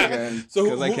 Wait. So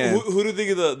who do you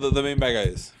think the main bad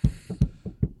guy is?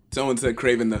 Someone said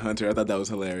Kraven the Hunter. I thought that was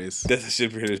hilarious. That's a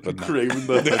shit hilarious, but Kraven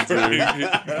the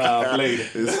Hunter. Blade.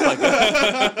 His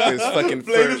fucking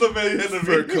Blade is the main enemy.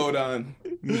 fur coat on.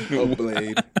 Oh,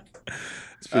 Blade.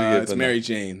 It's Mary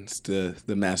Jane. It's the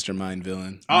mastermind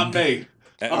villain. Aunt May.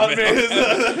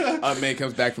 Aunt May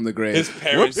comes back from the grave. His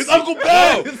parents. It's Uncle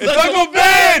Ben. It's Uncle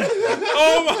Ben.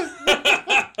 Oh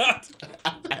my!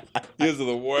 These are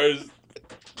the worst.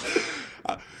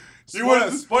 You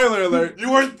weren't. Spoiler alert. You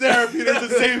weren't there, Peter, to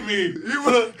save me.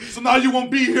 So now you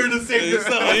won't be here to save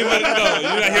yourself. No, you're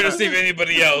not here to save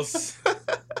anybody else.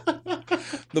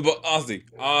 No, but honestly,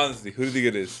 who do you think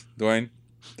it is, Dwayne?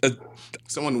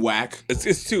 Someone whack.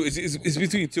 It's two. It's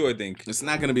between two, I think. It's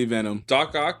not gonna be Venom.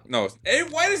 Doc Ock? No.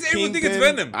 Why does everyone think it's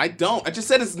Venom? I don't. I just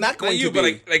said it's not going to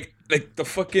be. But like the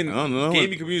fucking gaming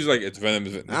community is like, it's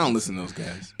Venom. I don't listen to those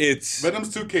guys. It's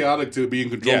Venom's too chaotic to be in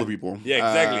control of people. Yeah,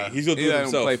 exactly. He's gonna do it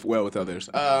himself. Play well with others.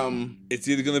 It's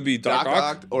either gonna be Doc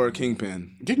Ock or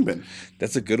Kingpin. Kingpin.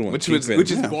 That's a good one. Which is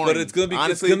boring. But it's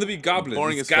gonna be Goblin.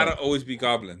 Boring it's gotta always be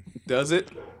Goblin. Does it?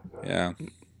 Yeah.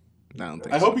 I don't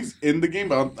think. I hope he's in the game,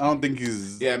 but I don't think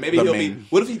he's. Yeah, maybe he'll be.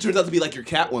 What if he turns out to be like your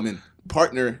Catwoman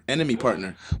enemy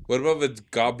partner? What about if it's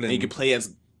Goblin? And you can play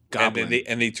as Goblin,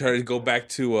 and they try to go back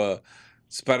to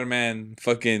Spider-Man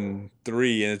fucking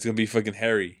 3, and it's gonna be fucking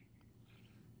Harry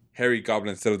Goblin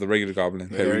instead of the regular Goblin.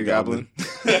 Harry Goblin.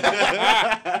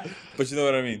 But you know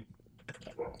what I mean.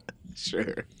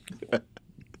 Sure.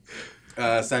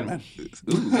 Sandman.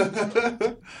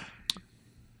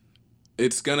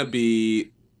 It's gonna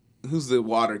be. Who's the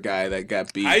water guy that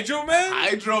got beat? Hydro Man?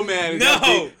 Hydro Man.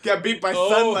 No. Got beat by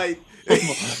sunlight.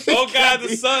 Oh God,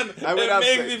 the sun. It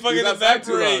makes me fucking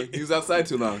evaporate. He was outside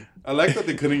too long. I like that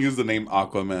they couldn't use the name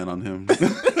Aquaman on him.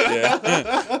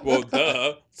 Yeah. Well,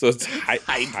 duh. So it's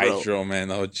Hydro Man.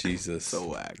 Oh Jesus. So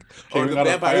whack. Or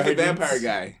the vampire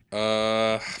guy.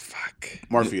 Fuck.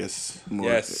 Morpheus.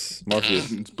 Yes,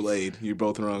 Morpheus. It's Blade. You're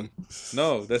both wrong.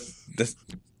 No, that's.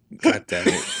 God damn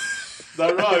it.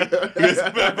 Not wrong.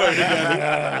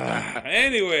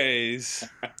 Anyways.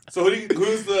 So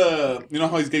who's the... You know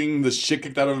how he's getting the shit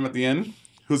kicked out of him at the end?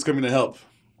 Who's coming to help?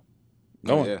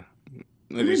 No one. Yeah.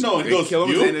 No, he goes, kill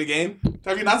him at the end of the game?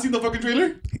 Have you not seen the fucking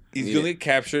trailer? He's gonna get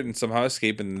captured and somehow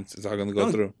escape, and it's all gonna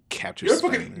go through. Capture. You're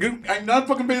not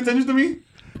fucking paying attention to me?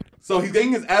 So he's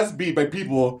getting his ass beat by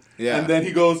people, and then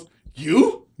he goes,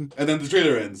 "You?" And then the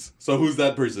trailer ends. So who's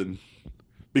that person?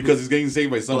 Because he's getting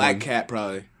saved by someone. Black Cat,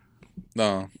 probably.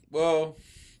 No. Well,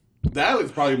 that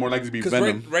is probably more likely to be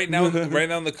Venom. Right now in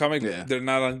the comic, they're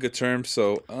not on good terms.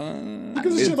 So,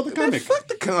 because it's shit about the comic. Fuck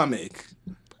the comic.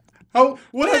 How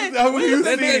do you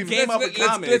see?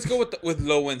 Let's go with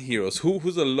low end heroes.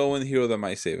 Who's a low end hero that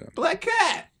might save him? Black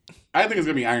Cat. I think it's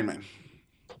gonna be Iron Man.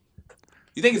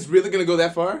 You think it's really gonna go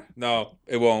that far? No,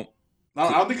 it won't.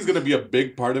 I don't think he's gonna be a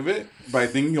big part of it, but I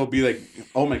think he'll be like,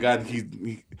 oh my god,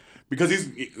 Because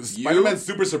Spider-Man's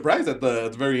super surprised at the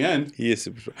very end. He is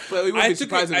super. But we wouldn't be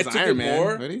surprised if it's Iron Man.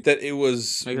 More Ready? that it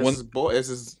was Like, one. this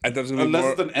is I thought it was gonna be Unless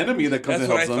more. it's an enemy that comes That's and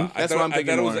what I helps them. thought. That's what I'm I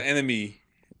thinking thought it was more. an enemy.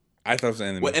 I thought it was an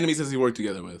enemy. What enemies does he work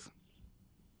together with?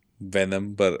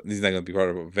 Venom, but he's not gonna be part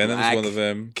of it. Venom's Black one of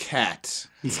them. Cat.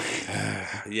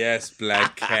 Yes,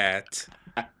 Black Cat.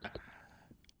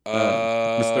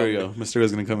 Mysterio.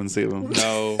 Mysterio's gonna come and save him.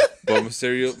 No, but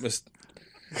Mysterio.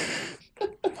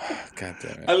 God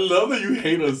damn it. I love that you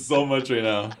hate us so much right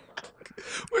now.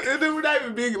 And then we're not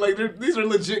even being like, these are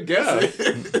legit guesses.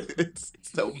 It's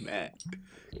so mad.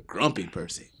 Grumpy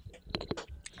Percy.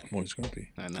 I'm always grumpy.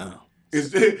 I know.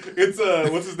 It's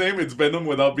what's his name? It's Venom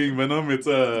without being Venom. It's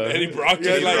Eddie Brock.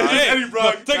 Yeah, Like, Brock. hey, Eddie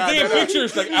Brock. taking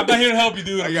pictures. Like, I'm not here to help you,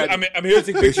 dude. I'm here to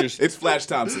take pictures. It's Flash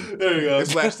Thompson. There you go.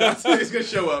 It's Flash Thompson. He's gonna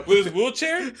show up. With his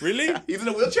wheelchair? Really? He's in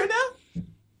a wheelchair now?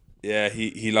 Yeah,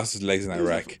 he lost his legs in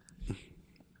Iraq.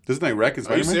 Isn't Iraq is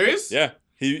Are you Spider-Man? serious? Yeah,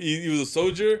 he was a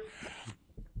soldier.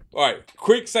 All right,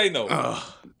 quick side note.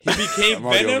 He became I'm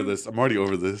already over Venom. this. I'm already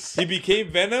over this. He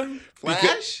became Venom.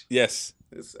 Flash? Yes,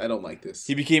 I don't like this.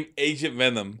 he became Agent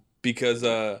Venom because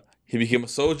he became a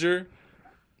soldier,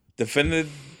 defended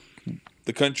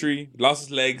the country, lost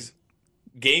his legs,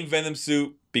 gained Venom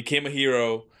suit, became a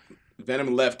hero.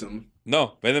 Venom left him,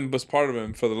 No, Venom was part of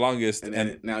him for the longest, and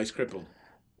then now he's crippled.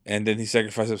 and then he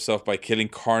sacrificed himself by killing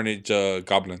Carnage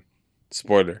Goblin.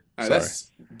 Spoiler. All right, Sorry.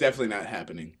 that's definitely not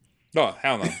happening. No,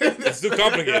 hell no. It's too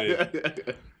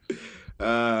complicated.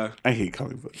 I hate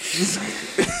comic books.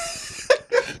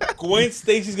 Gwen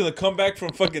Stacy's gonna come back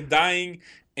from fucking dying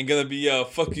and gonna be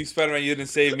fuck you, Spider-Man, you didn't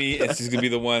save me, and she's gonna be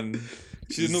the one.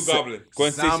 She's a new goblin.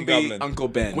 Gwen Stacy Zombie Goblin. Uncle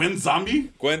Ben. Gwen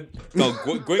Zombie? Gwen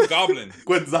Goblin.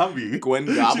 Gwen Zombie. Gwen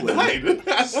Goblin.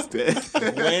 She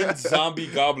died. Gwen Zombie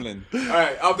Goblin. All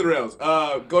right, off the rails.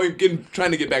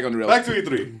 Trying to get back on the rails. Back to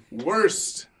E3.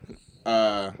 Worst.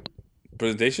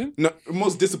 Presentation? No,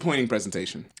 most disappointing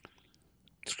presentation.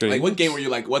 Like, what game were you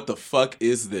like, what the fuck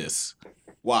is this?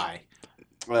 Why?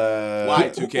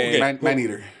 Why, 2K? Okay.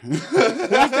 Man-Eater.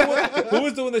 Who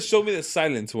was the one that showed me the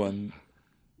Silence one?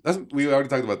 We already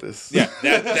talked about this. Yeah,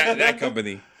 that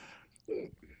company.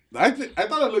 I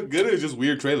thought it looked good. It was just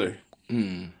weird trailer.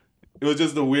 It was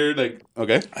just the weird, like,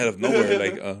 okay. Out of nowhere,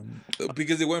 like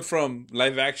because it went from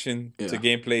live action to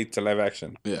gameplay to live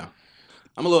action. Yeah.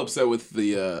 I'm a little upset with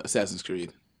the Assassin's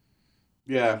Creed.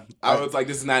 Yeah. I was like,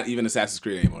 this is not even Assassin's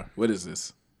Creed anymore. What is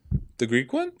this? The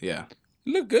Greek one? Yeah.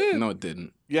 It looked good. No, it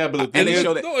didn't. Yeah, but the thing And they is...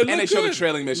 showed it. no, it And they looked showed the good.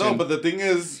 trailing mission. No, but the thing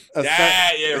is...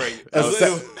 Yeah, right.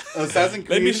 Assassin's Creed...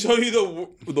 Let me show you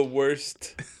the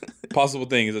worst possible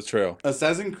thing is a trail.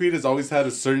 Assassin's Creed has always had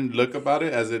a certain look about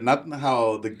it, as in not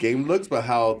how the game looks, but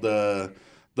how the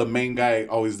main guy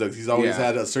always looks. He's always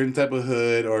had a certain type of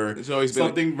hood or It's always been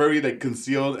something very like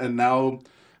concealed. And now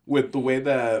with the way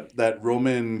that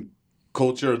Roman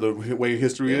culture, the way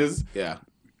history is, Yeah.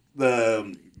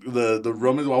 the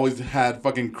Romans always had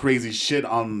fucking crazy shit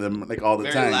on them like all the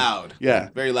Very time. loud. Yeah.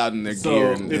 Very loud in their So,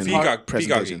 gear and, it's and hard-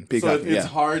 presentation. So Peacock, it's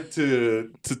hard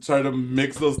to try to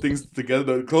mix those things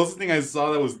together. The closest thing I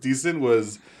saw that was decent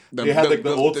was they had like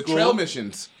the old school trail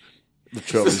missions. The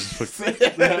trail missions.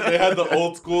 they had the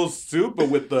old school suit, but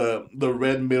with the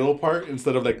red middle part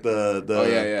instead of like the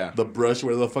the brush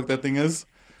where the fuck that thing is.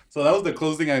 So that was the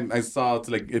closest thing I saw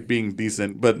to like it being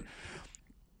decent, but.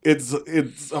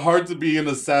 It's hard to be an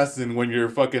assassin when you're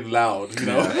fucking loud, you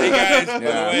know? Hey guys, by the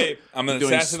way, I'm an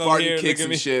Doing assassin on Spartan here. kicks Look at and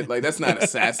me. shit. Like, that's not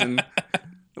assassin.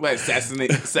 Nobody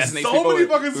assassinate So people many with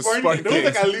fucking Spartan. There was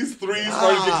like kicks. at least 3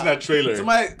 Spartan kicks in that trailer.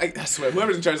 Somebody, I swear,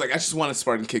 whoever's in charge is like, I just want to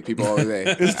Spartan kick people all day.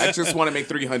 I just want to make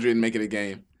 300 and make it a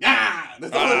game. Yeah,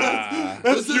 that's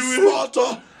This is you.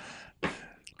 Sparta.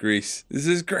 Greece. This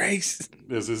is Grace.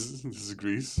 This is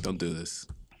Greece. Don't do this.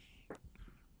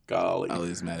 Golly.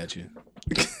 Ollie's mad at you.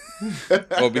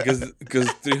 Oh, because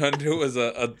 300 was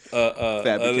a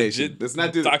Fabrication. legit Let's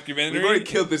not do that. documentary. We've already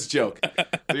killed this joke.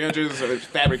 300 is a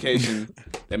fabrication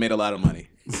that made a lot of money.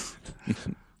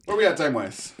 Where we at time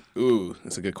wise? Ooh,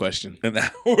 that's a good question. An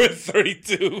hour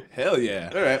 32. Hell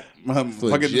yeah. All right, fucking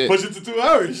legit. push it to 2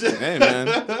 hours. Hey,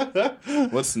 man.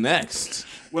 What's next?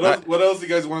 What else? What else do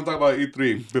you guys want to talk about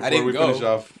E3 before didn't we go. finish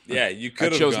off? Yeah, you I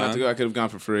could have chose gone. not to go. I could have gone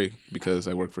for free because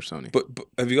I work for Sony. But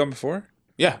have you gone before?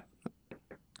 Yeah.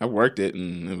 I worked it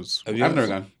and it was... Have you I've never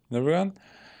gone. Never gone?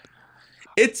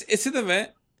 It's an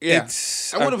event. Yeah.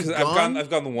 It's, I would've 'cause gone. I've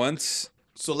gone once.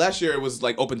 So last year it was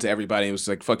like open to everybody. It was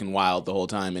like fucking wild the whole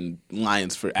time and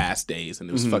Lions for ass days and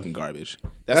it was fucking garbage.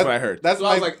 That's what I heard. that's so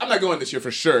I was my- like, I'm not going this year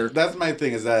for sure. That's my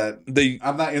thing. Is that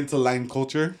I'm not into line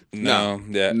culture. No,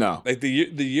 yeah, No. Like the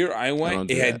year I don't went,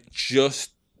 do it had that.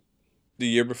 just the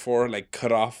year before like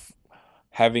cut off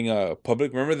having a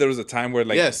public. Remember, there was a time where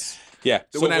like Yes. yeah.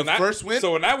 So when I first went,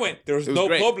 so when I went, there was no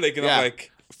great. public, and Yeah. I'm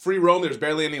like, free roam. There's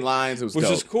barely any lines. It was which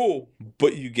dope. is cool.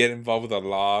 But you get involved with a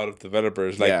lot of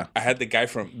developers. Like Yeah. I had the guy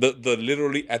from the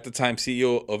literally at the time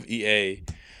CEO of EA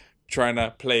trying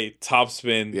to play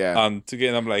Topspin on 2K,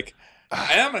 and I'm like,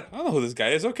 I don't know who this guy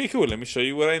is. Okay, cool. Let me show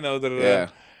you what I know. Yeah.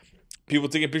 People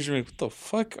taking pictures of me. What the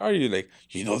fuck are you like?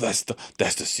 That's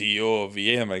the CEO of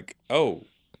EA. I'm like, oh,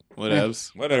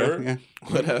 Whatevs. whatever. Yeah.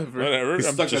 Whatever. He's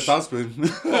I'm stuck just- at Topspin.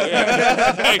 Oh,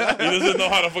 yeah. Like, he doesn't know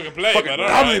how to fucking play. but all right.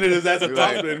 Dominated his ass at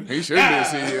Like, Topspin. he should be a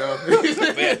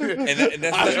CEO. Man, and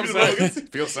that's I should be the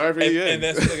Feel sorry for and, you. and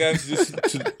that's what I got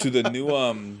introduced to the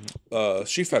new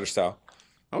Street Fighter style.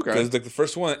 Okay. Because like the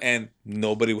first one, and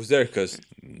nobody was there because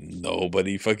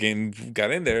nobody fucking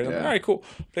got in there. I'm like, all right, cool.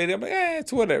 Played it. I'm like,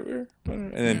 it's whatever.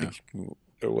 And then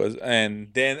there was, and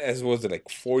then as was it like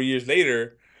 4 years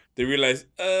later, they realized,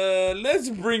 let's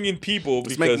bring in people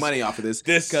Let's because make money off of this.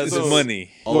 this is it's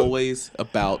money. always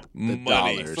about the Money.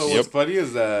 dollars. So what's funny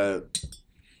is that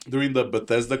during the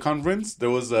Bethesda conference, there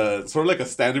was a sort of like a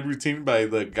standard routine by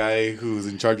the guy who's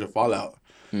in charge of Fallout.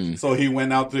 So he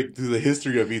went out to the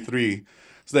history of E3.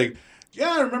 It's like,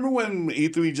 yeah, I remember when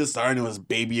E3 just started and it was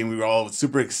baby and we were all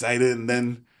super excited, and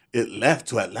then it left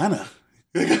to Atlanta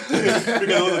because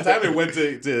of the time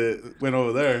it went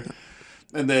over there,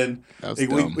 and then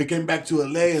we came back to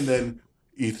LA, and then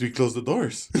E3 closed the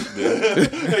doors.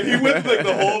 Like he went like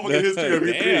the whole fucking history of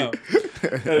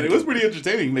E3, and it was pretty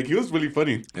entertaining. Like he was really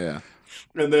funny. Yeah.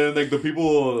 And then like the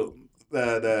people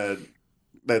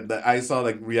that I saw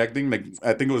like reacting, like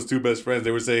I think it was two best friends.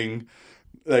 They were saying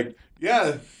like,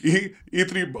 yeah,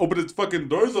 E3 opened its fucking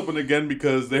doors open again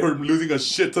because they were losing a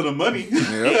shit ton of money.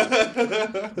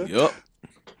 Yep.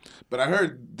 But I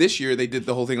heard this year they did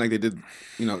the whole thing like they did,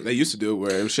 they used to do it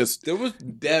where it was just There was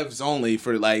devs only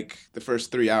for like the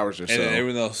first 3 hours or so. and then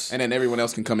everyone else. And then everyone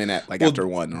else can come in at like after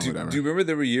one or whatever. Do you remember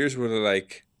there were years where they're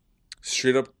like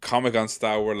straight up Comic-Con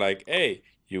style where like, hey,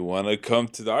 you want to come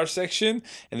to our section?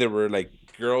 And there were like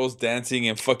girls dancing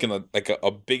and fucking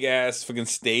a big ass fucking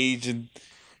stage. And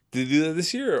did they do that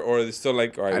this year? Or are they still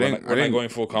like, all right, we're not going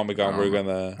full Comic-Con. We're going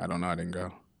to... I don't know. I didn't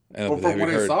go. Well, from what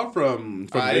I saw from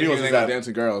I didn't videos, even is got that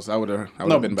dancing girls. I would have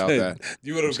been about that.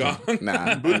 You would have gone?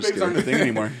 Nah. booth babes aren't a thing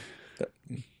anymore.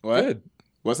 What? Good.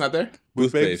 What's not there?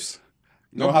 Booth babes.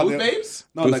 No how booth they- babes?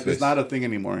 No, Booth like babes. it's not a thing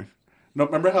anymore. No,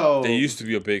 remember how They used to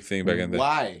be a big thing back in the day.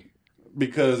 Why?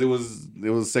 because it was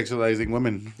sexualizing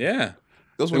women. Yeah.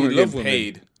 Those They women would get love women.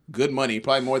 paid good money,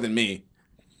 probably more than me.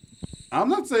 I'm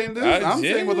not saying this. I'm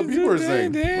saying what the people are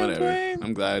saying. Whatever.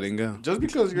 I'm glad I didn't go. Just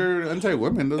because you're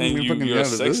anti-women doesn't And mean fucking you're a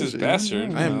gotta do this sexist shit.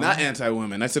 bastard. I am not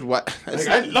anti-women. I said what? Like,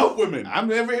 I love women. I'm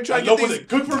never here I trying to love get when these. they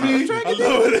cook for me. I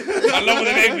love it. I love when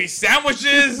they make me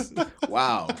sandwiches.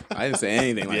 Wow, I didn't say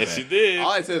anything like Yes, that. you did.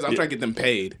 All I said is I'm trying to get them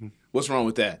paid. W's wrong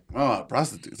with that? Oh,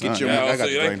 prostitutes. Get your- Yeah, I also got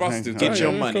you the like brain. prostitutes. Get Alright,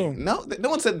 your yeah, money. cool. No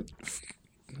one said.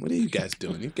 What are you guys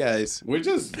doing? You guys. We're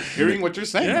just hearing what you're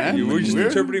saying, Yeah, man. we're just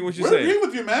interpreting what you're we're saying. agreeing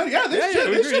with you, man. Yeah, Yeah, should,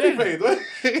 we they should agree, be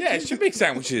paid. Yeah, it should make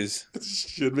sandwiches.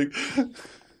 Should be.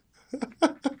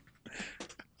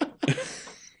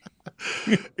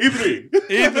 E3.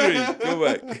 E3, go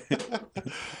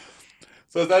back.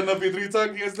 So is that enough E3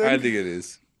 talk, you guys I think? think it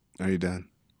is. Are you done?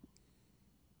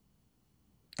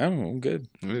 I don't know. I'm good.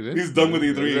 He's done with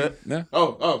E3. No.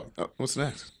 Oh, what's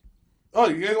next? Oh,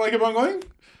 you guys want to keep on going?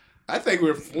 I think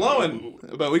we're flowing,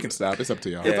 but we can stop. It's up to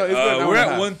y'all. Yeah. It's been an hour We're and a at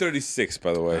half. 136,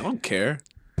 by the way. I don't care.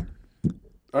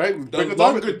 All right. The pick a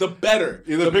longer, topic. the better.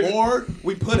 Either The pick- more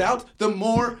we put out, the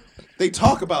more they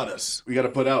talk about us. We got to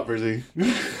put out, Verzi.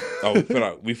 Oh,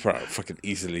 we put out fucking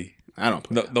easily. I don't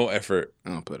put No effort. I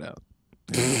don't put out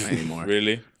anymore.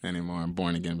 Really? Anymore. I'm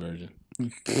born again virgin.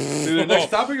 The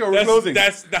next topic, or are we That's, closing?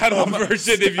 that's not a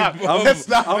version if you... I'm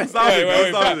stopping. Wait,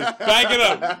 back it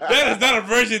up. That is not a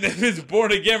version that is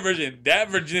born again version. That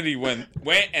virginity went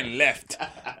and left.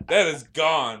 That is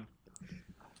gone.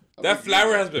 That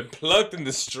flower has been plucked and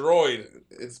destroyed.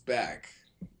 It's back.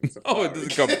 Oh, it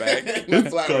doesn't come back. The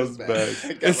flower's comes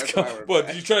back. It's what?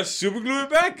 Did you try to super glue it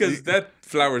back? Because that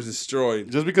flower is destroyed.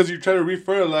 Just because you try to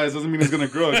refertilize doesn't mean it's going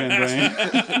to grow again,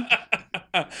 Brian.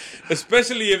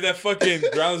 Especially if that fucking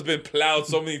ground's been plowed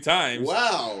so many times.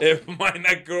 Wow. It might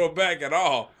not grow back at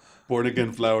all. Born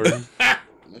again flower.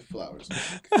 The flower's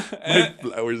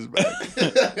Flowers back.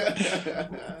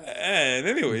 And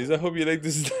anyways, I hope you like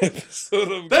this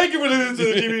episode of Thank you for listening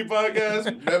to the GB podcast.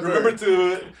 Remember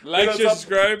to like, hit share, us up.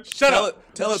 subscribe. Shut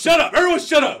up. Tell us. Shut up. Everyone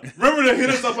shut up. Remember to hit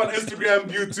us up on Instagram,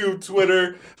 YouTube,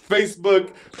 Twitter,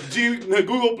 Facebook,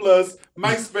 Google+,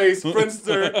 MySpace,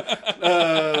 Friendster,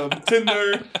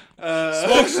 Tinder,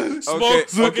 Smoke, Okay,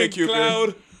 Smoke Cupid.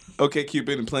 Cloud. Okay,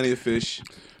 Cupid, and Plenty of Fish.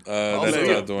 That's you're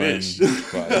not a Dwayne.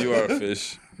 fish. Wow, you are a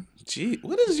fish. Gee,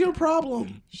 what is your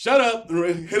problem? Shut up.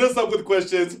 Hit us up with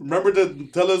questions. Remember to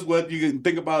tell us what you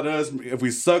think about us. If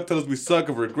we suck, tell us we suck.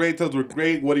 If we're great, tell us we're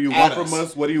great. What do you want from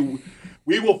us? What do you...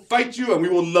 We will fight you and we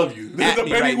will love you.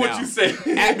 Depending right what now. you say.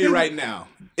 At me right now.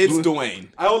 It's Dwayne.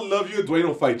 I will love you and Dwayne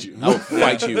will fight you. I will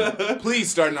fight you. Please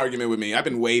start an argument with me. I've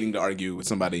been waiting to argue with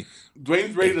somebody.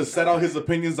 Dwayne's ready to set out his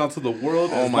opinions onto the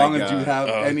world as my long as you God. have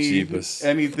Jeebus.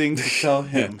 anything to tell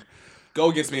him. Go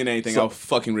against me in anything. I'll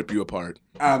fucking rip you apart.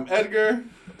 I'm Edgar.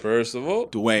 First of all,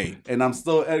 Dwayne. And I'm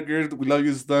still Edgar. We love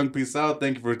you, Stunk. Peace out.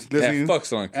 Thank you for listening. fuck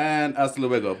Stunk. And hasta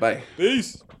luego. Bye.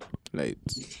 Peace. Late.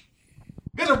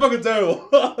 Get your fucking terrible.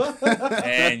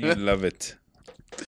 And you love it.